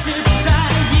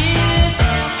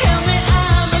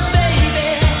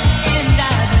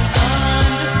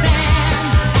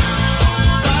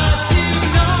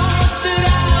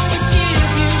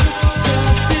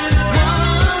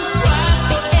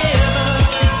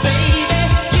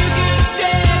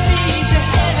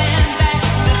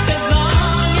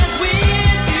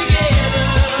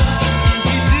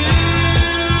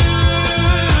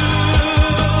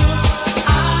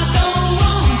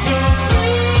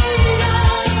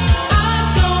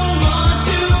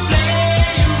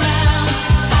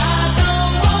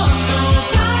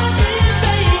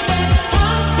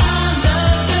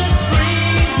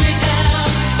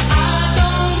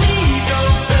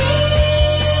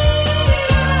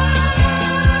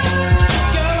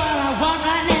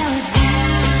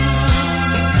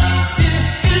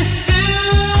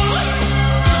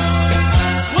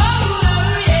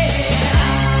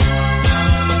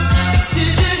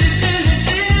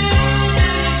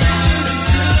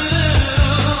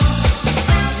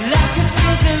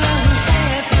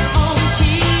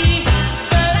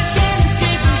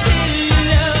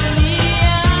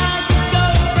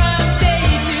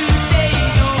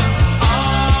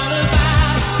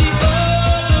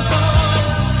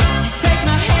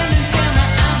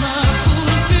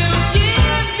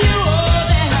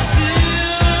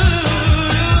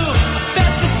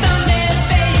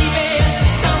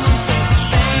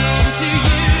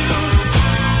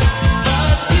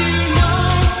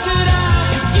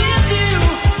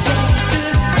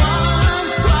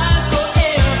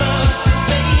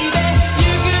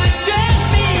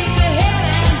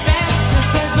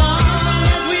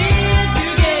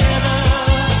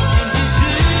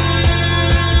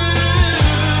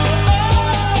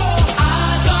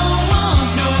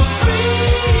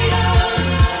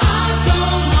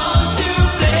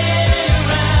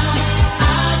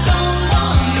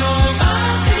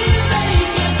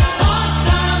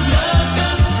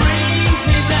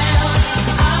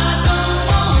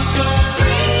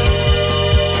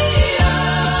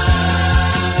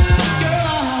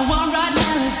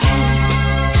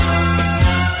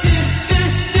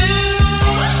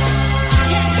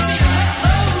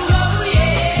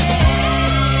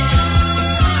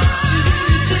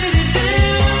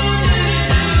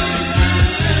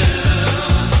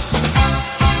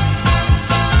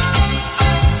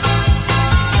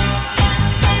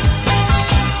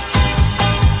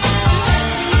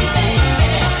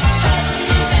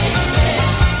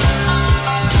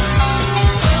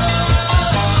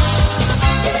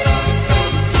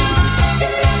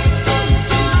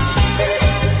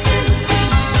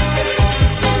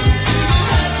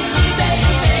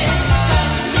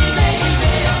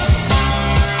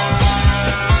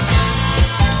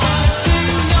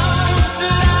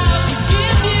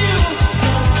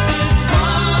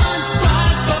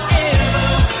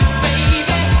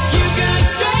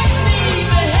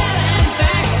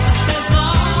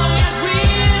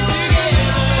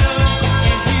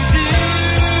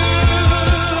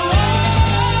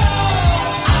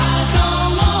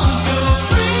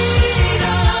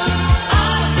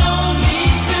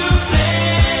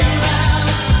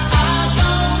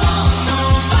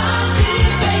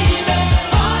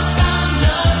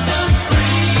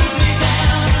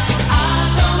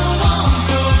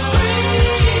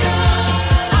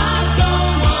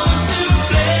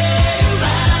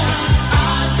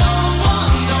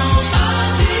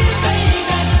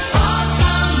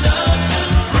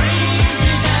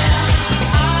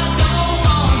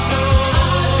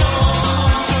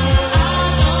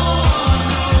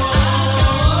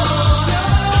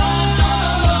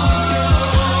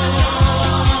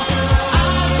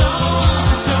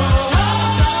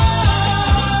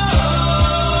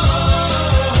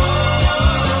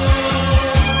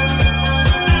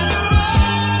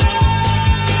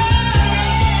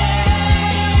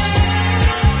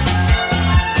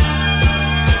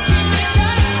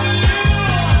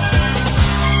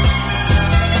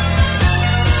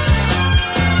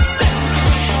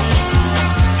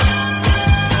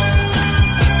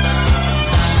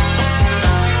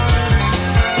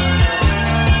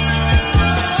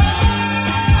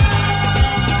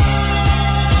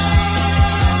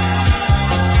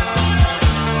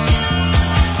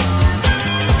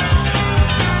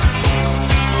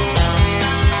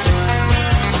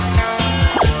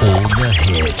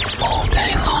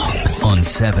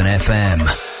 7FM.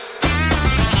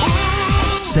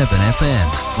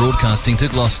 7FM, broadcasting to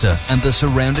Gloucester and the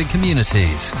surrounding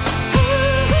communities.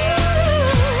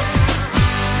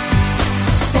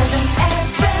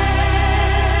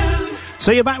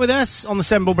 So you're back with us on the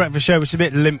 7 Ball Breakfast Show. It's a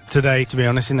bit limp today, to be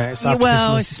honest, isn't it? It's after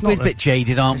Christmas. We're a bit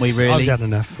jaded, aren't we, really? I've had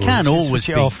enough. Can Just always switch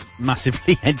be it off.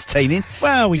 massively entertaining.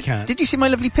 Well, we can. Did you see my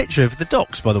lovely picture of the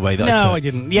docks, by the way? That No, I I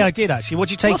didn't. Yeah, I did, actually.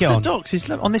 What'd you take took? it on? The docks is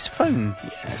on this phone.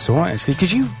 Yeah, it's all right, actually.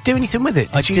 Did you do anything with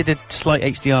it? I did a slight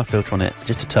HDR filter on it,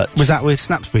 just a touch. Was that with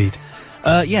snap speed?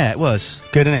 Yeah, it was.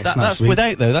 Good, isn't it, That's snap speed?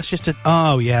 without, though. That's just a...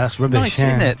 Oh, yeah, that's rubbish. Nice, yeah.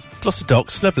 isn't it? Gloucester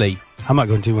docks, lovely. I might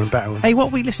go and do one better one. Hey, what are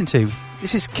we listening to?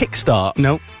 This is Kickstart.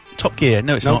 No. Top Gear.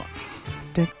 No, it's Nope.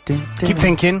 not. Keep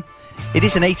thinking. It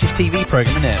is an 80s TV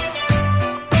programme, isn't it?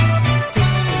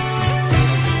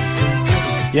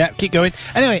 Yeah, keep going.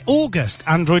 Anyway, August,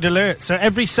 Android Alert. So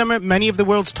every summer, many of the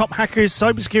world's top hackers,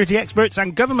 cybersecurity experts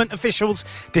and government officials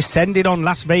descended on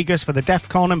Las Vegas for the DEF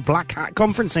CON and Black Hat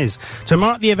conferences. To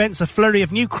mark the events, a flurry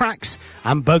of new cracks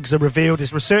and bugs are revealed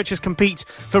as researchers compete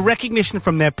for recognition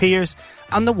from their peers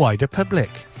and the wider public.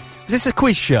 Is this a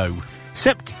quiz show?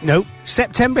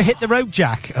 September hit the road,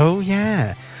 Jack. Oh,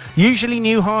 yeah. Usually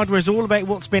new hardware is all about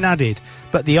what's been added,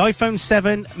 but the iPhone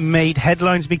 7 made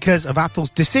headlines because of Apple's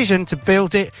decision to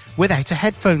build it without a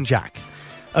headphone jack.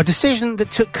 A decision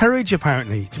that took courage,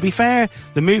 apparently. To be fair,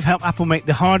 the move helped Apple make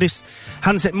the hardest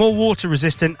handset more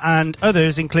water-resistant, and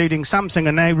others, including Samsung,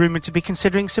 are now rumoured to be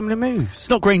considering similar moves. It's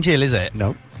not Grange Hill, is it?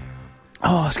 No.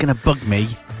 Oh, it's going to bug me.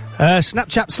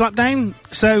 Snapchat slapdown.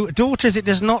 So, daughters, it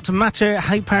does not matter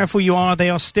how powerful you are, they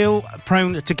are still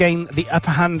prone to gain the upper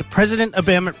hand. President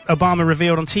Obama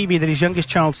revealed on TV that his youngest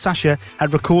child, Sasha,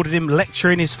 had recorded him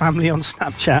lecturing his family on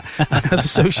Snapchat and other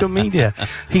social media.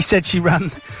 He said she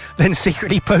ran, then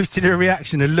secretly posted her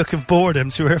reaction, a look of boredom,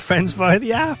 to her friends via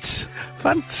the app.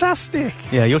 Fantastic.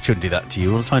 Yeah, your children do that to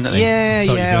you all the time, don't they? Yeah,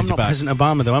 Sorry, yeah, I'm not back. President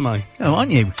Obama, though, am I? Oh,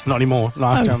 aren't you? Not anymore.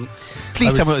 Last time.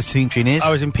 Please tell me what this team tune is.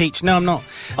 I was impeached. No, I'm not.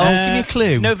 Oh, give me a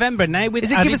clue. November now. With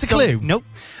Is it Give Us a Clue? Nope.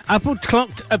 Apple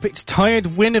clocked up its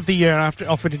tired win of the year after it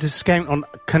offered a discount on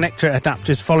connector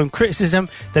adapters following criticism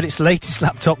that its latest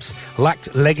laptops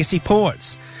lacked legacy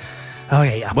ports. Oh,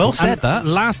 yeah, Apple. Well said, And that.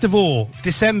 Last of all,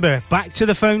 December, back to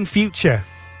the phone future.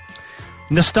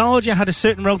 Nostalgia had a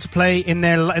certain role to play in the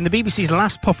BBC's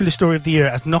last popular story of the year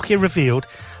as Nokia revealed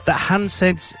that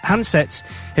handsets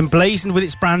emblazoned with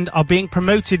its brand are being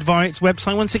promoted via its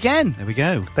website once again. There we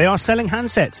go. They are selling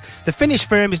handsets. The Finnish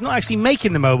firm is not actually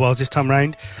making the mobiles this time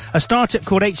round. A startup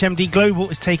called HMD Global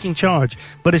is taking charge,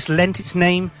 but it's lent its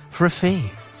name for a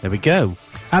fee. There we go.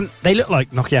 And they look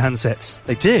like Nokia handsets,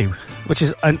 They do. which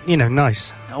is,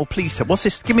 nice. Oh, please tell. What's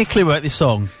this? Give me a clue about this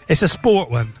song. It's a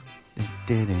sport one.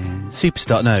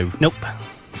 Superstar. No. Nope.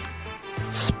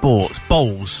 Sports.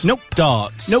 Bowls. Nope.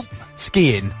 Darts. Nope.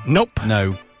 Skiing. Nope.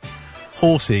 No.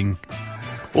 Horsing.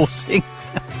 Horsing.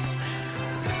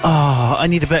 Oh, I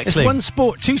need a better There's clue. one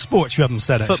sport, two sports you haven't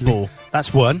said, actually. Football.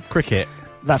 That's one. Cricket.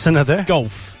 That's another.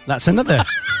 Golf. That's another.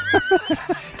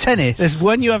 Tennis. There's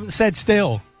one you haven't said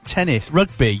still. Tennis.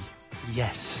 Rugby.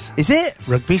 Yes. Is it?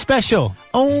 Rugby special.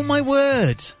 Oh, my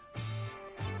word.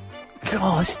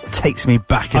 God, this takes me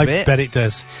back a I bit. bet it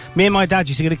does. Me and my dad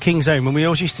used to go to King's Own when we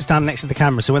always used to stand next to the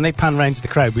camera, so when they pan round to the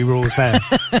crowd, we were always there.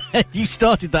 You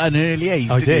started that at an early age,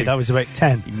 I didn't did. you? I was about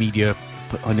 10. Media.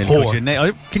 I nearly Whore. called your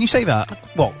name. Can you say that?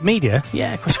 What, media?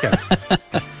 Yeah, of course you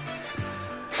can.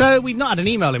 So, we've not had an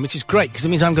email in, which is great, because it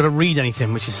means I haven't got to read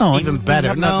anything, which is Oh, even we better.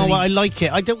 haven't had No, any- I like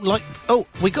it. I don't like... Oh,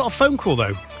 we got a phone call,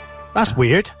 though. That's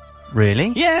weird.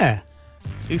 Really? Yeah.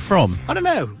 Who from? I don't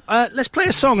know. Let's play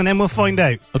a song and then we'll find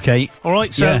out. Okay. All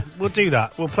right, so Yeah. we'll do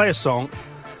that. We'll play a song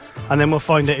and then we'll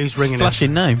find out who's ringing us.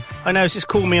 Flashing now. I know, it's just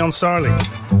Call Me on Starling.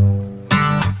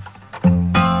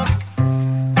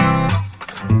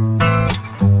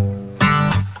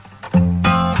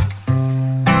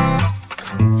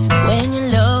 When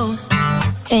you're low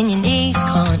and your knees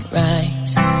can't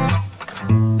rise,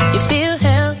 you feel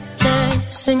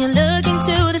helpless and you're looking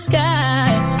to the sky.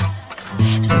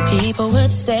 Some people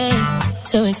would say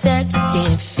to accept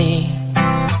defeat.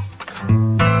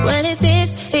 Well, if this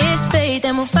is fate,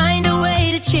 then we'll find a way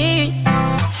to cheat.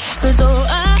 'Cause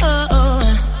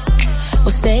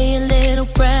we'll say a little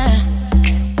prayer.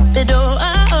 But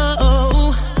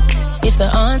if the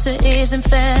answer isn't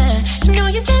fair, you know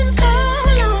you can call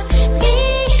on me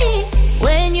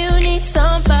when you need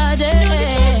somebody. You know you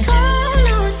can call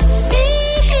on me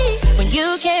when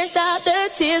you can't stop the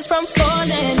tears from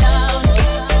falling down.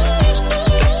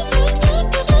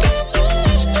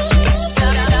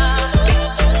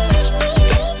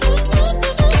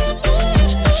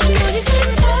 You know you can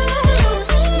call on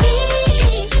me,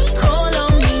 call on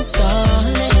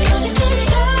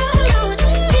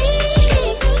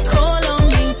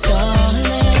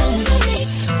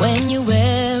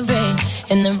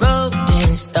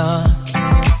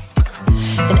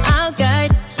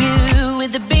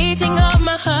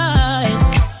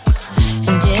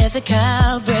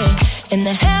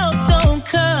help don't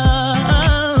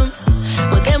come,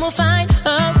 well then we'll find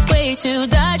a way to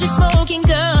dodge a smoking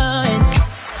gun.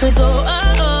 'Cause we'll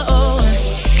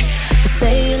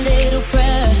say a little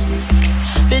prayer,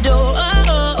 but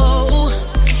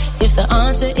if the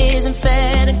answer isn't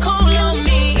fair, then call on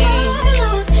me.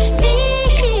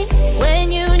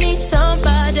 When you need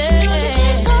somebody,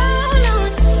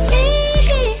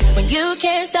 when you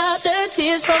can't stop the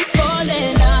tears from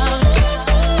falling out.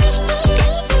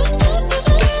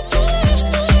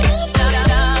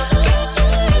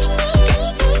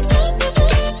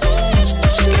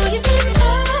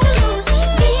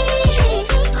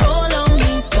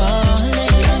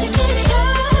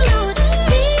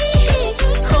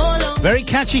 Very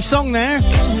catchy song there.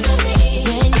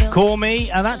 Call Me,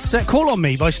 and that's Call On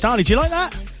Me by Starley. Do you like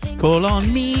that? Call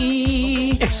on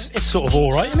me. It's sort of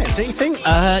all right, isn't it? Do you think?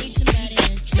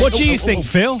 What do you think,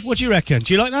 Phil? What do you reckon?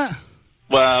 Do you like that?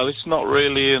 Well, it's not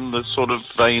really in the sort of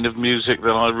vein of music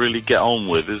that I really get on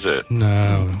with, is it?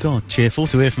 No. God, cheerful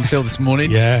to hear from Phil this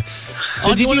morning. Yeah.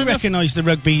 So did you recognise the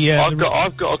rugby... I've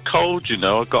got a cold, you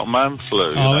know. I've got man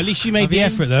flu. Oh, at least you made the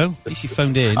effort, though. At least you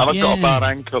phoned in. And I've got a bad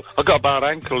ankle. I've got a bad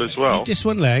ankle as well. Just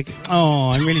one leg.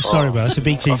 Oh, I'm really sorry about that. That's a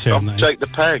BT term, that is. Take the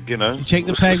peg, you know. Take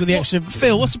the peg with the extra...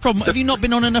 Phil, what's the problem? Have you not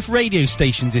been on enough radio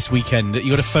stations this weekend that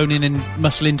you got to phone in and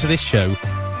muscle into this show?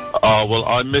 Oh, well,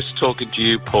 I miss talking to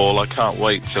you, Paul. I can't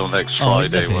wait till next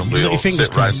Friday when we all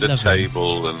sit round the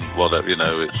table and whatever, you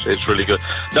know, it's really good.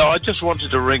 No, I just wanted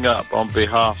to ring up on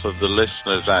behalf of the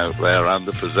listeners out there and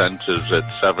the presenters at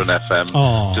 7FM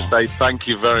to say thank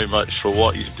you very much for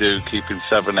what you do, keeping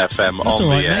 7FM on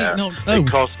the air.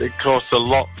 It costs a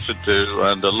lot to do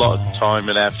and a lot of time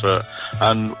and effort,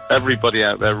 and everybody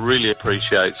out there really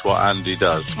appreciates what Andy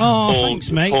does. Oh, thanks,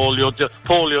 mate. Paul, you're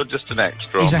just an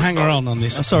extra. He's a hanger-on on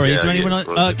this. Sorry, is there anyone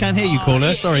I can't hear you,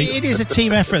 caller? Sorry. It is a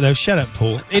team effort, though. Shut up,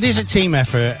 Paul. It is a team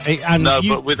effort.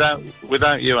 But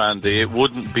without you, Andy, it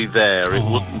wouldn't be there. It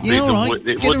wouldn't be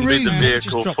the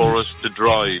vehicle for us to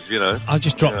drive. You know. I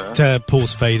just dropped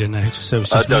Paul's fader now, just so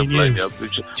it's just me and you.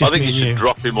 I think you should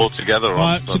drop him altogether.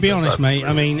 Well, to be honest, mate,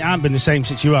 I mean, I haven't been the same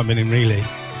since you have been in, really.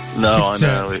 No, I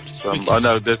know. I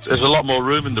know. There's a lot more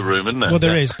room in the room, isn't there? Well,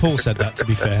 there is. Paul said that, to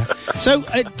be fair. So,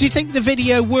 do you think the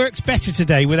video worked better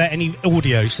today without any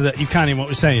audio, so that you can hear what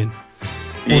we're saying?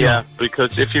 Yeah,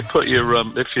 because if you put your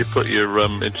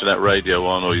internet radio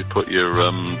on, or you put your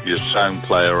sound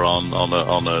player on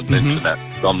the internet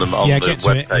on the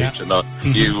web page, and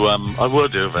I will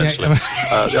do eventually.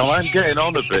 I'm getting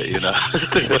on a bit, you know.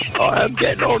 I am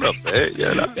getting on a bit, you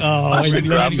know. Oh,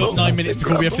 we've only got 9 minutes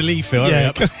before we have to leave, Phil.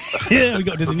 Yeah, yeah, we've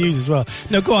got to do the news as well.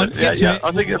 No, go on. Get to it.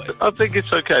 I think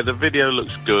it's okay. The video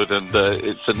looks good, and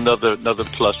it's another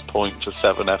plus point for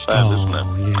 7FM, isn't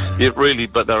it? Yeah. It really,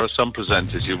 but there are some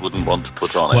presenters you wouldn't want to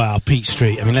put on it. Well, Pete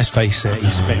Street, I mean, let's face it,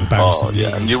 he's a bit embarrassing. Oh,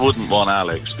 yeah, and you wouldn't want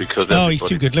Alex because he's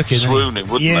too good looking. Swooning,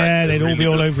 wouldn't they? Yeah, they'd all be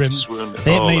all over him.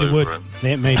 They ain't made of wood.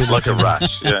 They ain't made of like a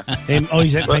rash, yeah.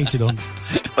 He's painted on.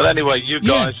 But anyway, you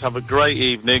guys have a great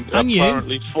evening. And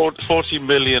apparently 40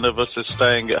 million of us are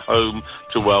staying at home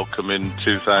to welcome in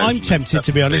 2000. I'm tempted,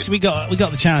 to be honest. We got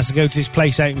the chance to go to this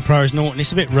place out in Priors Norton.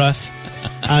 It's a bit rough,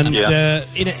 and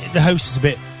the host is a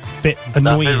bit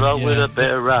annoying. Nothing wrong with a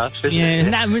bit of rough.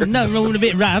 Nothing wrong with a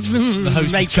bit rough. The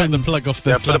host has turned the plug off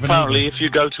the but apparently, if you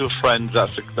go to a friend's,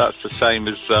 that's the same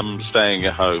as staying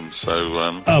at home. So.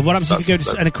 What happens if you go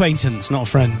to an acquaintance, not a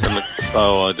friend?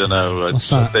 Oh, I don't know. What's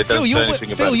that? They don't say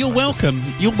anything about Phil, you're welcome.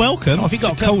 You're welcome. Oh, if you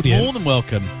got a cold here, more than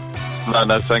welcome.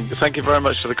 No, thank you very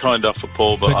much for the kind offer,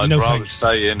 Paul, but I'd rather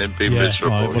stay in and be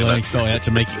miserable. Right, well, I thought I had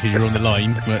to make it because you're on the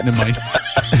line, but never mind.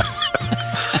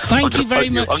 Thank you very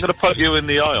much. I'm going to poke you in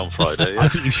the eye on Friday. I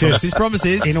think you should. His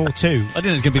promises. In all two. I didn't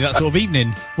know it was going to be that sort of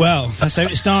evening. Well, that's how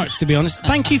it starts, to be honest.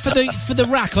 Thank you for the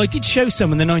rack. I did show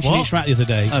someone the 19-inch rack the other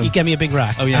day. He gave me a big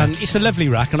rack. Oh, yeah. And it's a lovely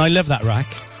rack, and I love that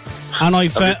rack. And have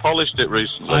you polished it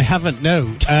recently? I haven't,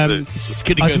 no.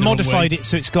 I've modified it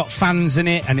so it's got fans in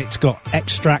it, and it's got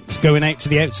extracts going out to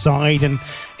the outside, and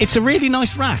it's a really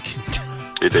nice rack.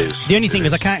 It is. The only thing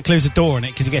is I can't close the door on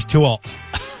it because it gets too hot.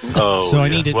 Oh, so I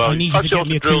need you to get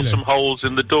me a cooler. Drill some holes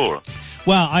in the door.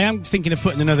 Well, I am thinking of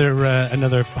putting another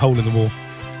hole in the wall.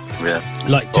 Yeah.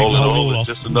 Like taking the whole wall off.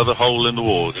 Just another hole in the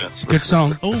wall, yeah. It's a good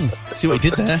song. Oh, see what he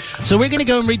did there. So we're going to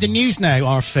go and read the news now,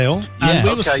 our Phil. And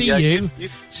we will see you.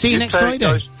 See you next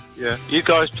Friday. You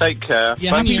guys take care.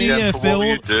 Yeah, Happy New Year, Phil. What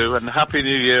you do, and Happy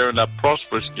New Year and a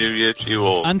prosperous New Year to you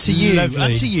all. And to you. Lovely.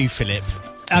 And to you, Philip.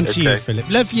 And to you, Philip.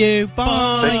 Love you.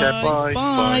 Bye. Take care. Bye.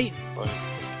 Bye.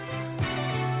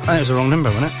 That was the wrong number,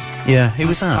 wasn't it? Yeah, who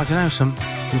was that? I don't know,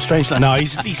 from Strangeland. No,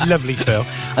 he's lovely, Phil.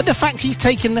 And the fact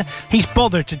he's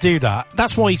bothered to do that,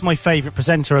 that's why he's my favourite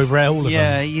presenter over all of them.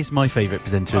 Yeah, he is my favourite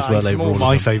presenter as well. He's more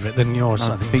my favourite than yours.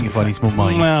 I think you find he's more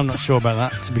mine. Well, I'm not sure about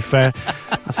that, to be fair.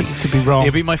 I think you could be wrong.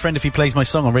 He'll be my friend if he plays my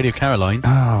song on Radio Caroline.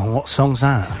 Oh, what song's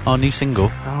that? Our new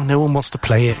single. Oh, no one wants to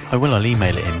play it. I will, I'll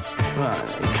email it in. Well,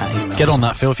 you can't email Get on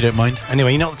that, Phil, if you don't mind.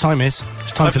 Anyway, you know what the time is?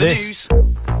 It's time for this. News.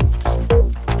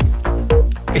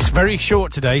 It's very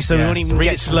short today, so we won't even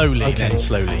read it slowly. Okay. Then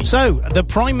slowly. So, the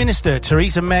Prime Minister,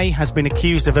 Theresa May, has been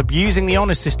accused of abusing the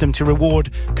honours system to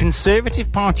reward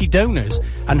Conservative Party donors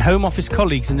and Home Office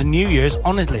colleagues in the New Year's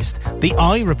honours list. The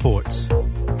Eye reports.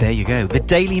 There you go. The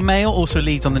Daily Mail also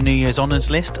leads on the New Year's honours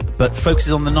list, but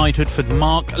focuses on the knighthood for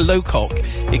Mark Lowcock.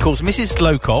 It calls Mrs.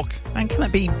 Lowcock, and can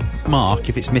it be Mark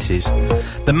if it's Mrs.?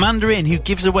 The Mandarin who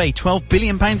gives away £12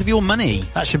 billion of your money.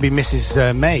 That should be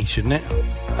Mrs. May, shouldn't it?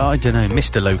 I don't know,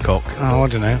 Mr. Lowcock. Oh, I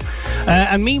don't know.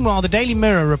 And meanwhile, the Daily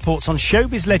Mirror reports on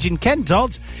showbiz legend Ken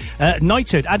Dodd,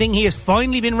 knighthood, adding he has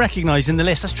finally been recognised in the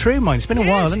list. That's true, mine. It's been a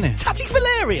while, hasn't it? Tatty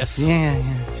hilarious. Yeah.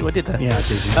 See what I did there? Yeah, I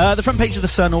did. Yeah. The front page of The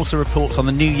Sun also reports on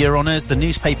the New Year honours. The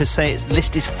newspapers say its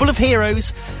list is full of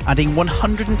heroes, adding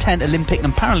 110 Olympic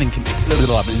and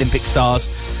Paralympic stars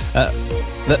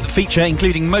that feature,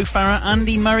 including Mo Farah,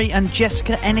 Andy Murray and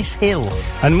Jessica Ennis-Hill.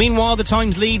 And meanwhile, the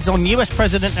Times leads on US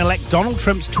President-elect Donald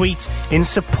Trump's tweet in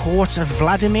support of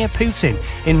Vladimir Putin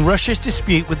in Russia's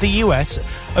dispute with the US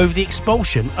over the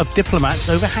expulsion of diplomats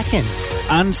over hacking.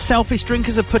 And selfish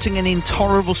drinkers are putting an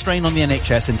intolerable strain on the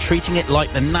NHS and treating it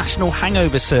like the National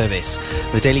Hangover Service.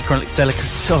 The Daily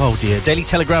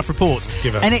Telegraph reports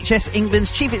NHS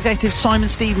England's Chief Executive Simon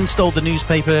Stevens told the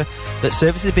newspaper that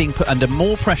services are being put under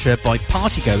more pressure by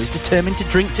partygoers determined to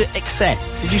drink to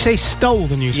excess. Did you say stole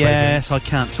the newspaper? Yes, I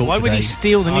can't talk Why today. would he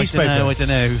steal the newspaper? I don't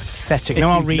know. Pathetic. No,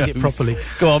 I'll read it properly.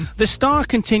 Go on. The Star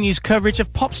continues coverage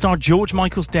of pop star George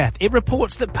Michael's death. It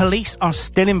reports that police are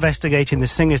still investigating the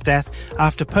singer's death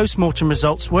after post-mortem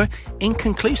results were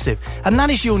inconclusive. And that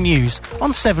is your news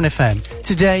on 7FM.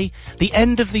 Today, the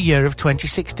end of the year of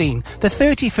 2016. The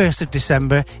 31st of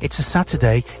December. It's a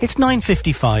Saturday. It's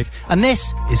 9:55. And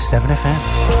this is 7FM.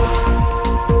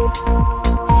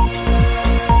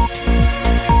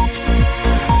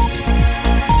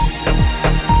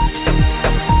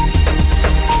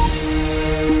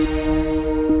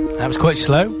 That was quite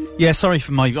slow. Yeah, sorry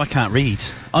for I can't read.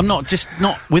 I'm not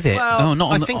with it. Well, oh,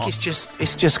 not. I think it's just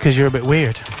because you're a bit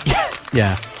weird.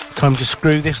 Yeah. Time to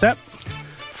screw this up.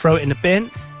 Throw it in the bin.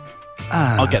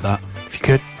 I'll get that if you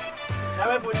could.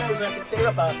 Now everyone knows I can clear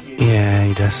up after you. Yeah,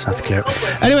 he does have to clear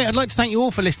up. Anyway, I'd like to thank you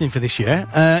all for listening for this year.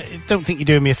 Don't think you're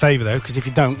doing me a favour though, because if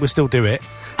you don't, we'll still do it.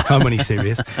 I'm only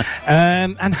serious.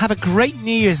 And have a great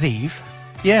New Year's Eve.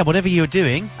 Yeah, whatever you're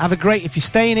doing. Have a great, if you're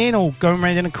staying in or going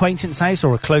around an acquaintance house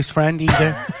or a close friend,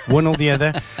 either one or the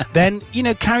other, then,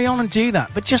 carry on and do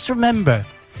that. But just remember,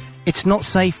 it's not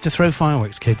safe to throw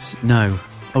fireworks, kids. No.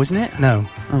 Oh, isn't it? No.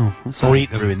 Oh, that's or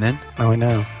eat them. Ruin then. Oh, I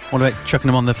know. What about chucking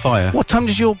them on the fire? What time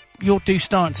does your do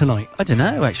start tonight? I don't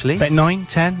know, actually. About 9,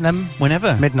 10, 11?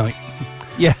 Whenever. Midnight.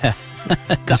 Yeah.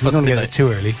 Because we don't get it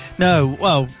too early. No,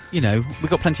 well, we've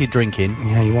got plenty of drinking.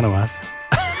 Yeah, you want to have.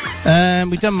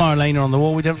 We've done Marlena on the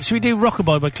Wall. Should we do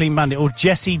Rockabye by Clean Bandit or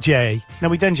Jessie J? No,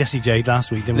 we done Jessie J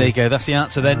last week, didn't we? There you go. That's the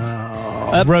answer then.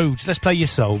 Rhodes. Let's play Your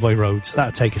Soul by Rhodes.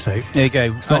 That'll take us out. There you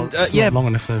go. It's not long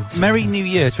enough though. Merry New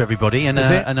Year to everybody and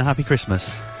a happy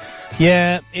Christmas.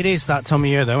 Yeah, it is that time of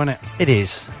year though, isn't it? It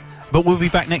is. But we'll be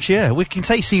back next year. We can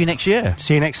say see you next year.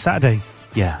 See you next Saturday.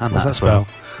 Yeah, and what's that spell?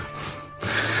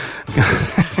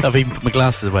 I've even put my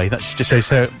glasses away. That just shows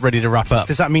her ready to wrap up.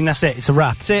 Does that mean that's it? It's a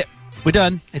wrap. That's it. We're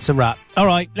done. It's a wrap. All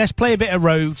right, let's play a bit of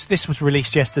Rhodes. This was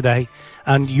released yesterday.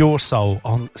 And Your Soul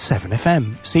on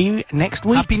 7FM. See you next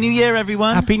week. Happy New Year,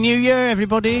 everyone. Happy New Year,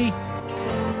 everybody.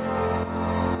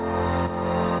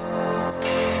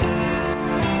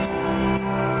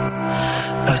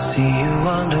 I see you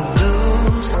under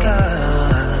blue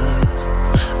skies.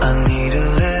 I need a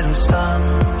little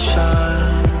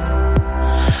sunshine.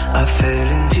 I fell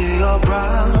into your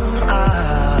brown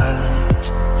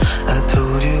eyes. I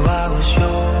told you I was your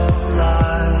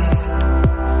light.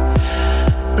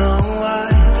 No,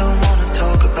 I don't wanna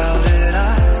talk about it.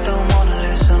 I don't wanna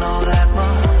listen all that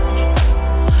much.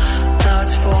 Now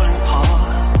it's falling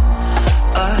apart.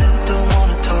 I don't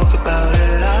wanna talk about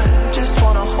it. I just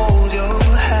wanna hold your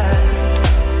hand.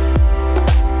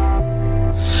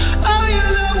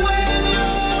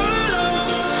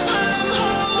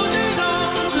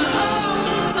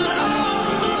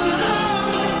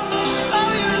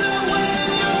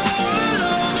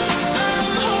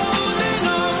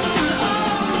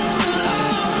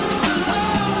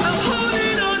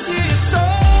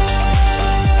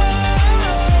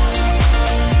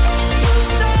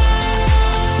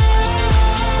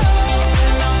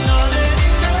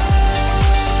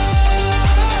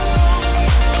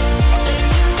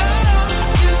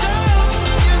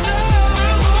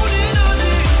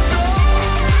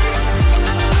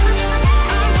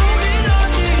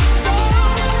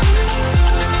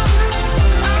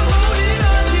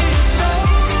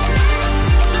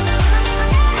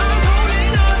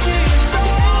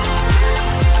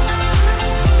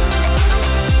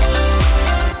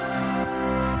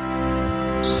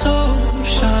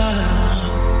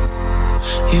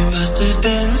 You must have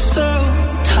been so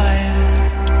tired.